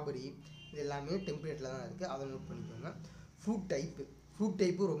 ஸ்ட்ராபெரி, இது எல்லாமே டெம்பரேட்டில் தான் இருக்குது. அதை நோட் பண்ணிக்கோங்க. ஃப்ரூட்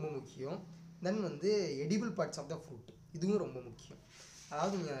டைப்பு ரொம்ப முக்கியம். தென் வந்து edible parts of the fruit, இதுவும் ரொம்ப முக்கியம்.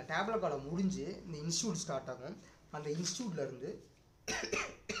 அதாவது நீங்கள் டேப்லெட் காலம் முடிஞ்சு இந்த இன்ஸ்டியூட் ஸ்டார்ட் ஆகும். அந்த இன்ஸ்டியூட்லேருந்து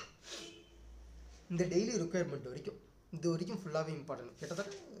இந்த டெய்லி ரெக்குயர்மெண்ட் வரைக்கும் இது வரைக்கும் ஃபுல்லாகவே இம்பார்ட்டன்ட்.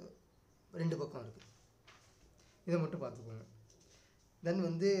 கிட்டத்தட்ட 2 பக்கம் இருக்குது. இதை மட்டும் பார்த்துக்கோங்க. தென்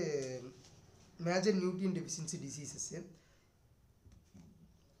வந்து மேஜர் நியூட்ரியன் டெஃபிஷியன்சி டிசீசஸ்ஸு,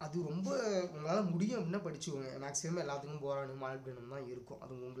 அது ரொம்ப உங்களால் முடியும் அப்படின்னா படிச்சுக்கோங்க. மேக்ஸிமம் எல்லாத்துக்கும் போராடும் மால்பினம் தான் இருக்கும்.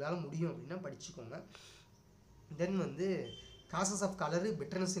 அது உங்களால் முடியும் அப்படின்னா படிச்சுக்கோங்க. தென் வந்து causes of colour,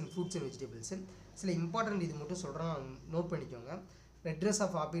 பெட்டர்னஸ் in fruits and vegetables, சில இம்பார்ட்டன்ட் இது மட்டும் சொல்கிறேன், நோட் பண்ணிக்கோங்க. Redness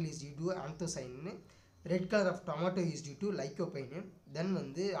of apple is due to ஆந்தோசைன்னு, red colour of tomato is due to லைக்கோபைனு, தென்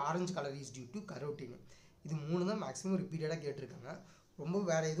வந்து orange colour is due to carotene. இது 3 தான் மேக்ஸிமம் ரிப்பீட்டடாக கேட்டிருக்காங்க. ரொம்ப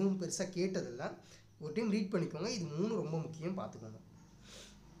வேறு எதுவும் பெருசாக கேட்டதில்லை. ஒரு டைம் ரீட் பண்ணிக்கோங்க. இது 3 ரொம்ப முக்கியம், பார்த்துக்கோங்க.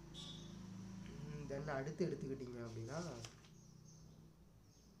 தென் அடுத்து எடுத்துக்கிட்டிங்க அப்படின்னா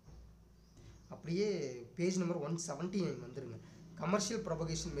அப்படியே பேஜ் நம்பர் 179 வந்துடுங்க. Commercial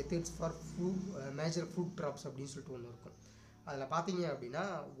propagation methods for major fruit graphs அப்படின்னு சொல்லிட்டு ஒன்று இருக்கும். அதில் பார்த்தீங்க அப்படின்னா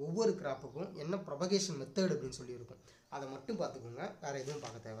ஒவ்வொரு கிராப்புக்கும் என்ன ப்ரொபகேஷன் மெத்தட் அப்படின்னு சொல்லியிருக்கும். அதை மட்டும் பார்த்துக்கோங்க, வேறு எதுவும்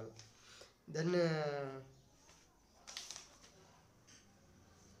பார்க்க தேவையில்லை. தென்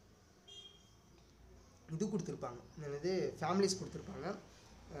இது கொடுத்துருப்பாங்க, என்னது ஃபேமிலிஸ் கொடுத்துருப்பாங்க.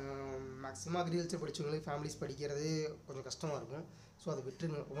 மேக்ஸிமம் அக்ரிகல்ச்சர் படித்தவங்களுக்கு ஃபேமிலிஸ் படிக்கிறது கொஞ்சம் கஷ்டமாக இருக்கும். ஸோ அதை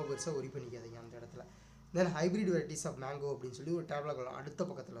விட்டுருங்க, ரொம்ப பெருசாக ஒரி பண்ணிக்காதீங்க அந்த இடத்துல. தென் ஹைப்ரிட் வெரைட்டிஸ் ஆஃப் மேங்கோ அப்படின்னு சொல்லி ஒரு டேப்லெட் அடுத்த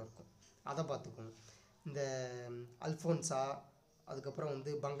பக்கத்தில் இருக்கும், அதை பார்த்துக்கோங்க. இந்த அல்ஃபோன்ஸா, அதுக்கப்புறம்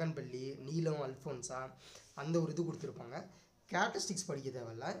வந்து பங்கன்பள்ளி, நீலம், அல்ஃபோன்ஸா, அந்த ஒரு இது கொடுத்துருப்பாங்க. கேரக்டரிஸ்டிக்ஸ் படிக்க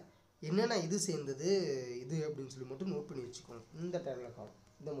தேவையில்ல, என்னென்ன இது சேர்ந்தது இது அப்படின்னு சொல்லி மட்டும் நோட் பண்ணி வச்சுக்கோங்க. இந்த டேப்லெட் காலம்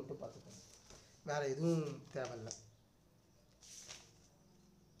இதை மட்டும் பார்த்துக்கோங்க, வேறு எதுவும் தேவையில்லை.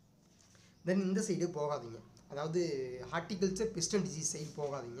 தென் இந்த சைடு போகாதீங்க, அதாவது horticulture best and disease side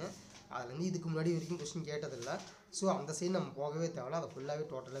போகாதீங்க. அதுலேருந்து இதுக்கு முன்னாடி வரைக்கும் கொஸ்டின் கேட்டதில்லை. ஸோ அந்த சைடு நம்ம போகவே தேவையில்ல, அதை ஃபுல்லாகவே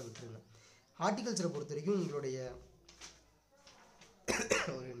டோட்டலாக விட்டுருங்க. ஹார்டிகல்ச்சரை பொறுத்த வரைக்கும் உங்களுடைய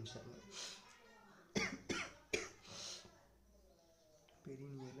ஒரு நிமிஷம்,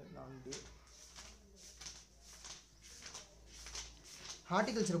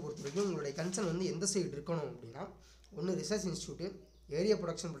 ஹார்டிகல்ச்சரை பொறுத்த வரைக்கும் உங்களுடைய கன்சர்ன் வந்து எந்த சைடு இருக்கணும் அப்படின்னா, ஒன்று research institute, area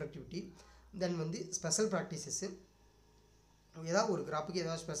production productivity, தென் வந்து ஸ்பெஷல் ப்ராக்டிசஸ்ஸு. ஏதாவது ஒரு கிராப்புக்கு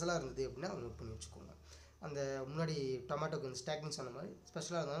ஏதாவது ஸ்பெஷலாக இருந்தது அப்படின்னா அதை நோட் பண்ணி வச்சுக்கோங்க. அந்த முன்னாடி டொமேட்டோக்கு வந்து ஸ்டாக்கிங் சொன்ன மாதிரி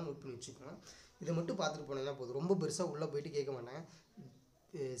ஸ்பெஷலாக இருந்தாலும் நோட் பண்ணி வச்சுக்கோங்க. இதை மட்டும் பார்த்துட்டு போனீங்கன்னா போதும், ரொம்ப பெருசாக உள்ளே போயிட்டு கேட்க மாட்டாங்க.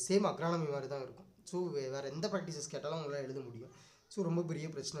 சேம் அக்ரானமி மாதிரி தான் இருக்கும். ஸோ வேறு எந்த ப்ராக்டிசஸ் கேட்டாலும் உங்களால் எழுத முடியும். ஸோ ரொம்ப பெரிய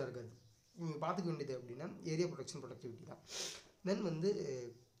பிரச்சனை இருக்காது. நீங்கள் பார்த்துக்க வேண்டியது அப்படின்னா ஏரியா ப்ரொடக்ஷன் ப்ரொடக்டிவிட்டி தான். தென் வந்து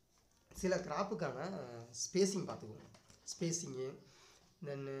சில கிராப்புக்கான ஸ்பேஸிங் பார்த்துக்கோங்க. ஸ்பேஸிங்கு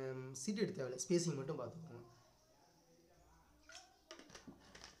தென் சீட் எடுத்து தேவையில்லை, ஸ்பேஸிங் மட்டும் பார்த்துக்கோங்க.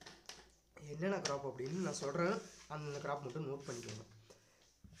 என்னென்ன கிராப் அப்படின்னு நான் சொல்கிறேன், அந்த கிராப் மட்டும் நோட் பண்ணிக்கோங்க.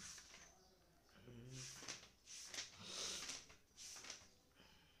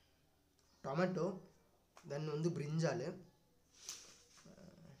 டொமேட்டோ, தென் வந்து பிரிஞ்சால்,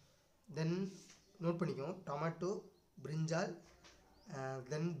 தென் நோட் பண்ணிக்கோங்க. டொமேட்டோ, பிரிஞ்சால்,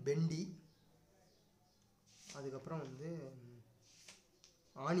 தென் பெண்டி, அதுக்கப்புறம் வந்து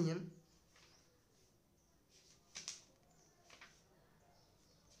ஆனியன்,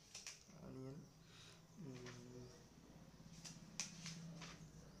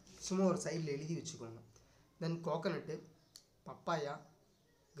 சும்மா ஒரு சைடில் எழுதி வச்சுக்கோங்க. தென் கோகனட்டு, பப்பாயா,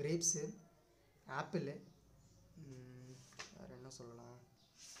 கிரேப்ஸு, ஆப்பிள், வேறு என்ன சொல்லலாம்,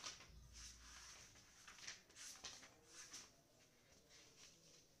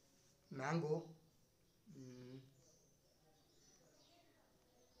 மேங்கோ,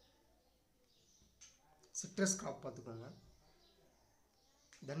 சிட்ரஸ் கிராப் பார்த்துக்கோங்க.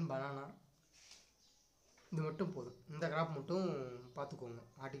 தென் பனானா, இது மட்டும் போதும். இந்த கிராப் மட்டும் பார்த்துக்கோங்க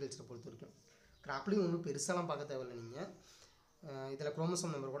ஹார்டிகல்ச்சரை பொறுத்த வரைக்கும். கிராப்லேயும் ஒன்றும் பெருசாலாம் பார்க்க தேவையில்லை நீங்கள். இதில்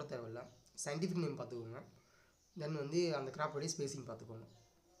குரோமோசோம் நம்பர் கூட தேவையில்லை. சயின்டிஃபிக் நேம் பார்த்துக்கோங்க. தென் வந்து அந்த கிராப்போடைய ஸ்பேசிங் பார்த்துக்கோங்க.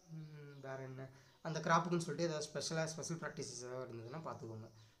 வேறு என்ன, அந்த கிராப்புக்குன்னு சொல்லிட்டு ஏதாவது ஸ்பெஷல் ப்ராக்டிசஸ் ஏதாவது இருந்ததுன்னா பார்த்துக்கோங்க.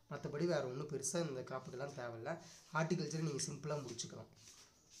 மற்றபடி வேறு ஒன்றும் பெருசாக இந்த கிராப்புக்கெல்லாம் தேவையில்லை. ஹார்டிகல்ச்சரை நீங்கள் சிம்பிளாக முடிச்சுக்கலாம்.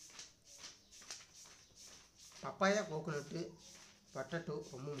 பப்பாயா, கோகோனட்டு, பொட்டேட்டோ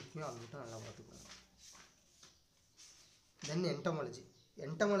ரொம்ப முக்கியம், அது மட்டும் நல்லா பார்த்துக்கோங்க. தென்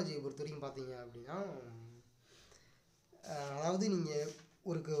என்டமாலஜியை பொறுத்த வரைக்கும் பார்த்தீங்க அப்படின்னா, அதாவது நீங்கள்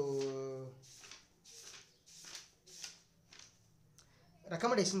ஒரு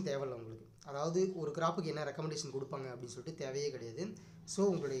ரெக்கமெண்டேஷன் தேவையில்லை உங்களுக்கு. அதாவது ஒரு கிராப்புக்கு என்ன ரெக்கமெண்டேஷன் கொடுப்பாங்க அப்படின்னு சொல்லிட்டு தேவையே கிடையாது. ஸோ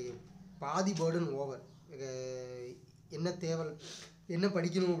உங்களுடைய பாதி பேர்டன் ஓவர், என்ன தேவை, என்ன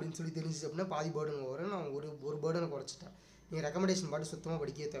படிக்கணும் அப்படின்னு சொல்லி தெரிஞ்சிச்சு அப்படின்னா பாதி பேர்டன் ஓவர். நான் ஒரு பேர்டனை குறைச்சிட்டேன். நீங்கள் ரெக்கமெண்டேஷன் பாட்டு சுத்தமாக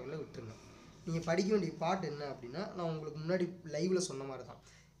படிக்கவே தேவையில்லை, விட்டுருங்க. நீங்கள் படிக்க வேண்டிய பார்ட் என்ன அப்படின்னா, நான் உங்களுக்கு முன்னாடி லைவில் சொன்ன மாதிரி தான்,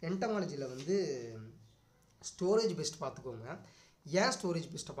 என்டமாலஜியில் வந்து ஸ்டோரேஜ் பெஸ்ட் பார்த்துக்கோங்க. ஏன்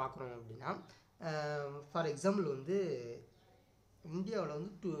ஸ்டோரேஜ் பெஸ்ட்டை பார்க்குறோம் அப்படின்னா, ஃபார் எக்ஸாம்பிள் வந்து இந்தியாவில்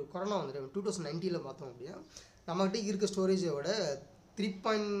வந்து கொரோனா வந்துட்டு 2019 பார்த்தோம் அப்படின்னா நம்மக்கிட்ட இருக்க ஸ்டோரேஜை விட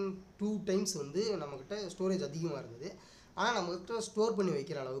 3.2 டைம்ஸ் வந்து நம்மக்கிட்ட ஸ்டோரேஜ் அதிகமாக இருந்தது. ஆனால் நம்மக்கிட்ட ஸ்டோர் பண்ணி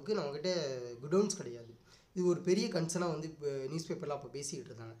வைக்கிற அளவுக்கு நம்மக்கிட்ட குடோன்ஸ் கிடையாது. இது ஒரு பெரிய கன்சர்னாக வந்து இப்போ நியூஸ் பேப்பரில் அப்போ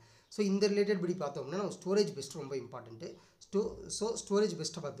பேசிக்கிட்டு இருந்தாங்க. ஸோ இந்த ரிலேட்டட் படி பார்த்தோம் அப்படின்னா நம்ம ஸ்டோரேஜ் பெஸ்ட் ரொம்ப இம்பார்ட்டண்ட்டு. ஸ்டோரேஜ்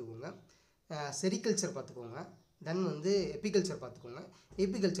பெஸ்ட்டை பார்த்துக்கோங்க. செரிகல்ச்சர் பார்த்துக்கோங்க. தென் வந்து எபிகல்ச்சர் பார்த்துக்கோங்க.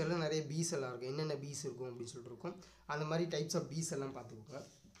 எபிகல்ச்சரில் நிறைய பீஸ் எல்லாம் இருக்கும், என்னென்ன பீஸ் இருக்கும் அப்படின்னு சொல்லிட்டு இருக்கும். அந்த மாதிரி டைப்ஸ் ஆஃப் பீஸ் எல்லாம் பார்த்துக்கோங்க.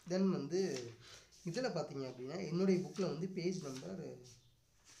 தென் வந்து இதில் பார்த்தீங்க அப்படின்னா என்னுடைய புக்கில் வந்து பேஜ் நம்பர்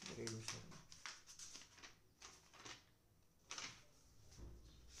ஒரே நிமிஷம்,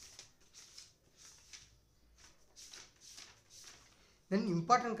 தென்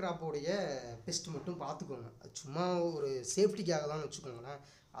இம்பார்ட்டன்ட் கிராப்போடைய பெஸ்ட் மட்டும் பார்த்துக்கோங்க. அது சும்மா ஒரு சேஃப்டிக்காக தான் வச்சுக்கோங்களேன்.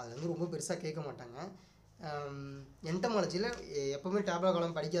 அதில் வந்து ரொம்ப பெருசாக கேட்க மாட்டாங்க. என்டமாலஜியில் எப்போவுமே டேப்லோ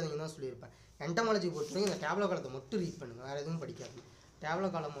காலம் படிக்காதீங்கன்னு தான் சொல்லியிருப்பேன். என்டமாலஜி பொறுத்தவரைக்கும் இந்த டேப்லோ காலத்தை மட்டும் ரீட் பண்ணுங்கள், வேறு எதுவும் படிக்காதீங்க. டேப்லோ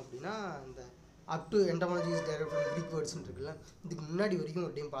காலம் அப்படின்னா இந்த up to entomology is direct from Greek வேர்ட்ஸ்ன்னு இருக்குல்ல, இதுக்கு முன்னாடி வரைக்கும்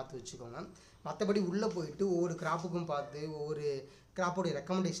ஒரு டைம் பார்த்து வச்சுக்கோங்க. மற்றபடி உள்ளே போயிட்டு ஒவ்வொரு கிராப்புக்கும் பார்த்து ஒவ்வொரு கிராப்போடைய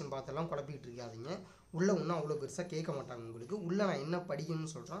ரெக்கமெண்டேஷன் பார்த்தெல்லாம் குழப்பிக்கிட்டு இருக்காதிங்க. உள்ளே ஒன்றும் அவ்வளோ பெருசாக கேட்க மாட்டாங்க உங்களுக்கு. உள்ளே நான் என்ன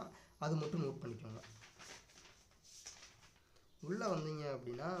படிக்கணும்னு சொல்கிறேன் அது மட்டும் நோட் பண்ணிக்கோங்க. உள்ளே வந்தீங்க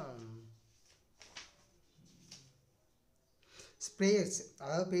அப்படின்னா ஸ்ப்ரேயர்ஸ்,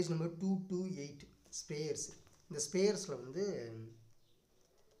 அதாவது பேஜ் நம்பர் 228 ஸ்ப்ரேயர்ஸ். இந்த ஸ்ப்ரேயர்ஸில் வந்து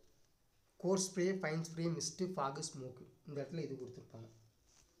core spray, fine spray, mist, fog, smoke, இந்த இடத்துல இது கொடுத்துருப்பாங்க.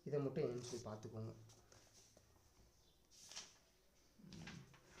 இதை மட்டும் என்னன்னு சொல்லி பார்த்துக்கோங்க.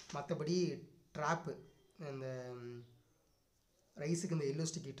 மற்றபடி ட்ராப்பு, இந்த ரைஸுக்கு இந்த எல்லோ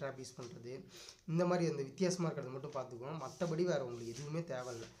ஸ்டிக்கி ட்ராப் யூஸ் பண்ணுறது, இந்த மாதிரி அந்த வித்தியாசமாக இருக்கிறத மட்டும் பார்த்துக்கோங்க. மற்றபடி வேறு உங்களுக்கு எதுவுமே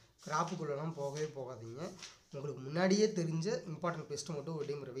தேவையில்லை. கிராப்புக்குள்ளெல்லாம் போகவே போகாதீங்க. உங்களுக்கு முன்னாடியே தெரிஞ்ச இம்பார்ட்டன்ட் பெஸ்ட்டை மட்டும் ஒரு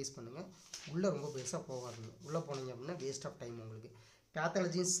டைம் ரிவைஸ் பண்ணுங்கள். உள்ளே ரொம்ப பெருசாக போகாதீங்க. உள்ளே போனீங்க அப்படின்னா வேஸ்ட் ஆஃப் டைம் உங்களுக்கு.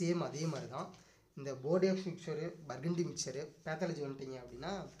 பேத்தாலஜியும் சேம் அதே மாதிரி தான். இந்த போர்டேக்ஸ் மிக்சரு, பர்கண்டி மிக்சரு, பேத்தாலஜி வந்துட்டீங்க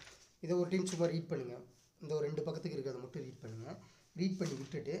அப்படின்னா இதை ஒரு டைம் சும்மா ரீட் பண்ணுங்கள். இந்த ஒரு 2 பக்கத்துக்கு இருக்கிறத மட்டும் ரீட் பண்ணுங்கள். ரீட் பண்ணி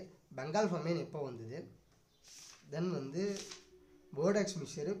விட்டுட்டு பெங்கால் ஃபர்மேன் எப்போ வந்தது, தென் வந்து போர்டாக்ஸ்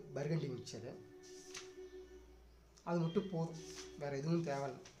மிக்சரு, பர்கண்டி மிக்சரு, அது மட்டும் போதும், வேறு எதுவும்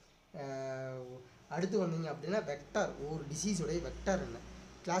தேவையில்லை. அடுத்து வந்தீங்க அப்படின்னா வெக்டார், ஒவ்வொரு டிசீஸோடைய வெக்டார் என்ன,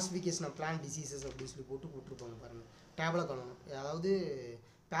 கிளாஸிஃபிகேஷன் ஆஃப் பிளான்ட் டிசீசஸ் அப்படின்னு சொல்லி போட்டுருப்பாங்க பாருங்கள். டேப்லோ காலம், அதாவது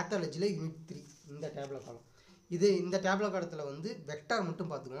பேத்தாலஜியில் யூனிட் 3 இந்த டேப்லோ காலம். இந்த டேப்லோ காலத்தில் வந்து வெக்டார் மட்டும்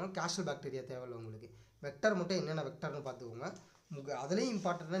பார்த்துக்கோங்க. கேஷுவல் பாக்டீரியா தேவையில்லை உங்களுக்கு. வெக்டார் மட்டும் என்னென்ன வெக்டார்னு பார்த்துக்கோங்க. அதுலேயும்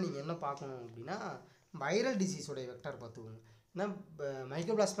இம்பார்ட்டண்ட்டாக நீங்கள் என்ன பார்க்கணும் அப்படின்னா வைரல் டிசீஸோடைய வெக்டார் பார்த்துக்கோங்க. ஏன்னா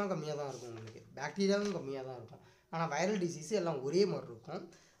மைக்ரோபிளாஸ்மா கம்மியாக தான் இருக்கும் உங்களுக்கு, பாக்டீரியாவும் கம்மியாக தான் இருக்கும். ஆனால் வைரல் டிசீஸ் எல்லாம் ஒரே மாதிரி இருக்கும்.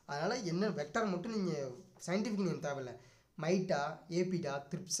 அதனால் என்ன வெக்டார் மட்டும் நீங்கள் சயின்டிஃபிக் நேம் தேவையில்லை, மைட்டா, ஏபிடா,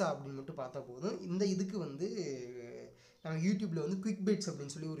 த்ரிப்ஸா அப்படின்னு மட்டும் பார்த்தா போதும். இந்த இதுக்கு வந்து நம்ம யூடியூப்பில் வந்து குவிக் பைட்ஸ்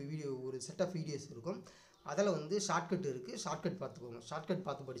அப்படின்னு சொல்லி ஒரு செட் ஆஃப் வீடியோஸ் இருக்கும். அதில் வந்து ஷார்ட்கட் இருக்குது, ஷார்ட்கட் பார்த்துக்கோங்க. ஷார்ட்கட்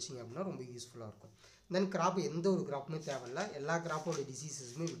பார்த்து படிச்சிங்க அப்படின்னா ரொம்ப யூஸ்ஃபுல்லாக இருக்கும். தென் கிராப் எந்த ஒரு கிராப்புமே தேவையில்லை, எல்லா கிராப்போட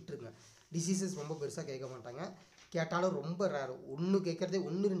டிசீசஸுமே விட்டுருங்க. டிசீசஸ் ரொம்ப பெருசாக கேட்க மாட்டாங்க, கேட்டாலும் ரொம்ப ரேர். 1 2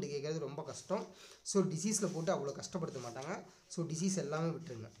 கேட்குறது ரொம்ப கஷ்டம். ஸோ டிசீஸில் போட்டு அவ்வளோ கஷ்டப்படுத்த மாட்டாங்க. ஸோ டிசீஸ் எல்லாமே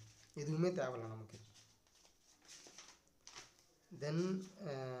விட்டுருங்க, எதுவுமே தேவையில்லை நமக்கு. தென்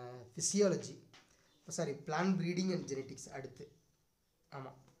physiology, sorry plan breeding and genetics அடுத்து.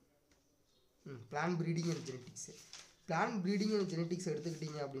 ஆமாம், plan breeding and genetics. Plan breeding and genetics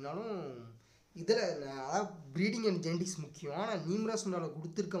எடுத்துக்கிட்டிங்க அப்படின்னாலும் இதில் அதாவது ப்ரீடிங் அண்ட் ஜெனட்டிக்ஸ் முக்கியம். ஆனால் நியூமரஸ் சுண்டாவில்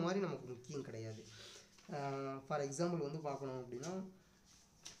கொடுத்துருக்க மாதிரி நமக்கு முக்கியம் கிடையாது. ஃபார் எக்ஸாம்பிள் வந்து பார்க்கணும் அப்படின்னா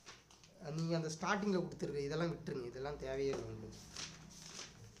நீங்கள் அந்த ஸ்டார்டிங்கில் கொடுத்துருக்க இதெல்லாம் விட்டுருங்க, இதெல்லாம் தேவையே இல்லை உங்களுக்கு.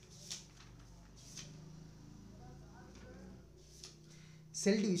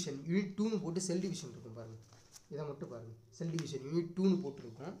 செல் டிவிஷன் யூனிட் 2ன்னு போட்டு செல் டிவிஷன் இருக்கும் பாருங்கள், இதை மட்டும் பாருங்கள். செல் டிவிஷன் யூனிட் 2ன்னு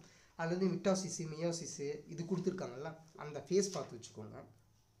போட்டிருக்கோம். அதில் வந்து மிட்டாசிஸு மியோசிஸு இது கொடுத்துருக்காங்கல்ல, அந்த ஃபேஸ் பார்த்து வச்சுக்கோங்க.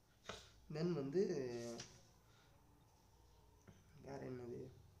 தென் வந்து வேறு என்னது,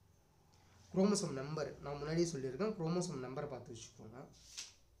 குரோமோசோம் நம்பர் நான் முன்னாடியே சொல்லியிருக்கேன், குரோமோசோம் நம்பரை பார்த்து வச்சுக்கோங்க.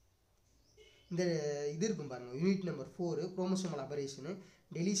 இந்த இது இருக்கும் பாருங்கள், யூனிட் நம்பர் 4 குரோமோசோமல் அபரேஷனு,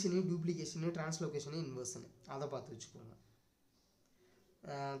 டெலிஷனு, டூப்ளிகேஷனு, டிரான்ஸ்லோகேஷனு, இன்வர்ஷனு, அதை பார்த்து வச்சுக்கோங்க.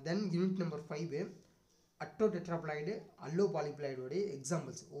 தென் யூனிட் நம்பர் 5 அட்டோ டெட்ராப்ளாய்டு அல்லோ பாலிப்ளாய்டோடைய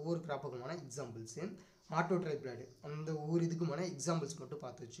எக்ஸாம்பிள்ஸ், ஒவ்வொரு கிராப்புக்குமான எக்ஸாம்பிள்ஸு, ஆட்டோ ட்ரைப்ளாய்டு அந்த ஒவ்வொரு இதுக்குமான எக்ஸாம்பிள்ஸ் மட்டும்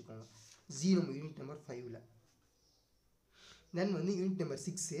பார்த்து வச்சுக்கோங்க. Genome unit number 5ல். தென் வந்து யூனிட் நம்பர்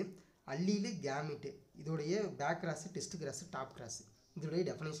 6 அல்லீலு கேமிட்டு, இதோடைய back cross, test cross, top cross, இதோடைய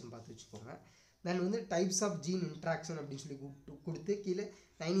டெஃபினேஷன் பார்த்து வச்சுக்கோங்க. தென் வந்து டைப்ஸ் ஆஃப் ஜீன் இன்ட்ராக்ஷன் அப்படின்னு சொல்லி கொடுத்து கீழே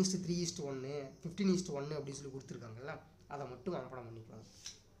 9:3:1 15:1 அப்படின்னு சொல்லி கொடுத்துருக்காங்கல்ல, அதை மட்டும் மனப்பாடம் பண்ணிக்கோங்க.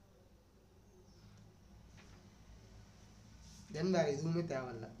 தென் வேறு எதுவுமே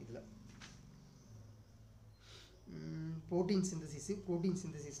தேவையில்லை இதில். ப்ரோட்டீன் சிந்தசிஸு, ப்ரோட்டீன்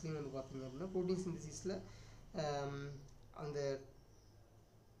சிந்தசிஸ்லேயும் வந்து பார்த்தீங்க அப்படின்னா ப்ரோட்டீன் சிந்தசிஸில் அந்த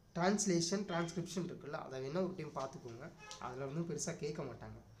டிரான்ஸ்லேஷன் டிரான்ஸ்கிரிப்ஷன் இருக்குல்ல, அதை வேணால் ஒரு டைம் பார்த்துக்கோங்க, அதில் வந்து பெருசாக கேட்க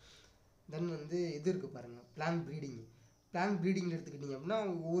மாட்டாங்க. தென் வந்து இது இருக்குது பாருங்கள், பிளான் ப்ரீடிங். பிளான் ப்ரீடிங்கில் எடுத்துக்கிட்டிங்க அப்படின்னா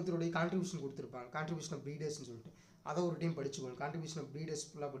ஒவ்வொருத்தருடைய கான்ட்ரிபியூஷன் கொடுத்துருப்பாங்க, கான்ட்ரிபியூஷன் ஆஃப் ப்ரீடர்ஸ்னு சொல்லிட்டு அதை ஒரு டைம் படிச்சுக்கோங்க. கான்ட்ரிபியூஷன் ஆஃப் ப்ரீடர்ஸ்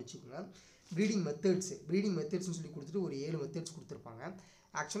ஃபுல்லாக படிச்சுக்கோங்க. ப்ரீடிங் மெத்தட்ஸ்னு சொல்லி கொடுத்துட்டு ஒரு 7 மெத்தட்ஸ் கொடுத்துருப்பாங்க.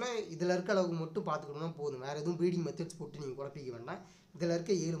 ஆக்சுவலாக இதில் இருக்க அளவுக்கு மட்டும் பார்த்துக்கணும்னா போதும், வேறு எதுவும் ப்ரீடிங் மெத்தட்ஸ் போட்டு நீங்கள் குழப்பிக்க வேண்டாம். இதில்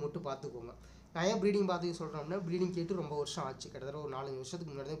இருக்க 7 மட்டும் பார்த்துக்கோங்க. நான் ஏன் ப்ரீடிங் பார்த்து சொல்கிறோம்னா ப்ரீடிங் கேட்டு ரொம்ப வருஷம் ஆச்சு, கிட்டத்தட்ட ஒரு 4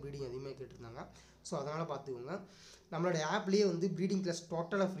 வருஷத்துக்கு முன்னாடி தான் ப்ரீடிங் அதிகமாக கேட்டிருந்தாங்க. ஸோ அதனால் பார்த்துக்கோங்க. நம்மளோட ஆப்லேயே வந்து ப்ரீடிங் கிளாஸ்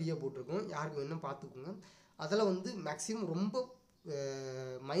டோட்டலாக ஃப்ரீயாக போட்டிருக்கோம், யாருக்கு வேணும் பார்த்துக்கோங்க. அதில் வந்து மேக்ஸிமம் ரொம்ப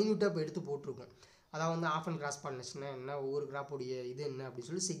மைன்யூட்டாக இப்போ எடுத்து போட்டிருக்கோம். அதாவது வந்து ஆஃப் அண்ட் கிராஸ் பாலினேஷன் என்ன, ஒவ்வொரு கிராப்போடைய இது என்ன அப்படின்னு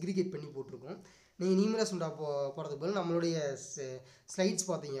சொல்லி செக்ரிகேட் பண்ணி போட்டிருக்கோம். நீங்கள் நியூமரஸ் சுண்டா போகிறதுக்கு பதில் நம்மளுடைய ஸ்லைட்ஸ்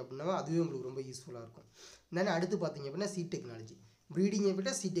பார்த்தீங்க அப்படின்னா அதுவே உங்களுக்கு ரொம்ப யூஸ்ஃபுல்லாக இருக்கும். தென் அடுத்து பார்த்தீங்க அப்படின்னா சீட் டெக்னாலஜி. ப்ரீடிங்கை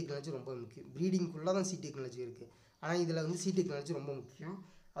விட சீட் டெக்னாலஜி ரொம்ப முக்கியம். ப்ரீடிங்குள்ளே தான் சீட் டெக்னாலஜி இருக்குது, ஆனால் இதில் வந்து சீட் டெக்னாலஜி ரொம்ப முக்கியம்.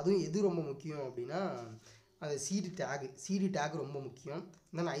 அதுவும் எது ரொம்ப முக்கியம் அப்படின்னா அது சீடு டேக் ரொம்ப முக்கியம்.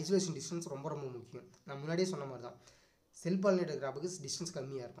 தென் ஐசோலேஷன் டிஸ்டன்ஸ் ரொம்ப ரொம்ப முக்கியம். நான் முன்னாடியே சொன்ன மாதிரி தான், செல் பாலினேட்டர் கிராப்புக்கு டிஸ்டன்ஸ்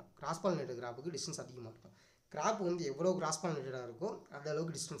கம்மியாக இருக்கும், கிராஸ் பாலினேட்டர் கிராப்புக்கு டிஸ்டன்ஸ் அதிகமாக இருக்கும். கிராப் வந்து எவ்வளோ கிராஸ் பாலினேட்டடாக இருக்கோ அந்த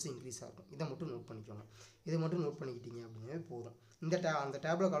அளவுக்கு டிஸ்டன்ஸ் இன்க்ரீஸாக இருக்கும். இதை மட்டும் நோட் பண்ணிக்கோங்க. இதை மட்டும் நோட் பண்ணிக்கிட்டீங்க அப்படின்னாவே போதும். அந்த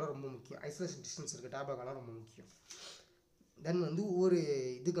டேப்லோ காலம் ரொம்ப முக்கியம், ஐசோலேஷன் டிஸ்டன்ஸ் இருக்க டேப்லோ காலம் ரொம்ப முக்கியம். தென் வந்து ஒவ்வொரு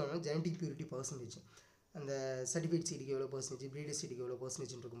இதுக்கான ஜெனட்டிக் பியூரிட்டி பர்சன்டேஜ், அந்த சர்டிஃபைட் சீடுக்கு எவ்வளோ பர்சன்டேஜ், ப்ரீடர் சீடுக்கு எவ்வளோ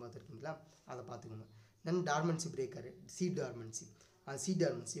பர்சன்டேஜ் இருக்கும் பார்த்துருக்கீங்களா, அதை பார்த்துக்கோங்க. தென் டார்மன்சி பிரேக்கர், சீட் டார்மன்சி, அந்த சீட்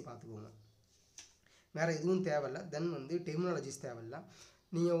டார்மன்சியை பார்த்துக்கோங்க. வேறு எதுவும் தேவையில்லை. தென் வந்து டெர்மினாலஜிஸ் தேவையில்லை.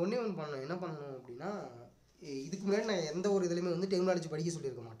 நீங்கள் ஒன்றே ஒன்று பண்ணணும், என்ன பண்ணணும் அப்படின்னா இதுக்கு முன்னாடி நான் எந்த ஒரு இதுலையுமே வந்து டெர்மினாலஜி படிக்க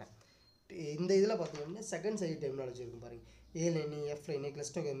சொல்லியிருக்க மாட்டேன். இந்த இதில் பார்த்தீங்கன்னா செகண்ட் சைடு டெர்மினாலஜி இருக்கும் பாருங்கள், ஏலைனி, எஃப்லைனி,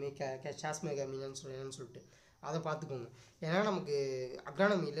 கிளஸ்டோகமி, சாஸ்மேகமின்னு சொல்லிட்டு அதை பார்த்துக்கோங்க. ஏன்னா நமக்கு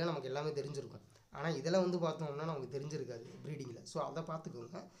அக்ரானமியில் நமக்கு எல்லாமே தெரிஞ்சிருக்கும், ஆனால் இதில் வந்து பார்த்தோம்னா நமக்கு தெரிஞ்சிருக்காது ப்ரீடிங்கில். ஸோ அதை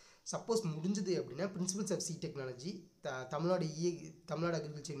பார்த்துக்கோங்க. சப்போஸ் முடிஞ்சது அப்படின்னா principles of seat technology Tamil Nadu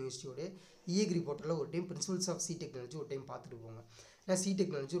agriculture யூனிவர்சிட்டியோட IAGRI போர்ட்டலில் ஒரு time principles of seat technology ஒரு டைம் பார்த்துட்டு போங்க. ஏன்னா சீட்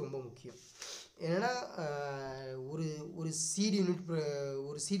டெக்னாலஜி ரொம்ப முக்கியம். ஏன்னா ஒரு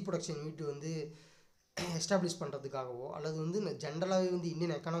சீட் ப்ரொடக்ஷன் யூனிட் வந்து எஸ்டாப்ளிஷ் பண்ணுறதுக்காகவோ அல்லது வந்து ஜென்ரலாகவே வந்து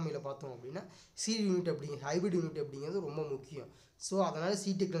இந்தியன் எக்கானமியில் பார்த்தோம் அப்படின்னா சீட் யூனிட் ஹைபிரிட் யூனிட் அப்படிங்கிறது ரொம்ப முக்கியம். ஸோ அதனால்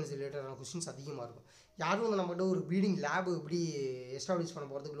சீட் டெக்னாலஜி ரிலேட்டடான கொஸ்டின்ஸ் அதிகமாக இருக்கும். யாரும் வந்து நம்மகிட்ட ஒரு ப்ரீடிங் லேப் எப்படி எஸ்டாப்ளிஷ் பண்ண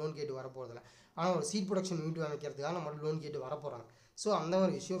போகிறதுக்கு லோன் கேட்டு வரப்போகிறதில்ல, ஆனால் ஒரு சீட் ப்ரொடக்ஷன் யூனிட் அமைக்கிறதுக்காக நம்மகிட்ட லோன் கேட்டு வரப்போகிறாங்க. ஸோ அந்த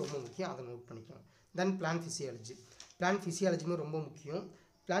மாதிரி விஷயம் ரொம்ப முக்கியம், அதை நோட் பண்ணிக்கோங்க. தென் பிளான் ஃபிசியாலஜியுமே ரொம்ப முக்கியம்.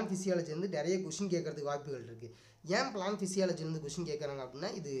 பிளான் ஃபிசியாலஜி வந்து நிறைய கொஸ்டின் கேட்கறதுக்கு வாய்ப்புகள் இருக்குது. ஏன் பிளான் ஃபிசியாலஜிலேருந்து கொஸ்டின் கேட்குறாங்க அப்படின்னா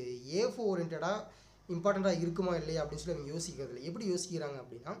இது AFO ஓரியன்டாக இம்பார்ட்டண்ட்டாக இருக்குமா இல்லையா அப்படின்னு சொல்லி அவங்க யோசிக்கிறதில்ல. எப்படி யோசிக்கிறாங்க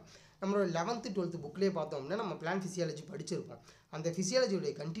அப்படின்னா நம்மளோட 11th 12th புக்லேயே பார்த்தோம் அப்படின்னா நம்ம பிளான் ஃபிசியாலஜி படிச்சிருப்போம், அந்த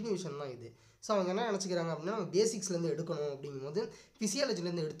ஃபிசியாலஜியோடைய கண்டினியூஷன் தான் இது. ஸோ அவங்க என்ன நினச்சிக்கிறாங்க அப்படின்னா நம்ம பேசிக்ஸ்லேருந்து எடுக்கணும் அப்படிங்கும்போது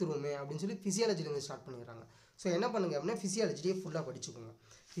ஃபிசியாலஜிலேருந்து எடுத்துருவோமே அப்படின்னு சொல்லி ஃபிசியாலஜிலேருந்து ஸ்டார்ட் பண்ணிடுறாங்க. ஸோ என்ன பண்ணுங்க அப்படின்னா ஃபிசியாலஜியே ஃபுல்லாக படிச்சுக்கோங்க.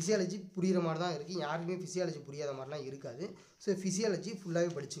 ஃபிசியாலஜி புரிகிற மாதிரி தான் இருக்குது, யாருக்குமே ஃபிசியாலஜி புரியாத மாதிரிலாம் இருக்காது. ஸோ ஃபிசியாலஜி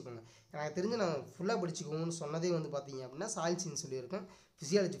ஃபுல்லாகவே படிச்சுக்கோங்க. எனக்கு தெரிஞ்சு நான் ஃபுல்லாக படிச்சுக்கோங்கன்னு சொன்னதே வந்து பார்த்தீங்க அப்படின்னா சாயில் சயின்ஸ் சொல்லியிருக்கேன்,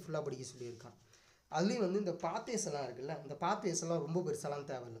 ஃபிசியாலஜி ஃபுல்லாக படிக்க சொல்லியிருக்கேன். அதுலேயும் வந்து இந்த பாத்வேஸ் எல்லாம் இருக்குல்ல, இந்த பாத்வேஸ் எல்லாம் ரொம்ப பெருசாலாம்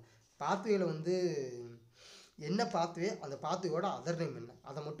தேவையில்லை. பாத்வேல வந்து என்ன பாத்வே, அந்த பாத்வேயோட அதர் நேம் என்ன,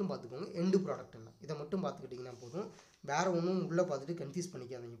 அதை மட்டும் பார்த்துக்கோங்க. எண்டு ப்ராடக்ட் என்ன, இதை மட்டும் பார்த்துக்கிட்டிங்கன்னா போதும். வேறு ஒன்றும் உள்ளே பார்த்துட்டு கன்ஃபியூஸ்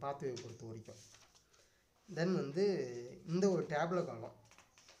பண்ணிக்காதீங்க பாத்வேவை பொறுத்த வரைக்கும். தென் வந்து இந்த ஒரு டேப்ல காலம்,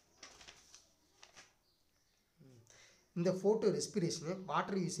 இந்த ஃபோட்டோ ரெஸ்பிரேஷனு,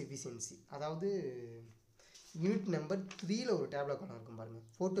 வாட்டர் யூஸ் எஃபிஷியன்சி, அதாவது யூனிட் நம்பர் 3ல் ஒரு டேப்ல காலம் இருக்கும் பாருங்கள்.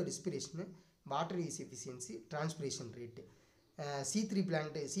 Photo ரெஸ்பிரேஷனு, water use efficiency, transpiration rate, C3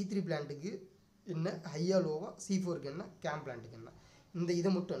 பிளான்ட்டுக்கு என்ன, ஹையா லோவா, C4க்கு என்ன, கேம் பிளான்ட்டுக்கு என்ன, இந்த இதை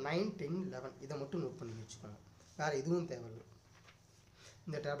மட்டும் 9, 10, 11 இதை மட்டும் நோட் பண்ணி வச்சுக்கோங்க. வேறு எதுவும் தேவையில்லை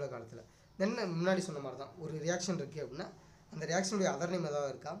இந்த டேப்ல காலத்தில். தென் முன்னாடி சொன்ன மாதிரி தான், ஒரு ரியாக்ஷன் இருக்குது அப்படின்னா அந்த ரியாக்ஷனுடைய அதர் நேம்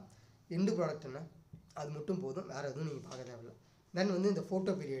ஏதாவது இருக்கா, எண்டு ப்ராடக்ட் என்ன, அது மட்டும் போதும். வேறு எதுவும் நீங்கள் பார்க்க தேவையில்லை. தென் வந்து இந்த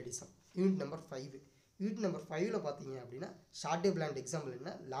photo periodism unit number 5. Unit number 5ல் பார்த்தீங்க அப்படின்னா ஷார்ட் டே பிளான்ட் எக்ஸாம்பிள்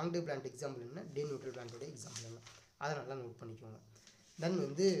என்ன, லாங் டே பிளான்ட் எக்ஸாம்பிள் என்ன, டே நியூட்ரல் பிளான்ட்டோட எக்ஸாம்பிள் என்ன, அதை நல்லா நோட் பண்ணிக்கோங்க. தென்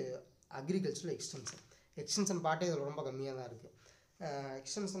வந்து அக்ரிகல்ச்சரல் எக்ஸ்டென்ஷன் பார்ட்டே இதில் ரொம்ப கம்மியாக தான் இருக்குது.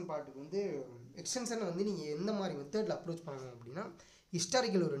 எக்ஸ்டென்ஷன் பார்ட்டுக்கு வந்து எக்ஸ்டென்ஷனை வந்து நீங்கள் எந்த மாதிரி மெத்தடில் அப்ரோச் பண்ணணும் அப்படின்னா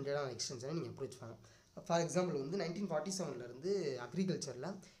ஹிஸ்டாரிக்கல் ஓரியன்டான எக்ஸ்டென்ஷனை நீங்கள் அப்ரோச் பண்ணணும். ஃபார் எக்ஸாம்பிள் வந்து 1947 அக்ரிகல்ச்சரில்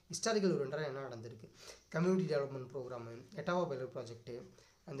ஹிஸ்டாரிக்கல் ஓரியன்டாக என்ன நடந்திருக்கு, community development programme, Etawah pilot project,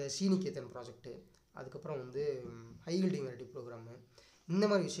 அந்த சீனிகேத்தன் ப்ராஜெக்ட்டு, அதுக்கப்புறம் வந்து ஹை ஹீல்டிங் வெரைட்டி ப்ரோக்ராமு, இந்த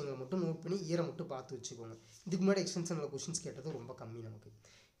மாதிரி விஷயங்களை மட்டும் நோட் பண்ணி இயரை மட்டும் பார்த்து வச்சுக்கோங்க. இதுக்கு முன்னாடி எக்ஸ்டென்ஷனில் கொஷின்ஸ் கேட்டது ரொம்ப கம்மி நமக்கு.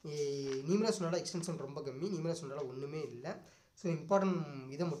 நியூமரஸ் சொன்னால எக்ஸ்டென்ஷன் ரொம்ப கம்மி, நியூமரஸ் சொன்னால ஒன்றுமே இல்லை. ஸோ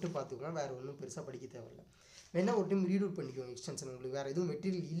இம்பார்ட்டன்ட் இதை மட்டும் பார்த்துக்கோங்க, வேறு ஒன்றும் பெருசாக படிக்க தேவையில்லை. வேணால் ஒரு டைம் ரீட் அவுட் பண்ணிக்கோங்க எக்ஸ்டென்ஷன். உங்களுக்கு வேறு எதுவும்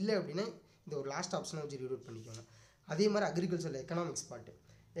மெட்டீரியல் இல்லை அப்படின்னா இந்த ஒரு லாஸ்ட் ஆப்ஷனை வச்சு ரீட் அவுட் பண்ணிக்கோங்க. அதே மாதிரி அக்ரிகல்ச்சரில் எக்கனாமிக்ஸ் பார்ட்டு,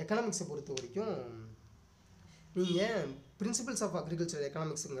 எக்கனாமிக்ஸை பொறுத்த வரைக்கும் நீங்கள் பிரின்சிபல்ஸ் ஆஃப் அக்ரிகல்ச்சர்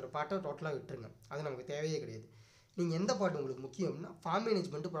எக்கனாமிக்ஸுங்கிற பாட்டை டோட்டலாக விட்டுருங்க, அது நமக்கு தேவையே கிடையாது. நீங்கள் எந்த பாட்டு உங்களுக்கு முக்கியம் அப்படின்னா ஃபார்ம்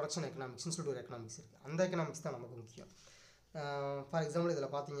மேனேஜ்மெண்ட்டு, ப்ரொடக்ஷன் எக்கனாமிக்ஸ்னு சொல்லிட்டு ஒரு எக்கனாமிக்ஸ் இருக்குது, அந்த எக்கனாமிக்ஸ் தான் நமக்கு முக்கியம். ஃபார் எக்ஸாம்பிள்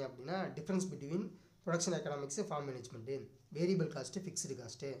இதில் பார்த்தீங்க அப்படின்னா difference between production economics, form management, variable cost, fixed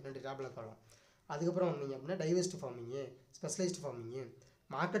cost, 2 table காலம். அதுக்கப்புறம் வந்தீங்க அப்படின்னா divorced farming, specialised farming,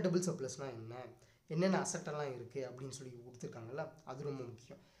 marketable சப்ளஸ்னால் என்னென்ன அசட்டெல்லாம் இருக்குது அப்படின்னு சொல்லி கொடுத்துருக்காங்கல்ல, அது ரொம்ப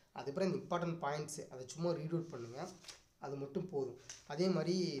முக்கியம். அதுக்கப்புறம் இந்த இம்பார்ட்டன்ட் பாயிண்ட்ஸு அதை சும்மா ரீட் அவுட் பண்ணுங்கள், அது மட்டும் போதும். அதே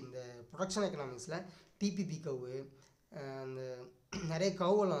மாதிரி இந்த ப்ரொடக்ஷன் எக்கனாமிக்ஸில் டிபிபி கவு, அந்த நிறைய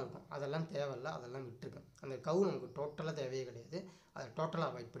கவுலாம் இருக்கும், அதெல்லாம் தேவையில்லை, அதெல்லாம் விட்டுருக்கேன். அந்த கவு நமக்கு டோட்டலாக தேவையே கிடையாது, அதை டோட்டலாக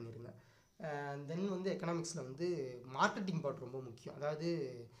அவாய்ட் பண்ணிடுங்க. தென் வந்து எக்கனாமிக்ஸில் வந்து மார்க்கெட்டிங் பார்ட் ரொம்ப முக்கியம். அதாவது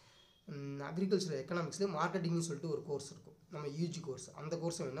அக்ரிகல்ச்சர் எக்கனாமிக்ஸில் மார்க்கெட்டிங்னு சொல்லிட்டு ஒரு கோர்ஸ் இருக்கும், நம்ம யூஜி கோர்ஸ். அந்த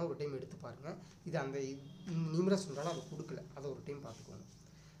கோர்ஸை வேணால் ஒரு டைம் எடுத்து பாருங்கள். இது அந்த நியூமரஸ் சொன்னாலும் அது கொடுக்கல, அதை ஒரு டைம் பார்த்துக்கோங்க.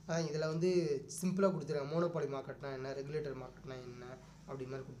 அதான் இதில் வந்து சிம்பிளாக கொடுத்துருக்காங்க, மோனோபாலி மார்க்கெட்னா என்ன, ரெகுலேட்டர் மார்க்கெட்னா என்ன அப்படி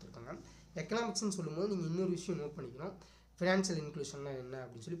மாதிரி கொடுத்துருக்காங்க. எக்கனாமிக்ஸ்னு சொல்லும்போது நீங்கள் இன்னொரு விஷயம் நோட் பண்ணிக்கணும், ஃபினான்ஷியல் இன்க்ளூஷன்னா என்ன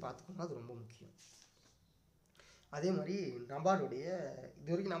அப்படின்னு சொல்லி பார்த்துக்கோங்க, அது ரொம்ப முக்கியம். அதே மாதிரி நபார்டுடைய இது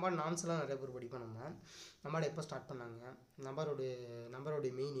வரைக்கும் நபார்டு நாம்ஸ்லாம் நிறைய பேர் படிப்போம். நபார்டு எப்போ ஸ்டார்ட் பண்ணாங்க,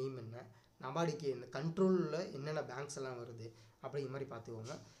 நபார்டுடைய மெயின் எய்ம் என்ன, நபார்டுக்கு இந்த கண்ட்ரோலில் என்னென்ன பேங்க்ஸ் எல்லாம் வருது அப்படிங்கிற மாதிரி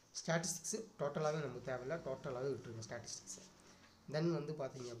பார்த்துக்கோங்க. ஸ்டாட்டிஸ்டிக்ஸு டோட்டலாகவே நமக்கு தேவையில்லை, டோட்டலாகவே விட்டுருங்க ஸ்டாட்டிஸ்டிக்ஸு. தென் வந்து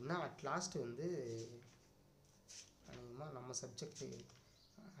பார்த்தீங்க அப்படின்னா அட் லாஸ்ட் வந்து நம்ம சப்ஜெக்ட்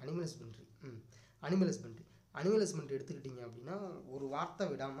அனிமல் ஹஸ்பண்ட்ரி எடுத்துக்கிட்டிங்க அப்படின்னா ஒரு வார்த்தை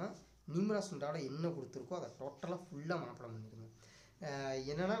விடாமல் நியூமரஸ் உண்டால் என்ன கொடுத்துருக்கோ அதை டோட்டலாக ஃபுல்லாக மனப்பாடம் பண்ணிடுங்க.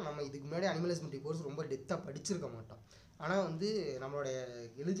 என்னென்னா நம்ம இதுக்கு முன்னாடி அனிமல் ஹஸ்பண்ட்ரி கோர்ஸ் ரொம்ப டெப்த்தாக படிச்சிருக்க மாட்டோம். ஆனால் வந்து நம்மளுடைய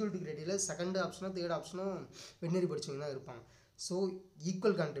எலிஜிபிலிட்டி கிரைட்டீரியாவில் செகண்ட் ஆப்ஷனோ தேர்ட் ஆப்ஷனோ வெட்னரி படித்தவங்க தான் இருப்பாங்க. ஸோ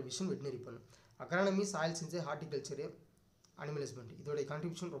ஈக்குவல் கான்ட்ரிபியூஷன் வெட்னரி பண்ணும். Agronomy, soil science, ஹார்டிகல்ச்சரு, animal husbandry இதோடைய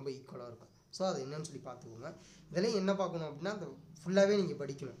கான்ட்ரிபியூஷன் ரொம்ப ஈக்குவலாக இருக்கும். ஸோ அது என்னன்னு சொல்லி பார்த்துக்கோங்க. இதெல்லாம் என்ன பார்க்கணும் அப்படின்னா அந்த ஃபுல்லாகவே நீங்கள்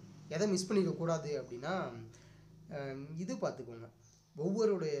படிக்கணும். எதை மிஸ் பண்ணிடக்கூடாது அப்படின்னா இது பார்த்துக்கோங்க,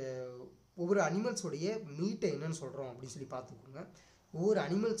 ஒவ்வொரு அனிமல்ஸோடைய மீட்டை என்னென்னு சொல்கிறோம் அப்படின்னு சொல்லி பார்த்துக்கோங்க. ஒவ்வொரு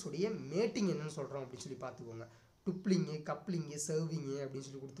அனிமல்ஸோடைய மேட்டிங் என்னென்னு சொல்கிறோம் அப்படின்னு சொல்லி பார்த்துக்கோங்க. டுப்ளிங்கு, கப்ளிங்கு, சர்விங்கு அப்படின்னு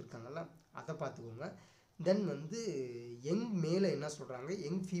சொல்லி கொடுத்துருக்காங்கல்ல, அதை பார்த்துக்கோங்க. தென் வந்து யங் மேலே என்ன சொல்கிறாங்க,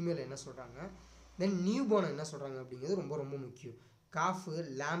 யங் ஃபீமேல் என்ன சொல்கிறாங்க, தென் நியூ பார்ன் என்ன சொல்கிறாங்க அப்படிங்கிறது ரொம்ப ரொம்ப முக்கியம். காஃபு,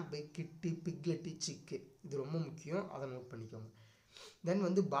 லேம்பு, கிட்டு, பிக்லெட்டு, சிக்கு இது ரொம்ப முக்கியம், அதை நோட் பண்ணிக்கோங்க. தென்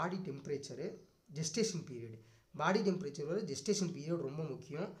வந்து பாடி டெம்பரேச்சரு, ஜெஸ்டேஷன் பீரியடு. பாடி டெம்பரேச்சரோட ஜெஸ்டேஷன் பீரியட் ரொம்ப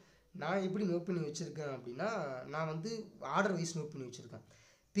முக்கியம். நான் எப்படி நோட் பண்ணி வச்சுருக்கேன் அப்படின்னா நான் வந்து ஆர்டர் வைஸ் நோட் பண்ணி வச்சுருக்கேன்.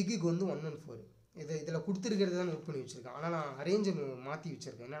 பிக்குக்கு வந்து 1 and 4 இதில் கொடுத்துருக்கிறது தான் நோட் பண்ணி வச்சுருக்கேன். ஆனால் நான் அரேஞ்சை மாற்றி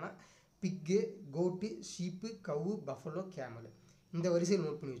வச்சுருக்கேன். என்னென்னா பிக்கு, கோட்டு, ஷீப்பு, கவு, பஃபலோ, கேமல் இந்த வரிசையில்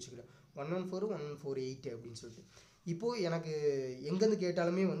நோட் பண்ணி வச்சுக்கிறேன். 1 and 4, 1 and 4, 8 அப்படின்னு சொல்லிட்டு. இப்போது எனக்கு எங்கேருந்து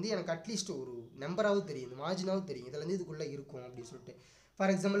கேட்டாலுமே வந்து எனக்கு அட்லீஸ்ட் ஒரு நம்பராகவும் தெரியும், இந்த மார்ஜினாகவும் தெரியும், இதுலேருந்து இதுக்குள்ளே இருக்கும் அப்படின்னு சொல்லிட்டு.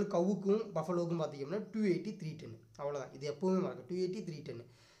 ஃபார் எக்ஸாம்பிள் கவுக்கும் பஃபலோவுக்கும் பார்த்திங்கன்னா 280, 310 அவ்வளோதான். இது எப்போவுமே மறக்கும், 280, 310.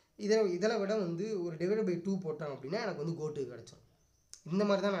 இதில் விட வந்து ஒரு டிவைட் பை 2 போட்டோம் அப்படின்னா எனக்கு வந்து கோட்டு கிடச்சிரும். இந்த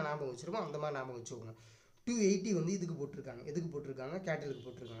மாதிரி தான் நான் ஞாபகம் வச்சுருக்கோம். அந்த மாதிரி ஞாபகம் வச்சுக்கோங்க. 280 வந்து இதுக்கு போட்டிருக்காங்க. எதுக்கு போட்டிருக்காங்க? கேட்டலுக்கு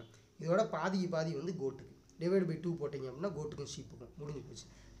போட்டிருக்காங்க. இதோட பாதிக்கு பாதி வந்து கோட்டுக்கு. டிவைட் பை 2 போட்டிங்க அப்படின்னா கோட்டுக்கும் ஷீப்புக்கும் முடிஞ்சு போச்சு.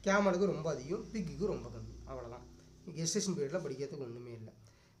 கேமலுக்கு ரொம்ப அதிகம், பிக்குக்கு ரொம்ப கம்மி. அவ்வளோதான். கெஸ்டேஷன் பீரியடில் படிக்கிறதுக்கு ஒன்றுமே இல்லை.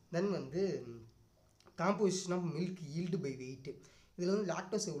 தென் வந்து composition of milk yield by weight. இதில் வந்து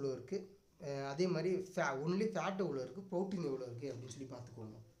லாக்டோஸ் எவ்வளோ இருக்குது, அதே மாதிரி ஒன்லி ஃபேட் எவ்வளோ இருக்குது, ப்ரோட்டீன் எவ்வளோ இருக்குது அப்படின்னு சொல்லி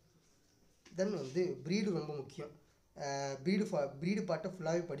பார்த்துக்கோங்க. தென் வந்து ப்ரீடு ரொம்ப முக்கியம். ப்ரீடு பார்ட்டை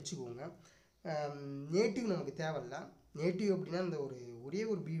ஃபுல்லாகவே படிச்சுக்கோங்க. நேட்டிவ் நமக்கு தேவையில்ல. நேட்டிவ் அப்படின்னா இந்த ஒரே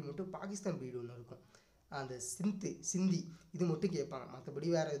ஒரு ப்ரீடு மட்டும் பாகிஸ்தான் ப்ரீடு ஒன்று இருக்கும், அந்த சிந்தி இது மட்டும் கேட்பாங்க. மற்றபடி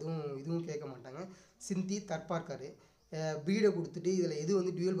வேறு இதுவும் கேட்க மாட்டாங்க. சிந்தி தற்பார்க்காரு ப்ரீடை கொடுத்துட்டு இதில் எது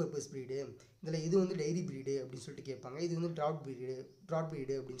வந்து டியூவல் பர்பஸ் ப்ரீடு, இதில் எது வந்து டைரி ப்ரீடு அப்படின்னு சொல்லிட்டு கேட்பாங்க. இது வந்து ட்ராட்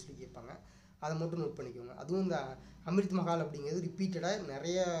ப்ரீடு அப்படின்னு சொல்லி கேட்பாங்க. அதை மட்டும் நோட் பண்ணிக்கோங்க. அதுவும் இந்த அமிர்த் மஹால் அப்படிங்கிறது ரிப்பீட்டடாக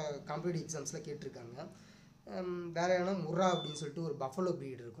நிறைய காம்படிட்டிவ் எக்ஸாம்ஸில் கேட்டிருக்காங்க. வேறு ஏன்னா முர்ரா அப்படின்னு சொல்லிட்டு ஒரு பஃபலோ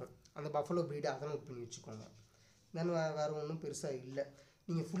ப்ரீடு இருக்கும். அந்த பஃபலோ ப்ரீடு அதை நோட் பண்ணி வச்சுக்கோங்க. தென் வேறு ஒன்றும் பெருசாக இல்லை.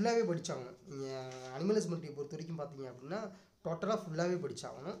 நீங்கள் ஃபுல்லாகவே படித்தாகணும். நீங்கள் அனிமல் ஹஸ்பண்ட்ரியை பொறுத்த வரைக்கும் பார்த்தீங்க அப்படின்னா டோட்டலாக ஃபுல்லாகவே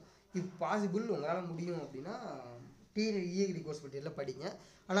படித்தாகணும். இஃப் பாசிபிள் உங்களால் முடியும் அப்படின்னா TNAU கோர்ஸ் பற்றியெல்லாம் படிங்க.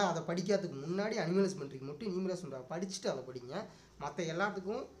 ஆனால் அதை படிக்கிறதுக்கு முன்னாடி அனிமல் ஹஸ்பண்ட்ரிக்கு மட்டும் நியூமரஸ் சுண்டா படிச்சுட்டு அதை படிங்க. மற்ற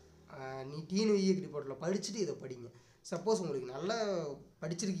எல்லாத்துக்கும் நீ TNAU ரிப்போர்ட்டில் படிச்சுட்டு இதை படிங்க. சப்போஸ் உங்களுக்கு நல்லா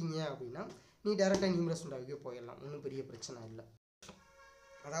படிச்சிருக்கீங்க அப்படின்னா நீ டேரெக்டாக நியூமரஸ் சுண்டாவுக்கே போயிடலாம். ஒன்றும் பெரிய பிரச்சனை இல்லை.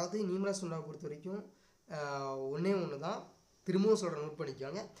 அதாவது நியூமரஸ் சுண்டாவை பொறுத்த வரைக்கும் ஒன்றே ஒன்று தான், திரும்பவும் சொல்கிற நோட்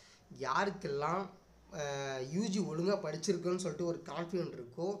பண்ணிக்கோங்க. யாருக்கெல்லாம் யூஜி ஒழுங்காக படிச்சிருக்குன்னு சொல்லிட்டு ஒரு கான்ஃபிடென்ட்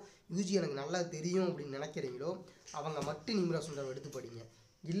இருக்கோ, யூஜி எனக்கு நல்லா தெரியும் அப்படின்னு நினைக்கிறீங்களோ அவங்க மட்டும் நியூமரஸ் சுண்டாவை எடுத்து படிங்க.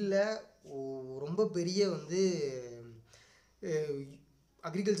 இல்லை ரொம்ப பெரிய வந்து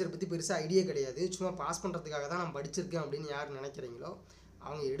அக்ரிகல்ச்சரை பற்றி பெருசாக ஐடியா கிடையாது, சும்மா பாஸ் பண்ணுறதுக்காக தான் நான் படிச்சிருக்கேன் அப்படின்னு யார் நினைக்கிறீங்களோ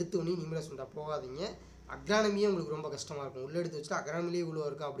அவங்க எடுத்தோடனே நியூமரஸ் சுண்டா போகாதீங்க. அக்ரானமியே உங்களுக்கு ரொம்ப கஷ்டமாக இருக்கும். உள்ளே எடுத்து வச்சுட்டு அக்ரானமிலே இவ்வளோ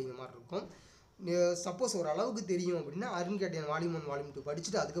இருக்கா அப்படிங்கிற மாதிரி இருக்கும். சப்போஸ் ஒரு அளவுக்கு தெரியும் அப்படின்னா அருண்கேட்டியன் வால்யூம் 1 வால்யூம் 2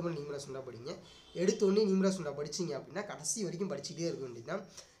 படிச்சுட்டு அதுக்கப்புறம் நியூமரஸ் சுண்டா படிங்க. எடுத்தோடனே நியூமரஸ் சுண்டா படிச்சிங்க அப்படின்னா கடைசி வரைக்கும் படிச்சுட்டே இருக்க வேண்டியதுதான்.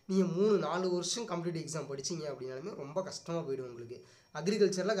 நீங்கள் 3-4 வருஷம் காம்படிட்டிவ் எக்ஸாம் படிச்சிங்க அப்படின்னாலுமே ரொம்ப கஷ்டமாக போய்டும் உங்களுக்கு.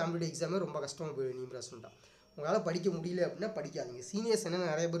 அக்ரிகல்ச்சரில் காம்படிட்டிவ் எக்ஸாமே ரொம்ப கஷ்டமாக போய்டும் நியூமரஸ் சுண்டா. உங்களால் படிக்க முடியல அப்படின்னா படிக்காதீங்க. சீனியர்ஸ் என்ன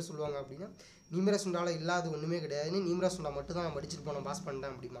நிறைய பேர் சொல்லுவாங்க அப்படின்னா நியூமரஸ் சுண்டாவில் இல்லாத ஒன்றுமே கிடையாதுன்னு, நியூமரஸ் சுண்டா மட்டும் தான் நான் படிச்சுட்டு போனேன் பாஸ்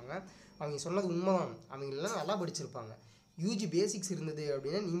பண்ணிட்டேன் அப்படிம்பாங்க. அவங்க சொன்னது உண்மைதான். அவங்களெல்லாம் நல்லா படிச்சிருப்பாங்க. யூஜி பேசிக்ஸ் இருந்தது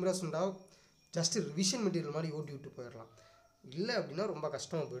அப்படின்னா நியூமரஸ் சுண்டா ஜஸ்ட் ரிவிஷன் மெட்டீரியல் மாதிரி ஓட்டி விட்டு போயிடலாம். இல்லை அப்படின்னா ரொம்ப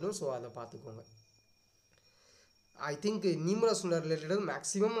கஷ்டமாக போயிடும். ஸோ அதை பார்த்துக்கோங்க. I think numerous சுண்டா related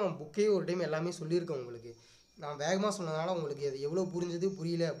maximum நான் புக்கே ஒரு டைம் எல்லாமே சொல்லியிருக்கேன் உங்களுக்கு. நான் வேகமாக சொன்னதுனால உங்களுக்கு அது எவ்வளோ புரிஞ்சது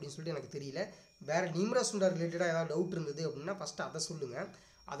புரியல அப்படின்னு சொல்லிட்டு எனக்கு தெரியல. வேறு நியூமரஸ் சுண்டா ரிலேட்டடாக ஏதாவது டவுட் இருந்தது அப்படின்னா ஃபஸ்ட்டு அதை சொல்லுங்கள்.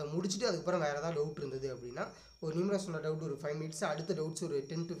 அதை முடிச்சுட்டு அதுக்கப்புறம் வேறு ஏதாவது டவுட் இருந்தது அப்படின்னா ஒரு நியூமரஸ் சுண்டா டவுட் ஒரு 5 மினிட்ஸ், அடுத்த டவுட்ஸ் ஒரு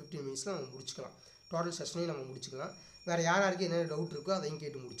 10 to 15 மினிட்ஸில் நம்ம முடிச்சுக்கலாம். டோட்டல் செஷனையும் நம்ம முடிச்சுக்கலாம். வேறு யாருக்கு என்னென்ன டவுட் இருக்கோ அதையும்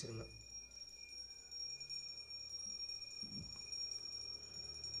கேட்டு முடிச்சிருங்க.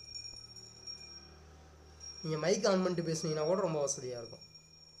 நீங்கள் மைக் ஆன் பண்ணிட்டு பேசுனீங்கன்னா கூட ரொம்ப வசதியாக இருக்கும்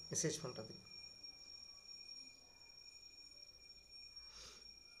மெசேஜ் பண்ணுறதுக்கு.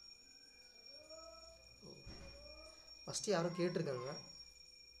 ஃபஸ்ட்டு யாரும் கேட்டிருக்காங்க,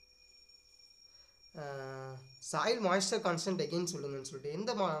 சாயில் மாய்ஸ்சர் கான்ஸ்டன்ட் எகெயின் சொல்லுங்கன்னு சொல்லிட்டு.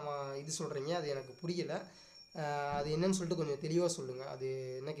 எந்த இது சொல்கிறீங்க அது எனக்கு புரியலை. அது என்னன்னு சொல்லிட்டு கொஞ்சம் தெளிவாக சொல்லுங்கள். அது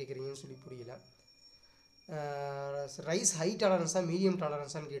என்ன கேட்குறீங்கன்னு சொல்லி புரியலை. ரைஸ் ஹை டாலரன்ஸாக மீடியம்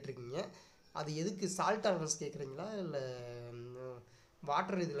டாலரன்ஸான்னு கேட்டிருக்கீங்க. அது எதுக்கு சால்ட் டாலரன்ஸ் கேட்குறீங்களா இல்லை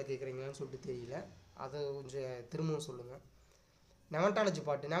வாட்டர் இதில் கேட்குறீங்களான்னு சொல்லிட்டு தெரியல. அதை கொஞ்சம் திரும்பவும் சொல்லுங்கள். நெமட்டாலஜி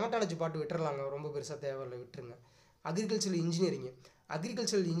பாட்டு விட்டுறலாங்க, ரொம்ப பெருசாக தேவையில்லை, விட்டுருங்க.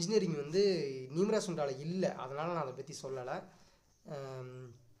 அக்ரிகல்ச்சரல் இன்ஜினியரிங் வந்து நியூமரஸ் சுண்டாவில் இல்லை, அதனால் நான் அதை பற்றி சொல்லலை.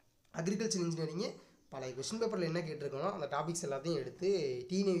 அக்ரிகல்ச்சர் இன்ஜினியரிங்கு பழைய கொஸ்டின் பேப்பரில் என்ன கேட்டிருக்கோனோ அந்த டாபிக்ஸ் எல்லாத்தையும் எடுத்து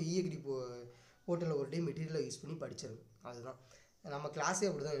TNAU போர்ட்டலில் ஒரு டைம் மெட்டீரியலை யூஸ் பண்ணி படிச்சிருங்க. அதுதான் நம்ம கிளாஸே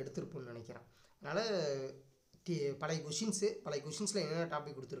அப்படி தான் எடுத்துருப்போம்னு நினைக்கிறேன். அதனால் பழைய கொஷின்ஸில் என்னென்ன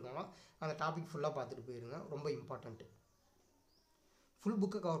டாபிக் கொடுத்துருக்காங்களோ அந்த டாபிக் ஃபுல்லாக பார்த்துட்டு போயிருங்க. ரொம்ப இம்பார்ட்டண்ட்டு. ஃபுல்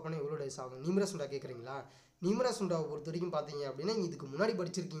புக்கை கவர் பண்ண எவ்வளோ டேஸ் ஆகும்? நியூமரஸ் சுண்டா கேட்குறீங்களா? நியூமரஸ் சுண்டாவை பொறுத்த வரைக்கும் பார்த்தீங்க அப்படின்னா இதுக்கு முன்னாடி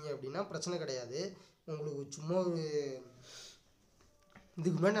படிச்சிருக்கீங்க அப்படின்னா பிரச்சனை கிடையாது. உங்களுக்கு சும்மா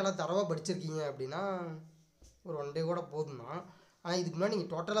இதுக்கு முன்னாடி நல்லா தரவாக படிச்சிருக்கீங்க அப்படின்னா ஒரு 1 டே கூட போதும் தான். ஆனால் இதுக்கு முன்னாடி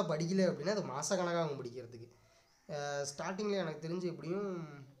நீங்கள் டோட்டலாக படிக்கலை அப்படின்னா அது மாதக்கணக்காகும் படிக்கிறதுக்கு. ஸ்டார்டிங்கில் எனக்கு தெரிஞ்சு எப்படியும்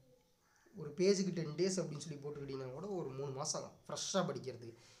ஒரு பேஜுக்கு 10 days அப்படின்னு சொல்லி போட்டுக்கிட்டிங்கன்னா கூட ஒரு 3 மாதம் ஃப்ரெஷ்ஷாக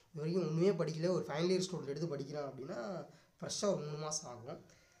படிக்கிறதுக்கு. இது வரைக்கும் ஒன்றுமே படிக்கல, ஒரு ஃபைனல் இயர் ஸ்டூடெண்ட் எடுத்து படிக்கிறான் அப்படின்னா ஃப்ரெஷ்ஷாக ஒரு 3 மாதம் ஆகும்.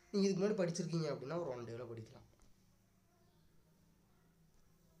 நீங்கள் இதுக்கு முன்னாடி படிச்சிருக்கீங்க அப்படின்னா ஒரு 1 டேவில் படிக்கலாம்.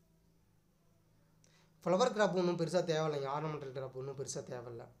 ஃப்ளவர் கிராப் ஒன்றும் பெருசாக தேவையில்லைங்க, ஆர்னமெண்டல் கிராப் ஒன்றும் பெருசாக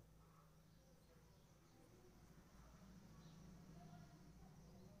தேவையில்லை.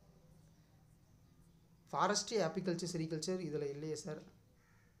 ஃபாரஸ்ட்ரி, ஆப்பிகல்ச்சர், செரிகல்ச்சர் இதில் இல்லையே சார்.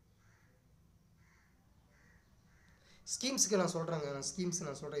 ஸ்கீம்ஸுக்கு நான் சொல்கிறேங்க, நான்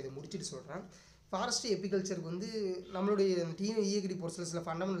சொல்கிறேன், இதை முடிச்சுட்டு சொல்கிறேன். ஃபாரஸ்ட்ரி எபிகல்ச்சருக்கு வந்து நம்மளுடைய TNAU போர்ஸில் சில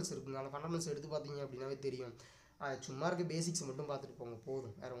ஃபண்டமெண்டல்ஸ் இருக்குங்க. அந்த ஃபண்டமெண்டல்ஸ் எடுத்து பார்த்தீங்க அப்படின்னாவே தெரியும். சும்மா இருக்க பேசிக்ஸ் மட்டும் பார்த்துட்டு போங்க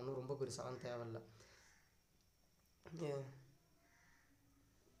போதும், வேறு ஒன்றும் ரொம்ப பெருசாலாம் தேவையில்லை.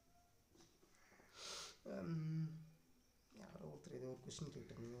 யாரோ ஒருத்தர் ஏதோ ஒரு கொஸ்டின்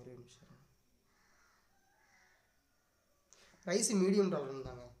கேட்டிருந்தீங்க, ஒரே நிமிஷம். ரைஸ் மீடியம் டாலரண்ட்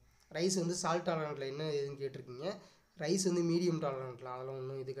தாங்க. ரைஸ் வந்து சால்ட் டாலரண்ட்டில் என்ன எதுன்னு கேட்டிருக்கீங்க. ரைஸ் வந்து மீடியம் டாலரண்ட்டில், அதெல்லாம்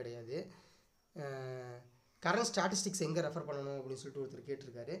ஒன்றும் இது கிடையாது. கரண்ட் ஸ்டாட்டிஸ்டிக்ஸ் எங்கே ரெஃபர் பண்ணணும் அப்படின்னு சொல்லிட்டு ஒருத்தர்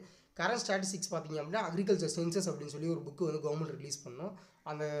கேட்டிருக்காரு. கரண்ட் ஸ்டாட்டிஸ்டிக்ஸ் பார்த்தீங்க அப்படின்னா அக்ரிகல்ச்சர் சென்சஸ் அப்படின்னு சொல்லி ஒரு புக்கு வந்து கவர்மெண்ட் ரிலீஸ் பண்ணோம்.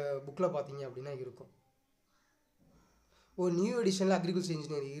 அந்த புக்கில் பார்த்தீங்க அப்படின்னா இருக்கும். நியூ எடிஷனில் அக்ரிகல்ச்சர்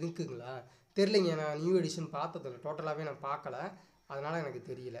இன்ஜினியரிங் இருக்குங்களா? தெரிலைங்க, நான் நியூ எடிஷன் பார்த்ததில்ல, டோட்டலாகவே நான் பார்க்கல, அதனால் எனக்கு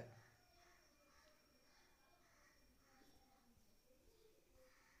தெரியல.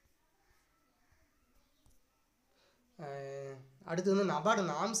 அடுத்து வந்து நபார்டு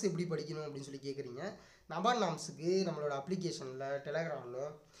நாம்ஸ் எப்படி படிக்கணும் அப்படின்னு சொல்லி கேட்குறீங்க. நபார்டு நாம்ஸுக்கு நம்மளோட அப்ளிகேஷனில் டெலகிராமில்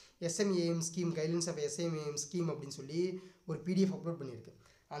SMAM scheme, guidelines of SMAM scheme அப்படின்னு சொல்லி ஒரு PDF அப்லோட் பண்ணியிருக்கு.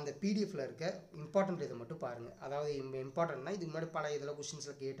 அந்த PDFல இருக்க இம்பார்ட்டன்ட் இதை மட்டும் பாருங்கள். அதாவது இம்பார்ட்டன்ட்னா இதுக்கு முன்னாடி பல இதில்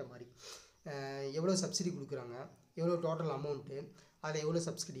கொஸ்டின்ஸில் கேட்ட மாதிரி எவ்வளோ சப்சிடி கொடுக்குறாங்க, எவ்வளோ டோட்டல் அமௌண்ட்டு, அதில் எவ்வளோ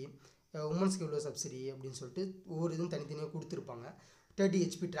சப்சிடி, உமன்ஸ்க்கு எவ்வளோ சப்சிடி அப்படின்னு சொல்லிட்டு ஒவ்வொரு இதுவும் தனித்தனியாக கொடுத்துருப்பாங்க. 30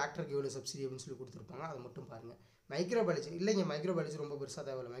 HP டிராக்டருக்கு எவ்வளோ சப்சிடி அப்படின்னு சொல்லி கொடுத்துருப்பாங்க. அதை மட்டும் பாருங்கள். மைக்ரோபயாலஜி இல்லைங்க, மைக்ரோபயாலஜி ரொம்ப பெருசாக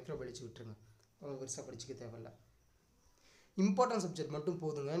தேவையில்லை, மைக்ரோபயாலஜி விட்டுருங்க, ரொம்ப பெருசாக படிச்சுக்க தேவையில்லை. இம்பார்ட்டன்ட் சப்ஜெக்ட் மட்டும்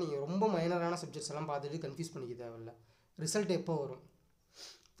போதுங்க. நீங்கள் ரொம்ப மைனரான சப்ஜெக்ட்ஸ் எல்லாம் பார்த்துட்டு கன்ஃபியூஸ் பண்ணிக்க தேவையில்லை. ரிசல்ட் எப்போ வரும்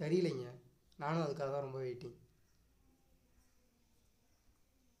தெரியலைங்க, நானும் அதுக்காக தான் ரொம்ப வெயிட்டிங்.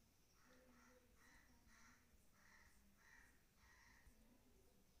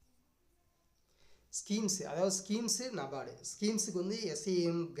 ஸ்கீம்ஸு, அதாவது ஸ்கீம்ஸு நபார்டு ஸ்கீம்ஸுக்கு வந்து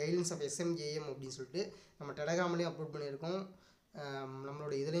SAM கைட்லைன்ஸ் ஆஃப் SMAM அப்படின்னு சொல்லிட்டு நம்ம டெலகிராம்லேயும் அப்லோட் பண்ணியிருக்கோம்,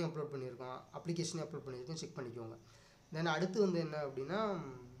 நம்மளோட இதுலேயும் அப்லோட் பண்ணியிருக்கோம், அப்ளிகேஷனையும் அப்லோட் பண்ணியிருக்கோம், செக் பண்ணிக்கோங்க. தென் அடுத்து வந்து என்ன அப்படின்னா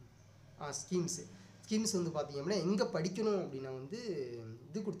ஸ்கீம்ஸ் வந்து பார்த்திங்க அப்படின்னா எங்கே படிக்கணும் அப்படின்னா வந்து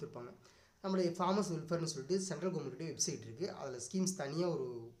இது கொடுத்துருப்பாங்க. நம்மளுடைய ஃபார்மர்ஸ் வெல்ஃபேர்னு சொல்லிட்டு சென்ட்ரல் கவர்மெண்ட்டுடைய வெப்சைட் இருக்குது. அதில் ஸ்கீம்ஸ் தனியாக ஒரு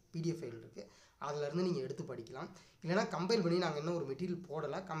PDF ஃபைல் இருக்குது, அதிலேருந்து நீங்கள் எடுத்து படிக்கலாம். இல்லைனா கம்பைல் பண்ணி நாங்கள் இன்னும் ஒரு மெட்டீரியல்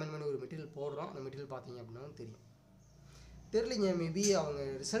போடலை, கம்பைல் பண்ணி ஒரு மெட்டீரியல் போடுறோம். அந்த மெட்டீரியல் பார்த்தீங்க அப்படின்னா தெரியும். தெரிலிங்க, மேபி அவங்க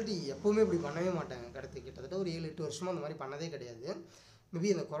ரிசல்ட் எப்போவுமே இப்படி பண்ணவே மாட்டாங்க. கிட்டத்தட்ட ஒரு 7-8 வருஷமாக அந்த மாதிரி பண்ணதே கிடையாது. மேபி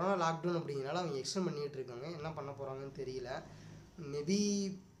இந்த கொரோனா லாக்டவுன் அப்படிங்கிறனால அவங்க எக்ஸ்டெண்ட் பண்ணிகிட்டு இருக்காங்க, என்ன பண்ண போகிறாங்கன்னு தெரியல. மேபி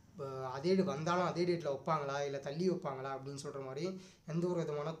அதே வந்தாலும் அதே டேட்டில் வைப்பாங்களா இல்லை தள்ளி வைப்பாங்களா அப்படின்னு சொல்கிற மாதிரி எந்த ஒரு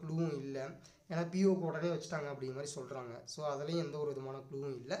விதமான க்ளூவும் இல்லை. ஏன்னா POக்கு உடனே வச்சுட்டாங்க அப்படிங்கிற மாதிரி சொல்கிறாங்க. ஸோ அதுலேயும் எந்த ஒரு விதமான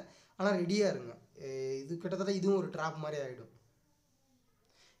க்ளூவும் இல்லை. ஆனால் ரெடியாக இருங்க, இது கிட்டத்தட்ட இதுவும் ஒரு ட்ராப் மாதிரி ஆகிடும்.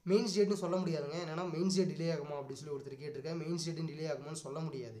 மெயின்ஸ் டேட்னு சொல்ல முடியாதுங்க, ஏன்னா மெயின்ஸ் டேட் டிலே ஆகுமா அப்படின்னு சொல்லி ஒருத்தர் கேட்டிருக்கேன். மெயின்ஸ் டேட்டும் டிலே ஆகுமான்னு சொல்ல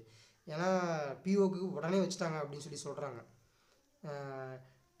முடியாது, ஏன்னா POக்கு உடனே வச்சுட்டாங்க அப்படின்னு சொல்லி சொல்கிறாங்க.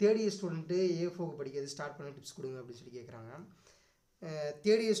 தேர்ட் இயர் ஸ்டூடெண்ட்டு AFOக்கு படிக்கிறது ஸ்டார்ட் பண்ண டிப்ஸ் கொடுங்க அப்படின்னு சொல்லி கேட்குறாங்க.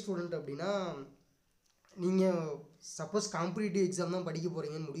 தேர்ட் இயர் ஸ்டூடெண்ட் அப்படின்னா நீங்கள் சப்போஸ் காம்படிட்டிவ் எக்ஸாம் தான் படிக்க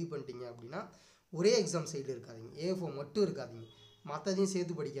போகிறீங்கன்னு முடிவு பண்ணிட்டீங்க அப்படின்னா ஒரே எக்ஸாம் சைடு இருக்காதீங்க, AFO மட்டும் இருக்காதீங்க, மற்றதையும்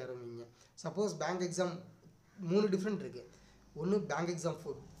சேர்த்து படிக்க ஆரம்பிங்க. சப்போஸ் பேங்க் எக்ஸாம் 3 டிஃப்ரெண்ட் இருக்குது. ஒன்று bank exam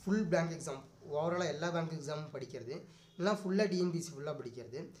full bank exam, ஓவராலாக எல்லா பேங்க் எக்ஸாமும் படிக்கிறது, இல்லைனா ஃபுல்லாக TNPSC ஃபுல்லாக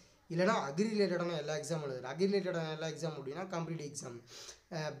படிக்கிறது, இல்லைனா அக்ரி ரிலேட்டடான எல்லா எக்ஸாம் எழுதுறது. அக்ரி ரிலேட்டடான எல்லா எக்ஸாம் அப்படின்னா காம்படிட்டிவ் எக்ஸாம்,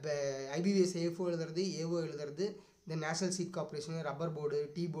 IBPS AFO எழுதுறது, AO எழுதுறது, இந்த national seat corporation, rubber board,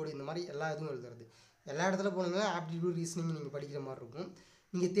 tea board, இந்த மாதிரி எல்லா இதுவும் எழுதுறது. எல்லா இடத்துல போனீங்கன்னா ஆப்டிடியூட் ரீசனிங் நீங்கள் படிக்கிற மாதிரி இருக்கும்.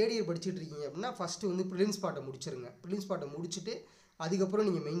 நீங்கள் தேர்ட் இயர் படிச்சுட்டு இருக்கீங்க அப்படின்னா ஃபஸ்ட்டு வந்து ப்ரிலிம்ஸ் பார்ட்டை முடிச்சிருங்க. ப்ரிலிம்ஸ் பார்ட்டை முடிச்சுட்டு அதுக்கப்புறம்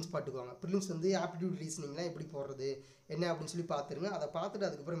நீங்கள் மெயின்ஸ் பார்ட்டுக்குவாங்க. ப்ரிலிம்ஸ் வந்து ஆப்டிடியூட் ரீசனிங்லாம் எப்படி போடுறது என்ன அப்படின்னு சொல்லி பார்த்துருங்க. அதை பார்த்துட்டு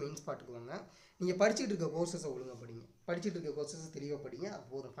அதுக்கப்புறம் மெயின்ஸ் பார்ட்டுக்குவாங்க. நீங்கள் படிச்சுட்டு இருக்க கோர்சஸை ஒழுங்காக படிங்க, படிச்சுட்டு இருக்க கோர்சஸை தெளிவாக படிங்க, அது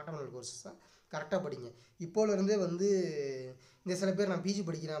போதும். ஃபண்டமெண்டல் கோர்சஸை கரெக்டாக படிங்க. இப்போலேருந்தே வந்து இந்த சில பேர் நான் PG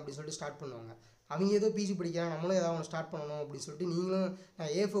படிக்கிறேன் அப்படின்னு சொல்லிட்டு ஸ்டார்ட் பண்ணுவாங்க. அவங்க ஏதோ PG படிக்கிறாங்க, நம்மளும் ஏதாவது ஒன்று ஸ்டார்ட் பண்ணணும் அப்படின்னு சொல்லிட்டு நீங்களும்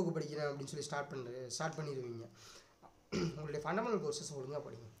நான் AFOக்கு படிக்கிறேன் அப்படின்னு சொல்லி ஸ்டார்ட் பண்ணிடுவீங்க. உங்களுடைய ஃபண்டமெண்டல் கோர்சஸ் ஒழுங்காக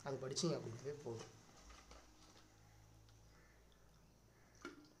படிங்க, அது படிச்சிங்க அப்படின்றதே போதும்.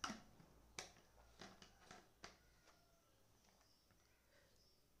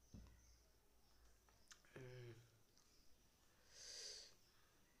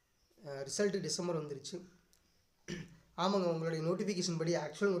 ரிசல்ட்டு டிசம்பர் வந்துருச்சு. ஆமாங்க, உங்களுடைய நோட்டிஃபிகேஷன் படி,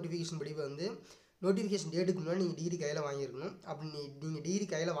 ஆக்சுவல் நோட்டிஃபிகேஷன் படி வந்து நோட்டிஃபிகேஷன் டேட்டுக்கு முன்னாடி நீங்கள் டிகிரி கையில் வாங்கியிருக்கணும். அப்படி நீங்கள் டிகிரி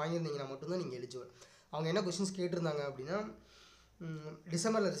கையில் வாங்கியிருந்தீங்கன்னா மட்டும்தான் நீங்கள் எலிஜிபிள். அவங்க என்ன கொஸ்டின்ஸ் கேட்டிருந்தாங்க அப்படின்னா,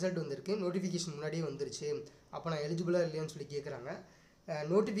 டிசம்பரில் ரிசல்ட் வந்திருக்கு, நோட்டிஃபிகேஷன் முன்னாடியே வந்துருச்சு, அப்போ நான் எலிஜிபிளாக இல்லையான்னு சொல்லி கேட்குறாங்க.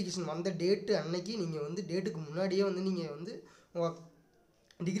 நோட்டிஃபிகேஷன் வந்த டேட்டு அன்னைக்கு நீங்கள் வந்து டேட்டுக்கு முன்னாடியே வந்து நீங்கள் வந்து உங்கள்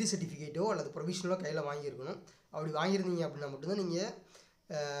டிகிரி சர்டிஃபிகேட்டோ அல்லது ப்ரொவிஷனலோ கையில் வாங்கியிருக்கணும். அப்படி வாங்கியிருந்தீங்க அப்படின்னா மட்டும்தான் நீங்கள்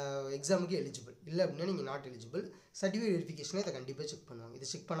எக்ஸாமுக்கு எலிஜிபிள். இல்லை அப்படின்னா நீங்கள் நாட் எலிஜிபிள். சர்டிஃபிகேட் வெரிஃபிகேஷனை இதை கண்டிப்பாக செக் பண்ணுவாங்க. இதை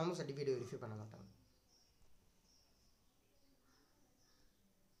செக் பண்ணாமல் சர்டிஃபிகேட் வெரிஃபை பண்ண மாட்டாங்க.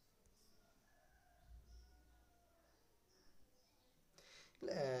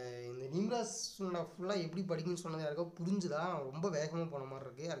 இல்லை இந்த நிம்ராஸ் ஃபுல்லாக எப்படி படிக்கணும்னு சொன்னது யாருக்கோ புரிஞ்சுதா? ரொம்ப வேகமாக போன மாதிரி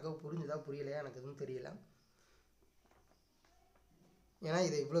இருக்குது. யாருக்கோ புரிஞ்சுதா புரியலையா எனக்கு எதுவும் தெரியல. ஏன்னா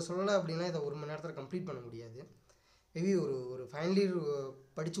இதை இவ்வளோ சொல்லலை அப்படின்னா இதை 1 மணி நேரத்தில் கம்ப்ளீட் பண்ண முடியாது. மேபி ஒரு ஃபைனல் இயர்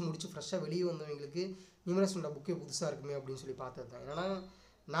படித்து முடித்து ஃப்ரெஷ்ஷாக வெளியே வந்தவங்களுக்கு நிம்ராஸ் புக்கே புதுசாக இருக்குமே அப்படின்னு சொல்லி பார்த்தது தான். ஏன்னா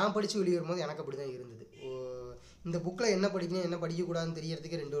நான் படித்து வெளியே வரும்போது எனக்கு அப்படி தான் இருந்தது. இந்த புக்கில் என்ன படிக்கணும் என்ன படிக்கக்கூடாதுன்னு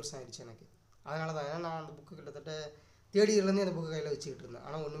தெரியறதுக்கே 2 வருஷம் ஆயிடுச்சு எனக்கு. அதனால தான். ஏன்னா நான் அந்த புக்கு கிட்டத்தட்ட தேர்ட் இயர்லேருந்தே அந்த புக்கை கையில் வச்சுக்கிட்டு இருந்தேன்.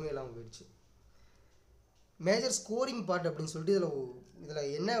 ஆனால் ஒன்றுமே இல்லாமல் போயிடுச்சு. மேஜர் ஸ்கோரிங் பார்ட் அப்படின்னு சொல்லிட்டு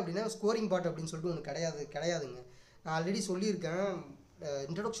இதில் என்ன அப்படின்னா ஸ்கோரிங் பார்ட் அப்படின்னு சொல்லிட்டு ஒன்று கிடையாதுங்க. நான் ஆல்ரெடி சொல்லியிருக்கேன்,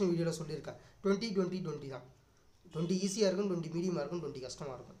 இன்ட்ரடக்ஷன் வீடியோவில் சொல்லியிருக்கேன். 20-20-20 தான். 20 ஈஸியாக இருக்கும், 20 மீடியமாக இருக்கும், 20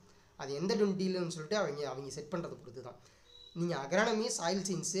 கஷ்டமாக இருக்கும். அது எந்த 20ன்னு சொல்லிட்டு அவங்க செட் பண்ணுறதை பொறுத்து தான். நீங்கள் agronomy, soil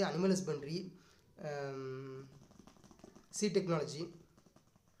science, animal husbandry, seat technology,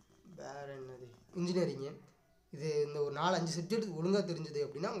 வேறு என்னது இன்ஜினியரிங்கு, இந்த ஒரு 4-5 சப்ஜெக்ட் ஒழுங்காக தெரிஞ்சது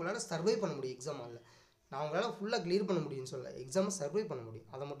அப்படின்னா உங்களால் சர்வை பண்ண முடியும் எக்ஸாம் ஹாலில். நான் உங்களால் ஃபுல்லாக கிளியர் பண்ண முடியும்னு சொல்ல, எக்ஸாமை சர்வை பண்ண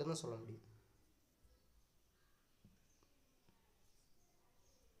முடியும், அதை மட்டும்தான் சொல்ல முடியும்.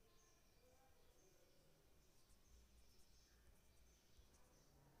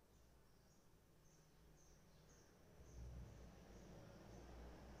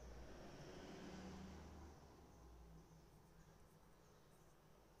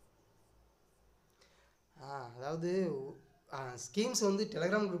 அதாவது ஸ்கீம்ஸ் வந்து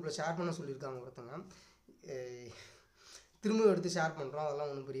டெலகிராம் குரூப்பில் ஷேர் பண்ண சொல்லியிருக்காங்க ஒருத்தங்க. திரும்ப எடுத்து ஷேர் பண்ணுறோம், அதெல்லாம்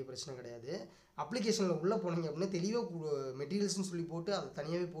ஒன்றும் பெரிய பிரச்சனை கிடையாது. அப்ளிகேஷனில் உள்ளே போனீங்க அப்படின்னா தெளிவாக மெட்டீரியல்ஸ்னு சொல்லி போட்டு அதை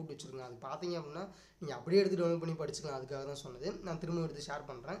தனியாகவே போட்டு வச்சுருங்க. அது பார்த்தீங்க அப்படின்னா நீங்கள் அப்படியே எடுத்து டவுன்லோட் பண்ணி படிச்சுக்கலாம். அதுக்காக தான் சொன்னது. நான் திரும்ப எடுத்து ஷேர்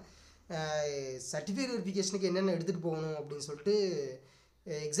பண்ணுறேன். சர்டிஃபிகேட் வெரிஃபிகேஷனுக்கு என்னென்ன எடுத்துகிட்டு போகணும் அப்படின்னு சொல்லிட்டு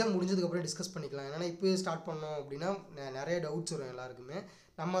எக்ஸாம் முடிஞ்சதுக்கப்புறம் டிஸ்கஸ் பண்ணிக்கலாம். ஏன்னா இப்போயே ஸ்டார்ட் பண்ணோம் அப்படின்னா நிறைய டவுட்ஸ் வரும் எல்லாருக்குமே.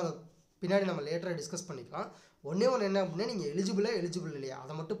 நம்ம அதை பின்னாடி நம்ம லேட்டராக டிஸ்கஸ் பண்ணிக்கலாம். ஒன்று என்ன அப்படின்னா நீங்கள் எலிஜிபிள் இல்லையா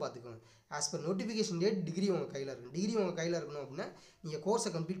அதை மட்டும் பார்த்துக்கோங்க. As per notification date degree உங்கள் கையில் இருக்கணும். டிகிரி உங்கள் கையில் இருக்கணும் அப்படின்னா நீங்கள் கோர்ஸை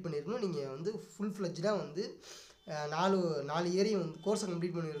கம்ப்ளீட் பண்ணியிருக்கணும். நீங்கள் வந்து ஃபுல் ஃப்ளெஜ்டாக வந்து 4 இயரையும் வந்து கோர்ஸை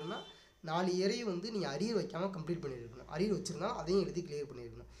கம்ப்ளீட் பண்ணியிருக்கணும்னா 4 இயரையும் வந்து நீங்கள் அரியர் வைக்காமல் கம்ப்ளீட் பண்ணியிருக்கணும். அரியர் வச்சுருந்தாலும் அதையும் எழுதி கிளியர்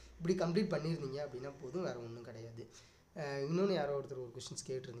பண்ணியிருக்கணும். இப்படி கம்ப்ளீட் பண்ணியிருந்தீங்க அப்படின்னா போதும், வேறு ஒன்றும் கிடையாது. இன்னொன்று யாரோ ஒருத்தர் ஒரு கொஷின்ஸ்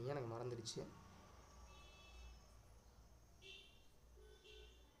கேட்டிருந்தீங்க, எனக்கு மறந்துடுச்சு.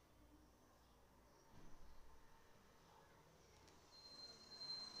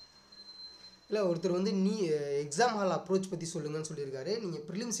 இல்லை ஒருத்தர் வந்து எக்ஸாம் ஹால் அப்ரோச் பற்றி சொல்லுங்கன்னு சொல்லியிருக்காரு. நீங்கள்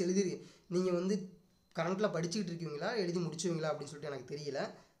ப்ரிலிம்ஸ் நீங்கள் வந்து கரண்ட்டில் படிச்சுக்கிட்டு இருக்கீங்களா, எழுதி முடிச்சுவீங்களா அப்படின்னு சொல்லிட்டு எனக்கு தெரியல.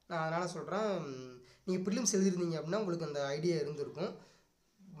 நான் அதனால் சொல்கிறேன், நீங்கள் ப்ரிலிம்ஸ் எழுதிருந்தீங்க அப்படின்னா உங்களுக்கு அந்த ஐடியா இருந்திருக்கும்.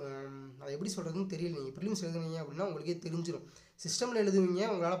 அதை எப்படி சொல்கிறதுன்னு தெரியல. நீங்கள் ப்ரிலிம்ஸ் எழுதுனீங்க அப்படின்னா உங்களுக்கே தெரிஞ்சிடும். சிஸ்டமில் எழுதுவீங்க,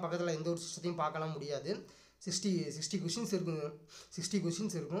 உங்களால் பக்கத்தில் எந்த ஒரு சிஸ்டத்தையும் பார்க்கலாம் முடியாது. 60 கொஷின்ஸ் இருக்குங்க. 60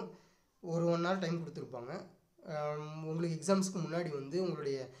 கொஷின்ஸ் இருக்கும். ஒரு 1 hour டைம் கொடுத்துருப்பாங்க. உங்களுக்கு எக்ஸாம்ஸ்க்கு முன்னாடி வந்து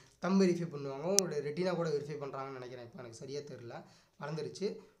உங்களுடைய தம் வெரிஃபை பண்ணுவாங்க, உங்களுடைய ரெட்டினா கூட வெரிஃபை பண்ணுறாங்கன்னு நினைக்கிறேன். இப்போ எனக்கு சரியாக தெரில, மறந்துடுச்சு.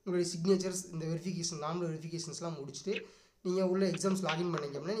 உங்களுடைய சிக்னேச்சர்ஸ், இந்த வெரிஃபிகேஷன் நார்மல் வெரிஃபிகேஷன்ஸ்லாம் முடிச்சுட்டு நீங்கள் உள்ள எக்ஸாம்ஸ் லாகின்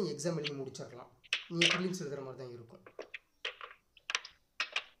பண்ணிங்க அப்படின்னா நீங்கள் எக்ஸாம் எழுதி முடிச்சிடலாம். நீங்கள் ப்ரிலிம்ஸ் எழுதுகிற மாதிரி தான் இருக்கும்.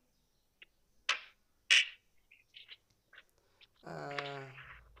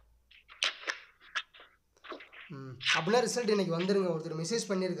 அப்படின்னா ரிசல்ட் இன்றைக்கி வந்துடுங்க. ஒருத்தர் மெசேஜ்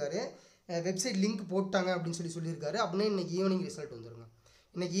பண்ணியிருக்காரு, வெப்சைட் லிங்க் போட்டாங்க அப்படின்னு சொல்லியிருக்காரு. அப்படின்னா இன்றைக்கி ஈவினிங் ரிசல்ட் வந்துடுங்க.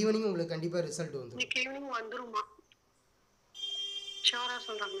 இன்னைக்கு ஈவினிங் உங்களுக்கு கண்டிப்பாக ரிசல்ட் வந்துடும். இன்னைக்கு ஈவினிங் வந்துருமா? ஷோரா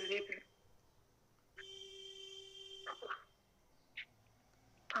சொல்றாங்க நிறைய பேர்.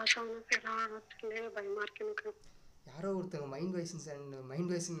 யாரோ ஒருத்தவங்க மைண்ட்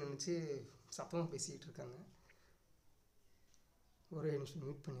வாய்ஸ்ன்னு நினச்சி சத்தமாக பேசிக்கிட்டு இருக்காங்க. ஒரே நிமிஷம்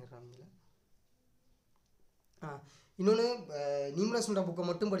மீட் பண்ணிடுறாங்க. இன்னொன்று, நீம்ராசுண்டா புக்கை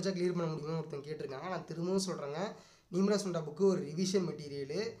மட்டும் படித்தா கிளியர் பண்ண முடியுமா ஒருத்தங்க கேட்டிருக்காங்க. நான் திரும்பவும் சொல்கிறேங்க, நீம்ராசுண்டா புக்கு ஒரு ரிவிஷன்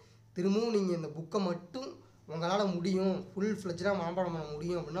மெட்டீரியலு. திரும்பவும் நீங்கள் இந்த புக்கை மட்டும் உங்களால் முடியும், ஃபுல் ஃப்ளெஜ்டாக மனப்பாடம் பண்ண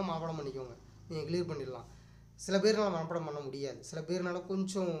முடியும் அப்படின்னா மனப்பாடம் பண்ணிக்கோங்க, நீங்கள் கிளியர் பண்ணிடலாம். சில பேர்னால் மனப்பாடம் பண்ண முடியாது, சில பேர்னால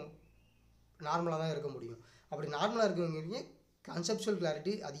கொஞ்சம் நார்மலாக தான் இருக்க முடியும். அப்படி நார்மலாக இருக்கவங்க கான்செப்சுவல்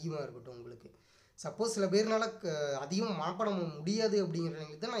கிளாரிட்டி அதிகமாக இருக்கட்டும் உங்களுக்கு. சப்போஸ் சில பேர்னால அதிகமாக மனப்பாடம் பண்ண முடியாது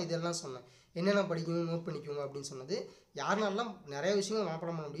அப்படிங்கிறவங்களுக்கு தான் நான் இதெல்லாம் சொன்னேன். என்னென்ன படிக்கணும் நோட் பண்ணிக்கோங்க அப்படின்னு சொன்னது. யாருனாலாம் நிறைய விஷயங்கள்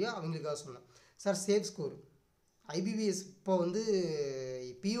மனப்பாடம் பண்ண முடியும் அவங்களுக்காக சொன்னேன். சார் சேஃப் ஸ்கோர் ஐபிபிஎஸ் இப்போ வந்து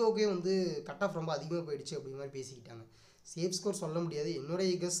பிஓக்கே வந்து கட் ஆஃப் ரொம்ப அதிகமாக போயிடுச்சு அப்படிங்கிற மாதிரி பேசிக்கிட்டாங்க. சேஃப் ஸ்கோர் சொல்ல முடியாது.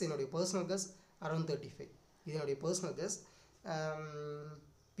 என்னுடைய பர்சனல் கஸ் அரௌண்ட் 35. இது என்னுடைய பர்சனல் கஸ்.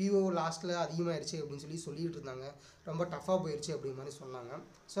 பிஓ லாஸ்ட்டில் அதிகமாகிடுச்சு அப்படின்னு சொல்லிட்டு இருந்தாங்க, ரொம்ப டஃப்பாக போயிடுச்சு அப்படிங்கிற மாதிரி சொன்னாங்க.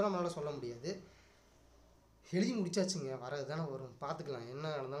 ஸோ நம்மளால் சொல்ல முடியாது. எழுதி முடிச்சாச்சுங்க, வரது தானே வரும், பார்த்துக்கலாம், என்ன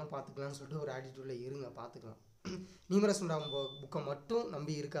நடந்தாலும் பார்த்துக்கலாம்னு சொல்லிட்டு ஒரு ஆட்டிடியூடில் இருங்க, பார்த்துக்கலாம். நியூமரஸ் சுண்டா புக்கை மட்டும்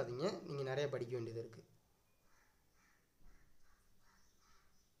நம்பி இருக்காதீங்க, நீங்கள் நிறைய படிக்க வேண்டியது இருக்குது.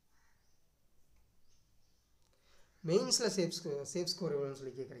 மெயின்ஸில் சேஃப் ஸ்கோர் எவ்வளோன்னு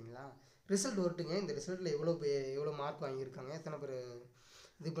சொல்லி கேட்குறீங்களா? ரிசல்ட் வரட்டுங்க, இந்த ரிசல்ட்டில் எவ்வளோ மார்க் வாங்கியிருக்காங்க, எத்தனை பேர்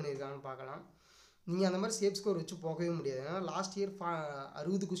இது பண்ணியிருக்காங்கன்னு பார்க்கலாம். நீங்கள் அந்த மாதிரி சேஃப் ஸ்கோர் வச்சு போகவே முடியாது. ஏன்னா லாஸ்ட் இயர்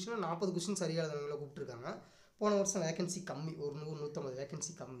 60 கொஸ்டின் 40 கொஸ்டின் சரியாக எழுதுனவங்கள கூப்பிட்ருக்காங்க. போன வருஷம் வேகன்சி கம்மி, ஒரு 100-150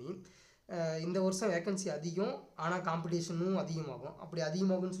 வேகன்சி கம்மி. இந்த வருஷம் வேகன்சி அதிகம், ஆனால் காம்படிஷனும் அதிகமாகும். அப்படி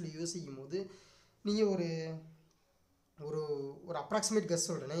அதிகமாகும்னு சொல்லி யோசிக்கும் போது நீங்கள் ஒரு ஒரு ஒரு அப்ராக்சிமேட் கெஸ்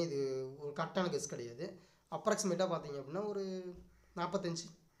சொல்கிறேனே, இது ஒரு கரெக்டான கெஸ் கிடையாது. அப்ராக்சிமேட்டாக பார்த்தீங்க அப்படின்னா ஒரு 45,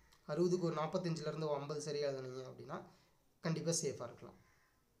 60க்கு ஒரு 45லேருந்து 50 சரியாக எழுதுனீங்க அப்படின்னா கண்டிப்பாக சேஃபாக இருக்கலாம்.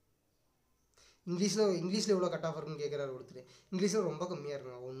 இங்கிலீஷில் எவ்வளோ கட் ஆஃப் இருக்குன்னு கேட்குறாரு ஒருத்தர். இங்கிலீஷில் ரொம்ப கம்மியாக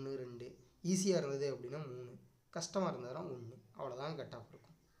இருக்குங்க, 1, 2. ஈஸியாக இருந்தது அப்படின்னா 3, கஷ்டமாக இருந்ததுன்னா 1, அவ்வளோதான் கட் ஆஃப்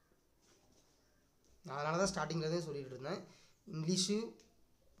இருக்கும். அதனால தான் ஸ்டார்டிங்லேருந்தே சொல்லிகிட்டு இருந்தேன், இங்கிலீஷு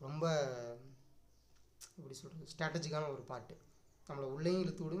ரொம்ப எப்படி சொல்கிறது, ஸ்ட்ராட்டஜிக்கான ஒரு பாட்டு, நம்மளை உள்ளேயும்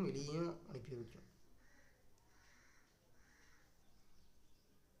இழுத்து விடும், வெளியேயும் அனுப்பி வைக்கும்.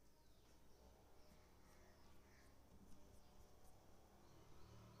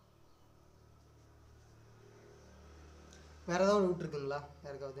 வேறு ஏதாவது டவுட் இருக்குங்களா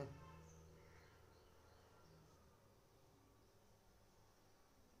யாருக்காவது?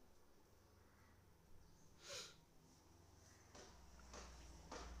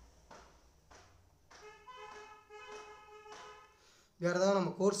 வேறு ஏதாவது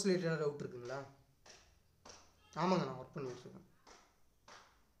நம்ம கோர்ஸ் ரிலேட்டடாக டவுட் இருக்குங்களா? ஆமாங்க, நான் ஒர்க் பண்ணிகிட்ருக்கேன்.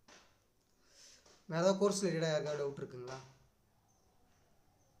 வேறு ஏதாவது கோர்ஸ் ரிலேட்டடாக யாருக்காவது டவுட் இருக்குங்களா?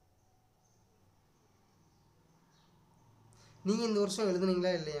 நீங்கள் இந்த வருஷம் எழுதுனீங்களா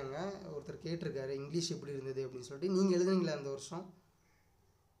இல்லையாங்க? ஒருத்தர் கேட்டிருக்காரு இங்கிலீஷ் எப்படி இருந்தது அப்படின்னு சொல்லிட்டு. நீங்கள் எழுதுனீங்களா இந்த வருஷம்?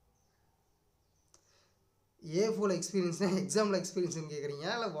 ஏஃபோவில் எக்ஸ்பீரியன்ஸ்னால் எக்ஸாமில் எக்ஸ்பீரியன்ஸ்னு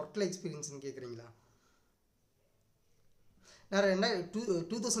கேட்குறீங்களா இல்லை ஒர்க்கில் எக்ஸ்பீரியன்ஸ்னு கேட்குறீங்களா? நான்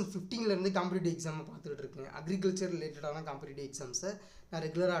 2015லேருந்து காம்படிட்டிவ் எக்ஸாமை பார்த்துக்கிட்டு இருக்கேன். அக்ரிகல்ச்சர் ரிலேட்டடான காம்படிட்டிவ் எக்ஸாம்ஸை நான்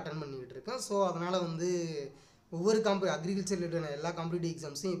ரெகுலராக அட்டன் பண்ணிக்கிட்டு இருக்கேன். ஸோ அதனால் வந்து ஒவ்வொரு அக்ரிகல்ச்சர் ரிலேட்டடான எல்லா காம்படிட்டிவ்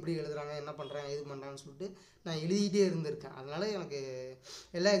எக்ஸாம்ஸையும் எப்படி எழுதுறாங்க, என்ன பண்ணுறாங்க, எது பண்ணுறாங்கன்னு சொல்லிட்டு நான் எழுதிக்கிட்டே இருந்திருக்கேன். அதனால் எனக்கு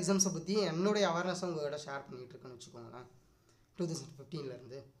எல்லா எக்ஸாம்ஸை பற்றியும் என்னுடைய அவேர்னஸை உங்கள்கிட்ட ஷேர் பண்ணிகிட்டு இருக்கேன்னு வச்சுக்கோங்களேன்.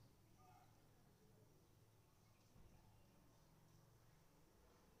 2015லேருந்து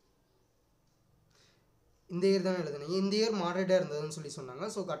இந்த இயர் தானே எழுதுனீங்க. இந்த இயர் மாடரேட்டாக இருந்ததுன்னு சொல்லி சொன்னாங்க.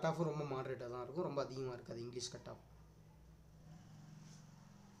 ஸோ கட் ஆஃபும் ரொம்ப மாடரேட்டாக தான் இருக்கும், ரொம்ப அதிகமாக இருக்காது இங்கிலீஷ் கட் ஆஃப்.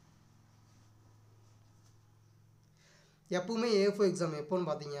 எப்பவுமே ஏஎஃப்ஓ எக்ஸாம் எப்போன்னு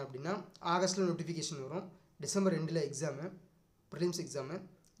பார்த்தீங்க அப்படின்னா ஆகஸ்ட்டில் நோட்டிஃபிகேஷன் வரும், December 2 exam, prelims exam,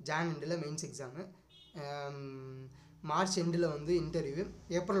 John 2 mains exam, March 2 வந்து இன்டர்வியூ,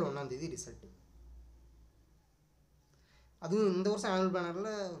 ஏப்ரல் 1 ரிசல்ட்டு. அதுவும் இந்த வருஷம் ஆனுவல்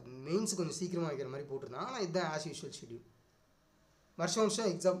பிளானரில் மெயின்ஸ் கொஞ்சம் சீக்கிரமாக வைக்கிற மாதிரி போட்டிருந்தாங்க. ஆனால் இதுதான் ஆஸ் யூஷுவல் ஷெட்யூல். வருஷம்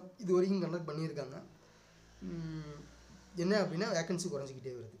எக்ஸாம் இது வரைக்கும் கண்டக்ட் பண்ணியிருக்காங்க. என்ன அப்படின்னா வேக்கன்சி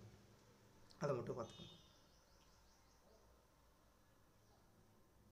குறைஞ்சிக்கிட்டே வருது, அதை மட்டும் பார்த்துக்கோங்க.